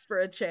relax for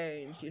a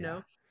change,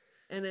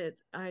 and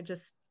I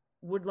just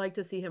would like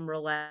to see him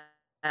relax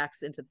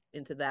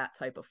into that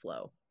type of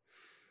flow.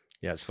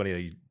 Yeah, it's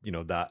funny,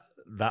 that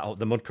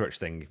the Mudcrutch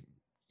thing,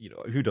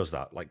 who does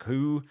that? Like,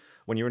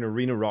 when you're an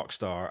arena rock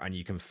star and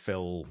you can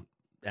fill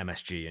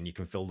MSG and you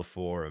can fill the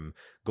Forum,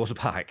 goes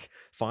back,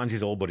 finds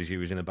his old buddies he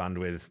was in a band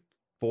with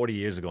 40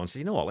 years ago and says,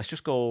 you know what,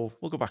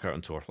 we'll go back out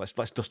on tour. Let's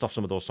dust off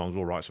some of those songs.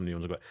 We'll write some new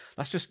ones.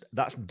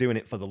 That's doing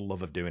it for the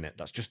love of doing it.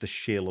 That's just the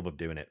sheer love of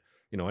doing it.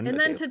 You know, and And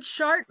then to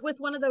chart with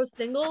one of those I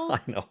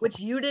singles, know. which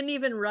you didn't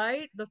even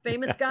write, the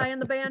famous guy in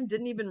the band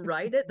didn't even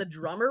write it. The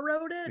drummer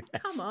wrote it.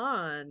 Come Yes.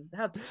 on.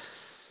 That's Just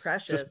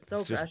precious. So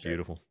it's just precious.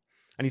 beautiful.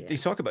 And you Yeah.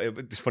 talk about it.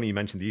 It's funny you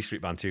mentioned the E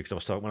Street Band too,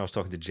 because when I was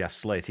talking to Jeff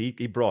Slate,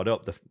 he brought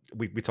up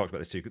we talked about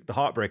this too. The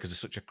Heartbreakers are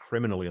such a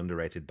criminally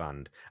underrated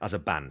band as a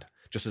band,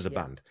 just as a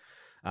Yeah. band.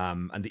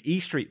 And the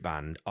E Street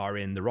Band are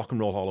in the Rock and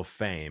Roll Hall of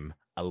Fame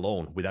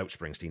alone without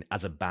Springsteen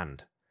as a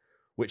band,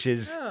 which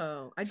is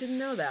Oh, I didn't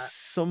know that.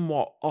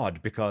 somewhat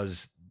odd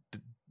because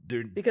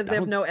Because they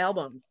have no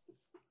albums.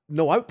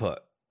 no output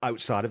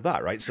outside of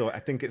that, right? So I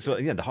think it's the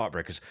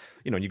Heartbreakers.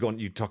 You know,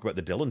 and you talk about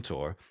the Dylan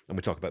tour, and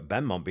we talk about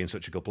Benmont being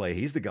such a good player.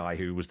 He's the guy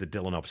who was the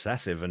Dylan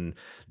obsessive, and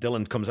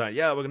Dylan comes out,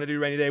 yeah, we're going to do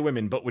Rainy Day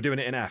Women, but we're doing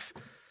it in F.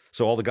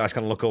 So all the guys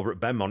kind of look over at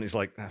Benmont. It's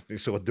like,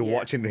 so they're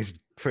watching this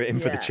for him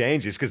for the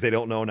changes because they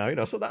don't know now, you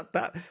know. So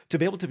that to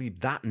be able to be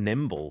that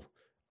nimble,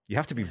 you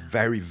have to be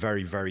very,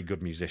 very, very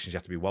good musicians. You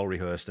have to be well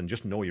rehearsed and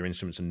just know your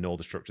instruments and know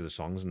the structure of the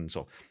songs. And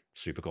so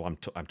super cool. I'm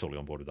totally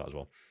on board with that as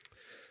well.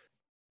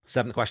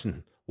 Seventh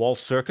question: Walls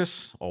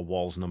Circus or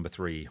Walls Number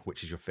 3?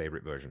 Which is your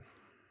favorite version?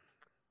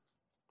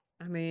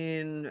 I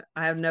mean,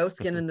 I have no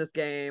skin in this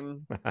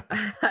game.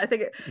 I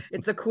think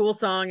it's a cool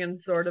song and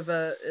sort of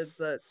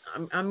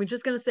I'm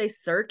just gonna say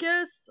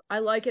Circus. I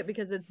like it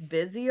because it's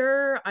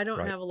busier. I don't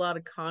Right. have a lot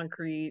of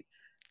concrete,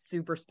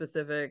 super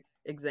specific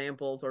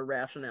examples or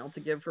rationale to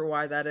give for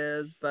why that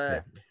is.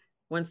 But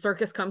when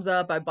Circus comes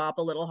up, I bop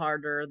a little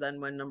harder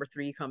than when number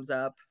 3 comes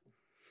up.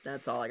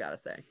 That's all I gotta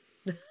say.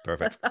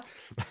 Perfect.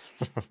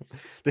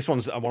 This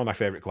one's one of my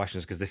favorite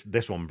questions because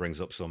this one brings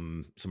up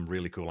some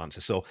really cool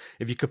answers. So,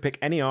 if you could pick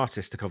any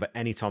artist to cover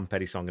any Tom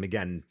Petty song, and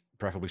again,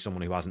 preferably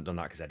someone who hasn't done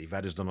that, because Eddie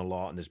Vedder's done a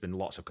lot, and there's been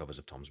lots of covers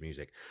of Tom's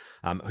music.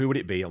 Who would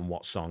it be, and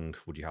what song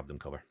would you have them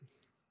cover?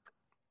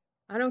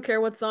 I don't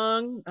care what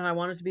song. I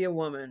want it to be a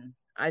woman.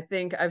 I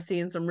think I've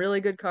seen some really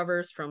good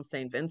covers from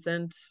St.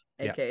 Vincent,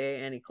 Yeah.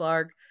 aka Annie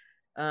Clark.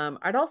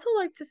 I'd also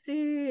like to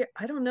see,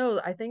 I don't know,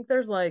 I think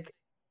there's like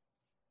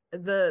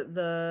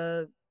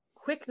the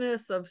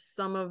quickness of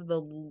some of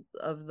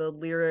the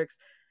lyrics.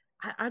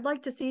 I'd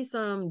like to see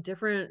some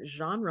different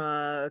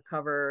genre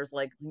covers.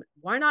 Like,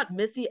 why not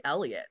Missy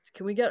Elliott?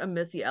 Can we get a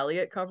Missy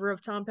Elliott cover of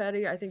Tom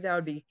Petty? I think that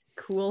would be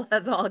cool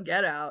as all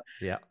get out.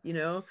 Yeah. You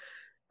know,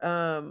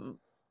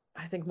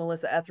 I think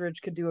Melissa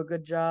Etheridge could do a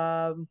good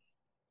job.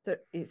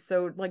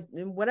 So, like,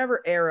 in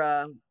whatever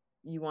era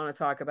you want to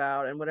talk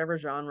about and whatever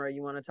genre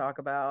you want to talk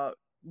about,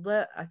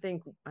 I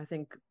think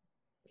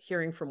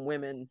hearing from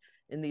women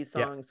in these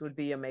Yeah. songs would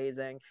be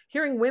amazing.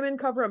 Hearing women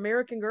cover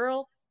American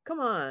Girl,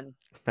 come on,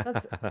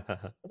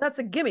 that's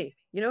a gimme.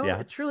 You know, Yeah.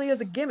 it truly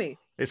is a gimme.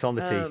 It's on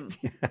the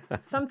tee.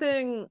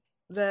 Something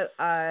that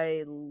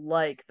I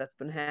like that's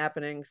been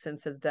happening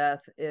since his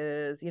death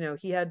is, you know,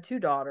 he had 2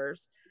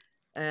 daughters,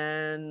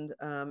 and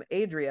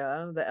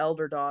Adria, the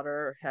elder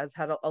daughter, has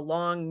had a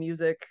long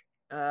music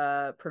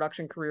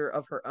production career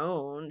of her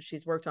own.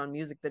 She's worked on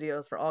music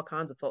videos for all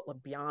kinds of folk, like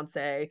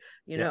Beyonce,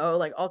 you Yeah. know,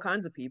 like all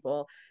kinds of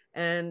people.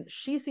 And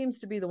she seems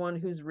to be the one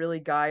who's really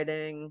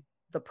guiding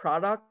the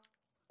product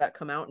that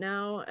come out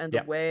now and the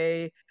Yeah.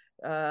 way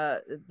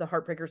the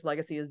Heartbreakers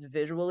legacy is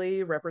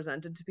visually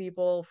represented to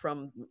people,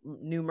 from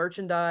new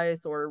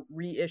merchandise or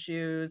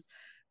reissues,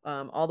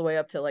 all the way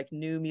up to like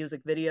new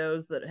music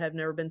videos that have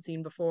never been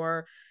seen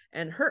before.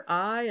 And her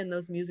eye in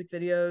those music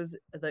videos,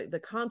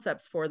 the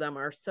concepts for them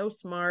are so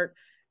smart,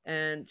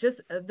 and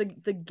just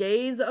the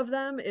gaze of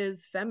them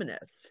is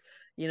feminist,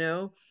 you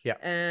know. Yeah.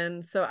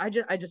 And so I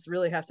just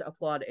really have to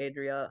applaud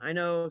Adria. I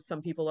know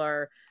some people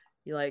are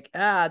like,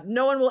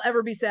 no one will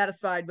ever be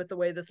satisfied with the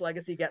way this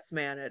legacy gets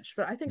managed,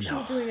 but I think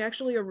she's doing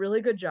actually a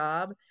really good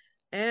job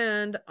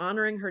and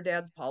honoring her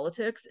dad's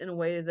politics in a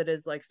way that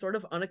is like sort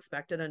of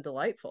unexpected and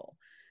delightful.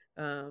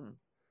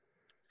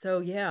 So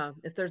yeah,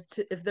 if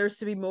there's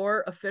to be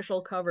more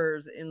official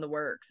covers in the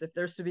works, if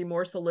there's to be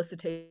more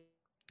solicitation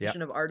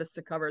of artists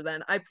to cover,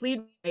 then I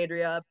plead,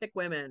 Adria, pick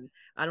women.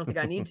 I don't think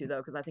I need to though,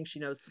 because I think she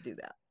knows to do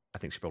that. I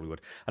think she probably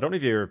would. I don't know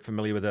if you're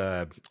familiar with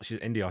she's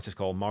an indie artist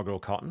called Margot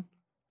Cotton.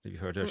 Have you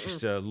heard her?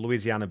 She's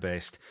Louisiana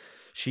based.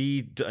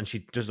 She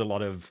does a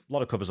lot of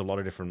covers, a lot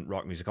of different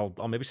rock music.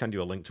 I'll maybe send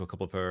you a link to a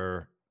couple of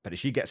her. But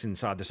she gets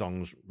inside the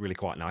songs really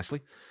quite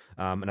nicely,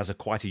 and has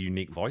quite a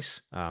unique voice.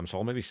 So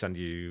I'll maybe send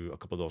you a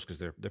couple of those because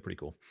they're pretty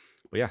cool.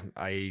 But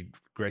yeah,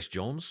 Grace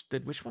Jones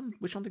did which one?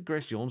 Which one did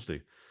Grace Jones do?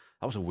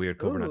 That was a weird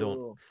cover, and I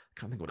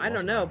can't think what it was. I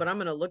don't know, now. but I'm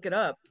gonna look it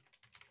up.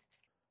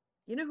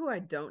 You know who I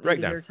don't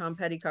need to hear Tom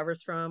Petty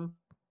covers from?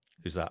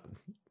 Who's that?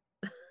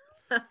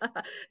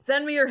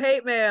 Send me your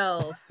hate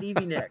mail,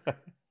 Stevie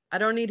Nicks. I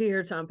don't need to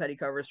hear Tom Petty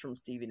covers from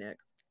Stevie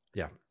Nicks.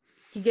 Yeah,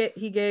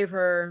 he gave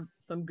her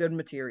some good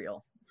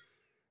material.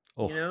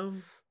 Oh, you know,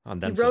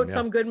 and he wrote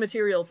some good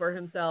material for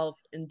himself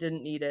and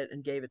didn't need it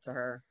and gave it to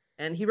her.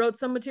 And he wrote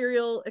some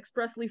material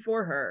expressly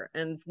for her.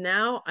 And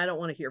now I don't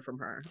want to hear from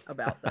her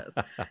about this.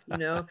 You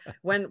know,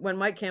 when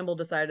Mike Campbell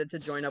decided to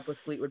join up with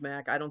Fleetwood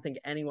Mac, I don't think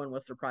anyone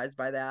was surprised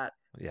by that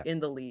in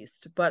the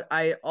least. But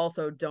I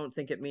also don't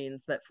think it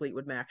means that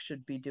Fleetwood Mac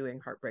should be doing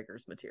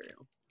Heartbreakers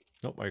material.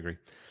 Nope, I agree.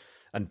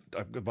 And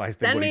I think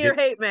Send what he me your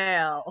did, hate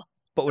mail.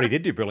 but what he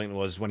did do brilliant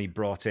was when he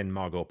brought in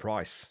Margot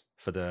Price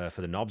for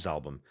the Knobs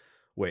album,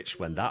 which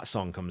when Mm. that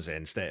song comes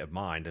in, State of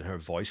Mind, and her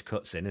voice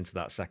cuts in into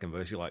that second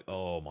verse, you're like,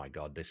 oh my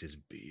God, this is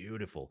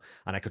beautiful.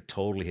 And I could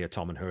totally hear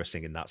Tom and her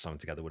singing that song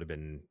together. Would have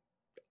been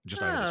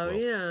just out of this Oh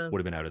world. yeah. Would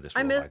have been out of this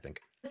I world, I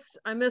think.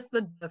 missed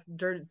the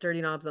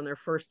Dirty Knobs on their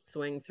first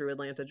swing through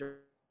Atlanta, Georgia,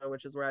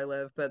 which is where I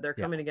live, but they're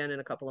Yeah. coming again in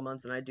a couple of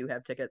months and I do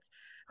have tickets.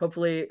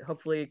 Hopefully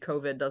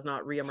COVID does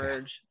not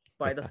reemerge,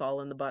 bite us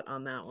all in the butt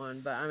on that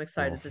one, but I'm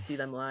excited Oh. to see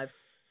them live.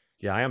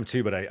 Yeah, I am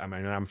too, but I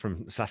mean, I'm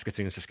from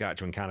Saskatoon,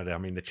 Saskatchewan, Canada. I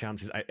mean, the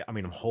chances, I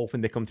mean, I'm hoping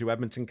they come through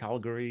Edmonton,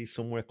 Calgary,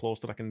 somewhere close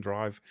that I can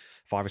drive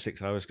 5 or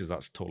 6 hours because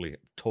that's totally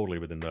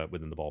within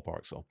the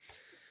ballpark. So,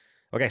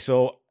 okay,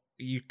 so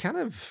you kind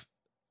of,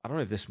 I don't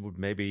know if this would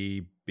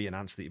maybe be an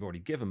answer that you've already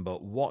given,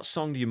 but what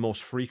song do you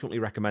most frequently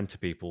recommend to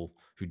people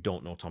who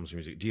don't know Tom's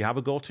music? Do you have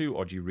a go-to,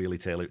 or do you really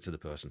tailor it to the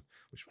person,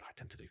 which is what I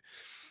tend to do?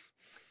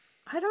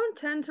 I don't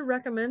tend to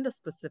recommend a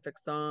specific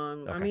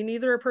song. I Okay. mean,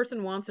 either a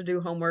person wants to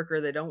do homework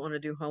or they don't want to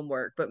do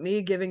homework, but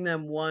me giving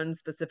them one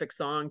specific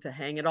song to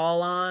hang it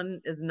all on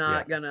is Yeah.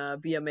 not gonna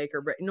be a make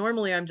or break.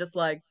 Normally, I'm just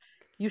like,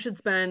 you should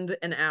spend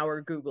an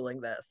hour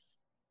Googling this.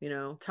 You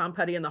know, Tom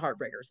Petty and the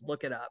Heartbreakers,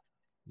 look it up.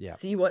 Yeah.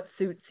 See what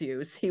suits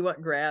you, see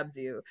what grabs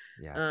you.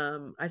 Yeah.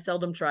 I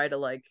seldom try to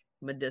like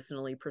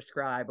medicinally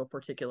prescribe a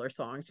particular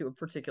song to a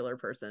particular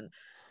person.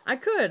 I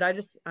could, I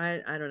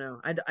don't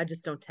know. I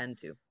just don't tend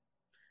to.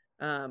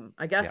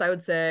 I guess Yeah. I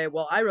would say,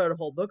 well, I wrote a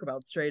whole book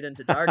about Straight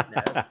into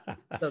Darkness,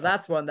 so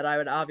that's one that I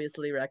would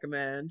obviously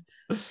recommend.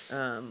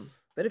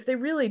 But if they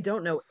really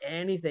don't know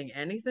anything,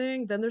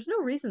 then there's no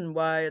reason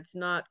why it's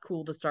not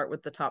cool to start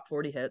with the top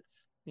 40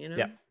 hits, you know?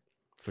 Yeah,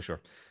 for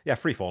sure. Yeah,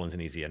 Free Falling's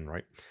an easy in,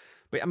 right?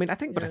 But I mean, I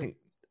think Yeah.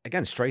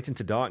 again, Straight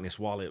into Darkness,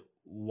 while it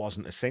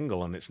wasn't a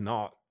single and it's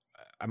not,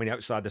 I mean,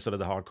 outside the sort of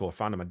the hardcore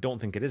fandom, I don't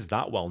think it is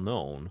that well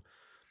known.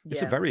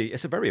 It's a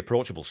Yeah. very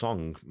approachable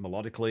song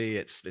melodically.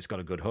 It's got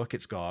a good hook.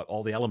 It's got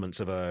all the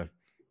elements of a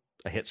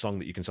hit song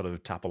that you can sort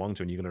of tap along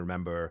to, and you're going to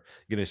remember.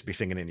 You're going to be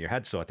singing it in your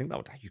head. So I think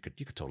that you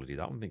could totally do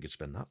that. I think you could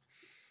spin that.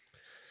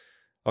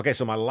 Okay,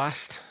 so my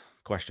last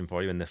question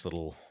for you in this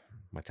little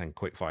my 10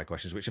 quickfire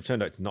questions, which have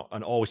turned out to not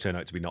and always turn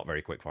out to be not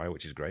very quickfire,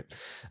 which is great.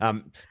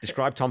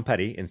 Describe Tom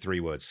Petty in 3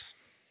 words.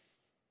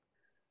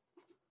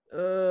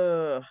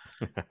 Ugh.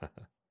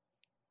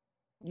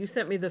 You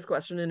sent me this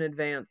question in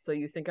advance, so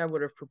you think I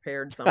would have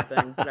prepared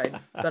something,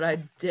 but I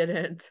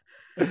didn't.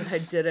 I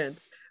didn't.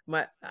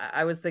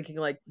 I was thinking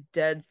like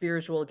dead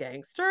spiritual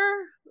gangster.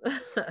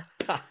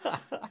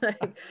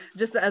 Like,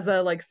 just as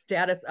a like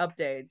status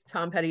update,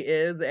 Tom Petty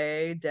is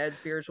a dead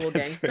spiritual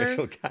gangster.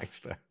 Spiritual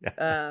gangster.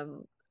 Yeah.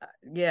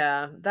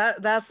 Yeah,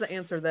 that's the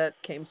answer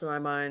that came to my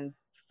mind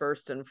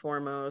first and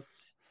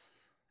foremost.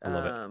 I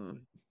love it.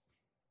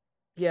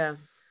 Yeah,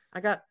 I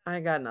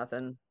got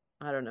nothing.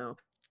 I don't know.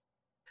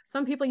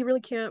 Some people you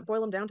really can't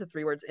boil them down to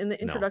 3 words. In the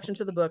No. introduction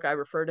to the book, I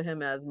refer to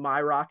him as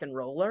my rock and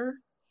roller.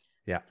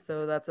 Yeah.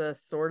 So that's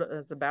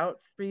it's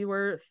about 3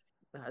 words.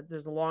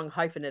 There's a long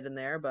hyphenate in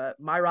there, but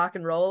my rock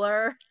and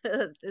roller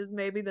is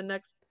maybe the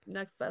next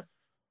best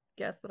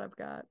guess that I've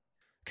got.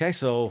 Okay,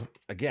 so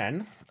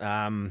again,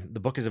 the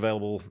book is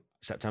available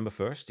September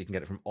 1st. You can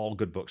get it from all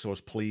good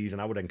bookstores, please.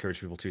 And I would encourage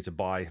people to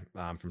buy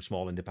from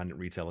small independent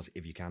retailers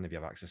if you can, if you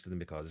have access to them,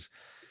 because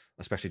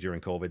especially during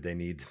COVID, they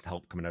need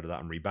help coming out of that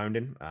and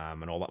rebounding.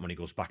 And all that money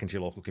goes back into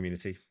your local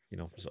community, you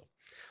know. So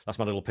that's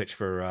my little pitch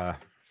for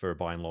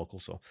buying local.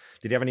 So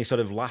did you have any sort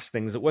of last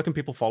things? Where can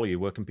people follow you?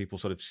 Where can people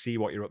sort of see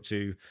what you're up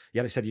to?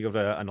 You said you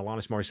got an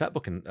Alanis Morissette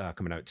book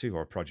coming out too,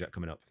 or a project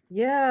coming up.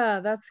 Yeah,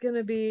 that's going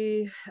to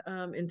be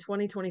in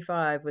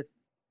 2025 with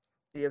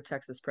of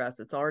Texas Press.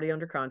 It's already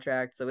under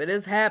contract, so it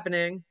is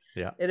happening.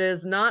 Yeah. It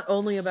is not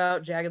only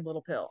about Jagged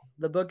Little Pill.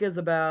 The book is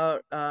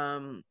about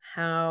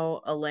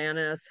how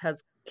Alanis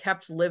has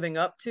kept living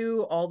up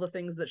to all the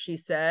things that she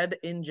said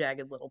in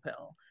Jagged Little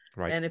Pill.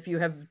 Right. And if you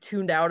have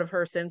tuned out of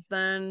her since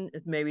then,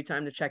 it may be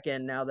time to check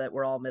in now that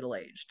we're all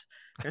middle-aged.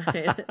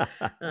 Right?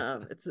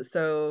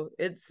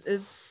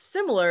 It's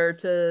similar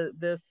to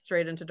this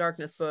Straight into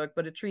Darkness book,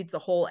 but it treats a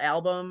whole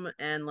album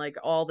and like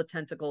all the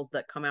tentacles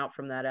that come out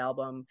from that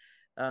album.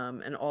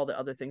 And all the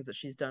other things that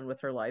she's done with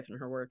her life and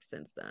her work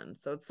since then.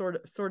 So it's sort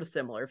of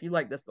similar. If you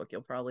like this book,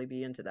 you'll probably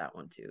be into that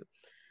one too.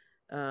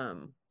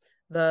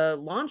 The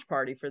launch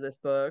party for this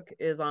book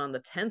is on the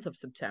 10th of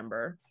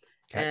September.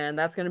 Okay. And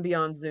that's going to be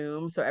on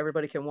Zoom, so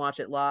everybody can watch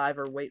it live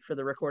or wait for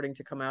the recording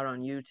to come out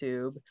on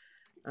YouTube.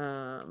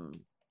 And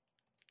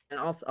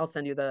I'll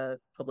send you the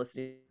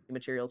publicity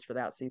materials for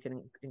that so you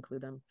can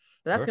include them.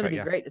 But that's going to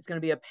be great. It's going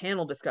to be a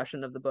panel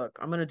discussion of the book.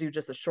 I'm going to do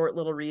just a short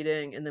little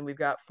reading, and then we've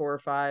got 4 or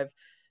 5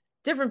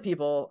 different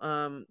people,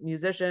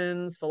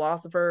 musicians,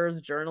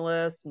 philosophers,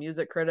 journalists,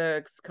 music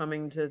critics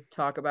coming to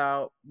talk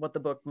about what the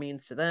book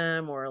means to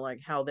them, or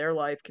like how their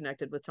life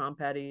connected with Tom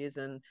Petty's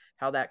and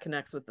how that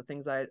connects with the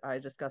things I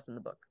discuss in the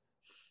book.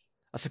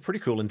 That's a pretty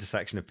cool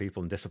intersection of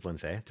people and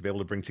disciplines here to be able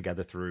to bring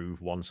together through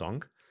one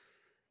song.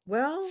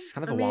 Well, it's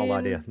kind of a wild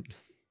idea.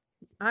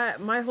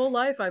 My whole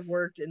life I've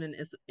worked in an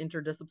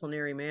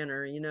interdisciplinary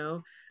manner,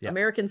 Yeah,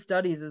 American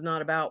studies is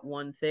not about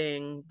one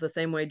thing, the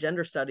same way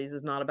gender studies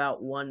is not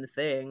about one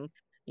thing.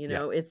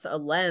 yeah, It's a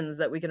lens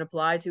that we can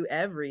apply to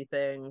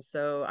everything.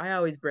 So I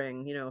always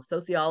bring,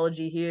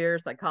 sociology here,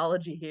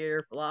 psychology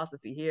here,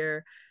 philosophy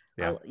here.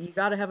 yeah. You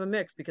got to have a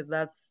mix because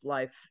that's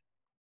life.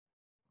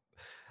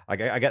 I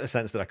get the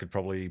sense that I could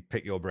probably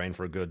pick your brain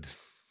for a good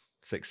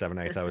 6, 7,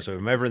 8 hours. So if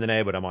I'm ever in the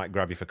neighborhood, I might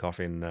grab you for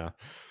coffee and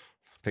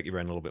pick your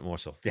brain a little bit more.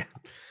 So yeah,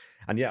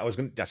 and yeah,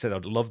 I said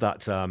I'd love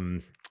that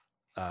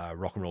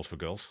rock and rolls for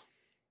girls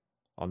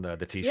on the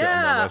t-shirt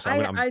on the Yeah, website.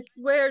 I I'm I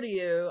swear to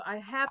you, I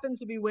happen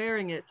to be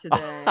wearing it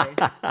today.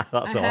 I that's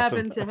awesome.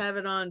 happen to have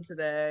it on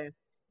today.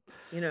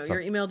 So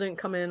Your email didn't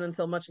come in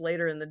until much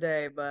later in the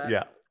day, but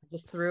yeah, I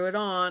just threw it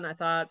on. I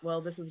thought,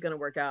 well, this is going to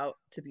work out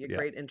to be a yeah.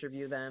 great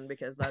interview then,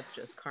 because that's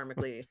just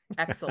karmically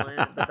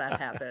excellent that that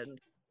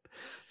happened.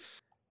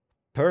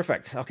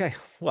 Perfect. Okay.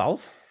 Well,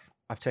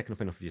 I've taken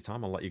up enough of your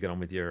time. I'll let you get on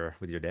with your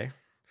day,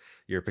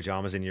 your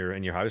pajamas in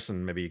your house,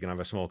 and maybe you can have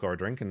a smoke or a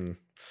drink and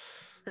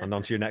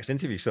on to your next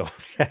interview. So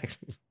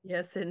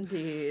Yes,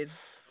 indeed.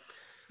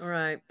 All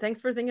right.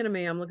 Thanks for thinking of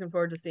me. I'm looking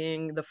forward to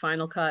seeing the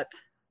final cut.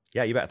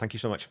 yeah, you bet. Thank you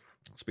so much.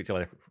 Speak to you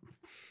later.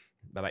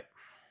 Bye bye.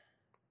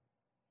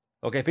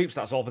 Okay, peeps,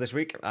 that's all for this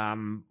week.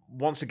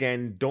 Once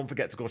again, don't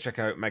forget to go check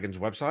out Megan's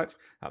website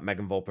at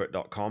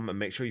meganvolpert.com and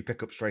make sure you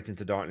pick up Straight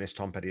Into Darkness,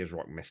 Tom Petty as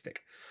Rock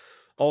Mystic.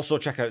 Also,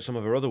 check out some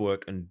of her other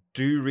work and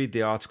do read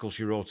the article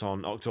she wrote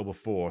on October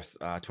 4th,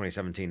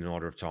 2017, in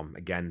Order of Tom.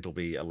 Again, there'll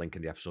be a link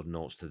in the episode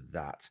notes to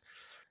that.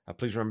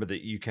 Please remember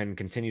that you can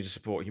continue to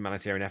support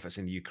humanitarian efforts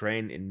in the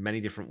Ukraine in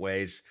many different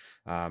ways.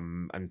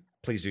 And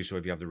please do so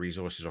if you have the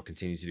resources, or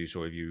continue to do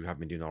so if you haven't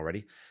been doing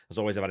already. As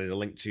always, I've added a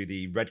link to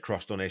the Red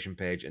Cross donation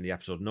page in the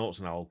episode notes,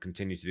 and I'll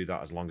continue to do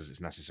that as long as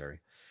it's necessary.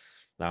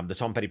 The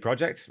Tom Petty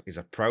Project is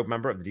a proud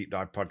member of the Deep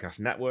Dive Podcast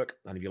Network.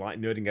 And if you like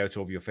nerding out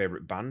over your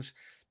favorite bands,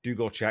 do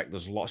go check.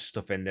 There's lots of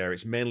stuff in there.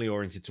 It's mainly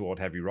oriented toward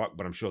heavy rock,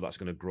 but I'm sure that's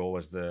going to grow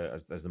as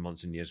the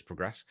months and years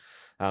progress.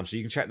 So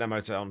you can check them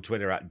out on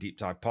Twitter at Deep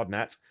Dive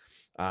Podnet.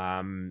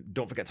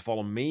 Don't forget to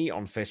follow me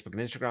on Facebook and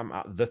Instagram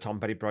at The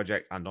Tom Petty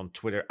Project, and on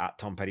Twitter at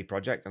Tom Petty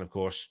Project. And of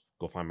course,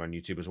 go find me on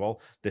YouTube as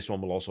well. This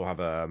one will also have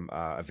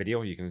a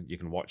video. You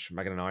can watch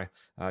Megan and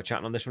I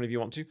chatting on this one if you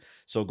want to.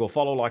 So go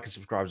follow, like, and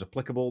subscribe as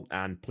applicable,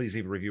 and please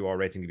leave a review or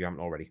rating if you haven't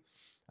already.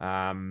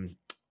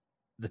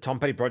 The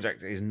Tom Petty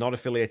Project is not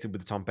affiliated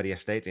with the Tom Petty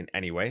Estate in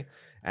any way.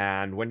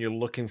 And when you're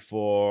looking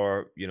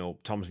for,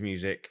 Tom's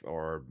music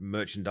or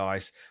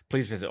merchandise,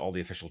 please visit all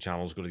the official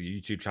channels. Go to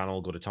the YouTube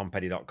channel, go to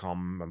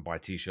tompetty.com and buy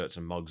t-shirts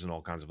and mugs and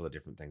all kinds of other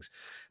different things.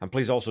 And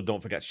please also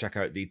don't forget to check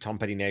out the Tom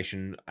Petty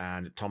Nation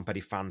and Tom Petty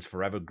Fans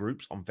Forever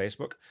groups on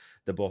Facebook.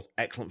 They're both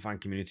excellent fan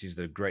communities.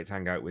 They're great to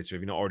hang out with. So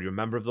if you're not already a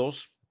member of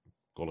those,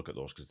 go look at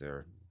those because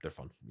they're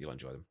fun. You'll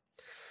enjoy them.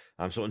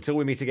 So until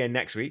we meet again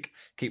next week,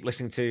 keep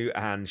listening to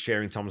and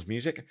sharing Tom's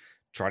music.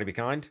 Try to be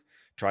kind.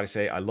 Try to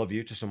say I love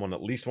you to someone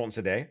at least once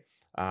a day.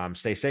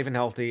 Stay safe and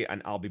healthy,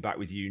 and I'll be back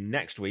with you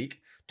next week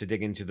to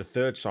dig into the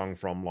third song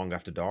from Long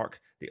After Dark,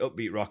 the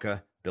upbeat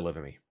rocker,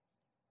 Deliver Me.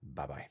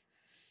 Bye-bye.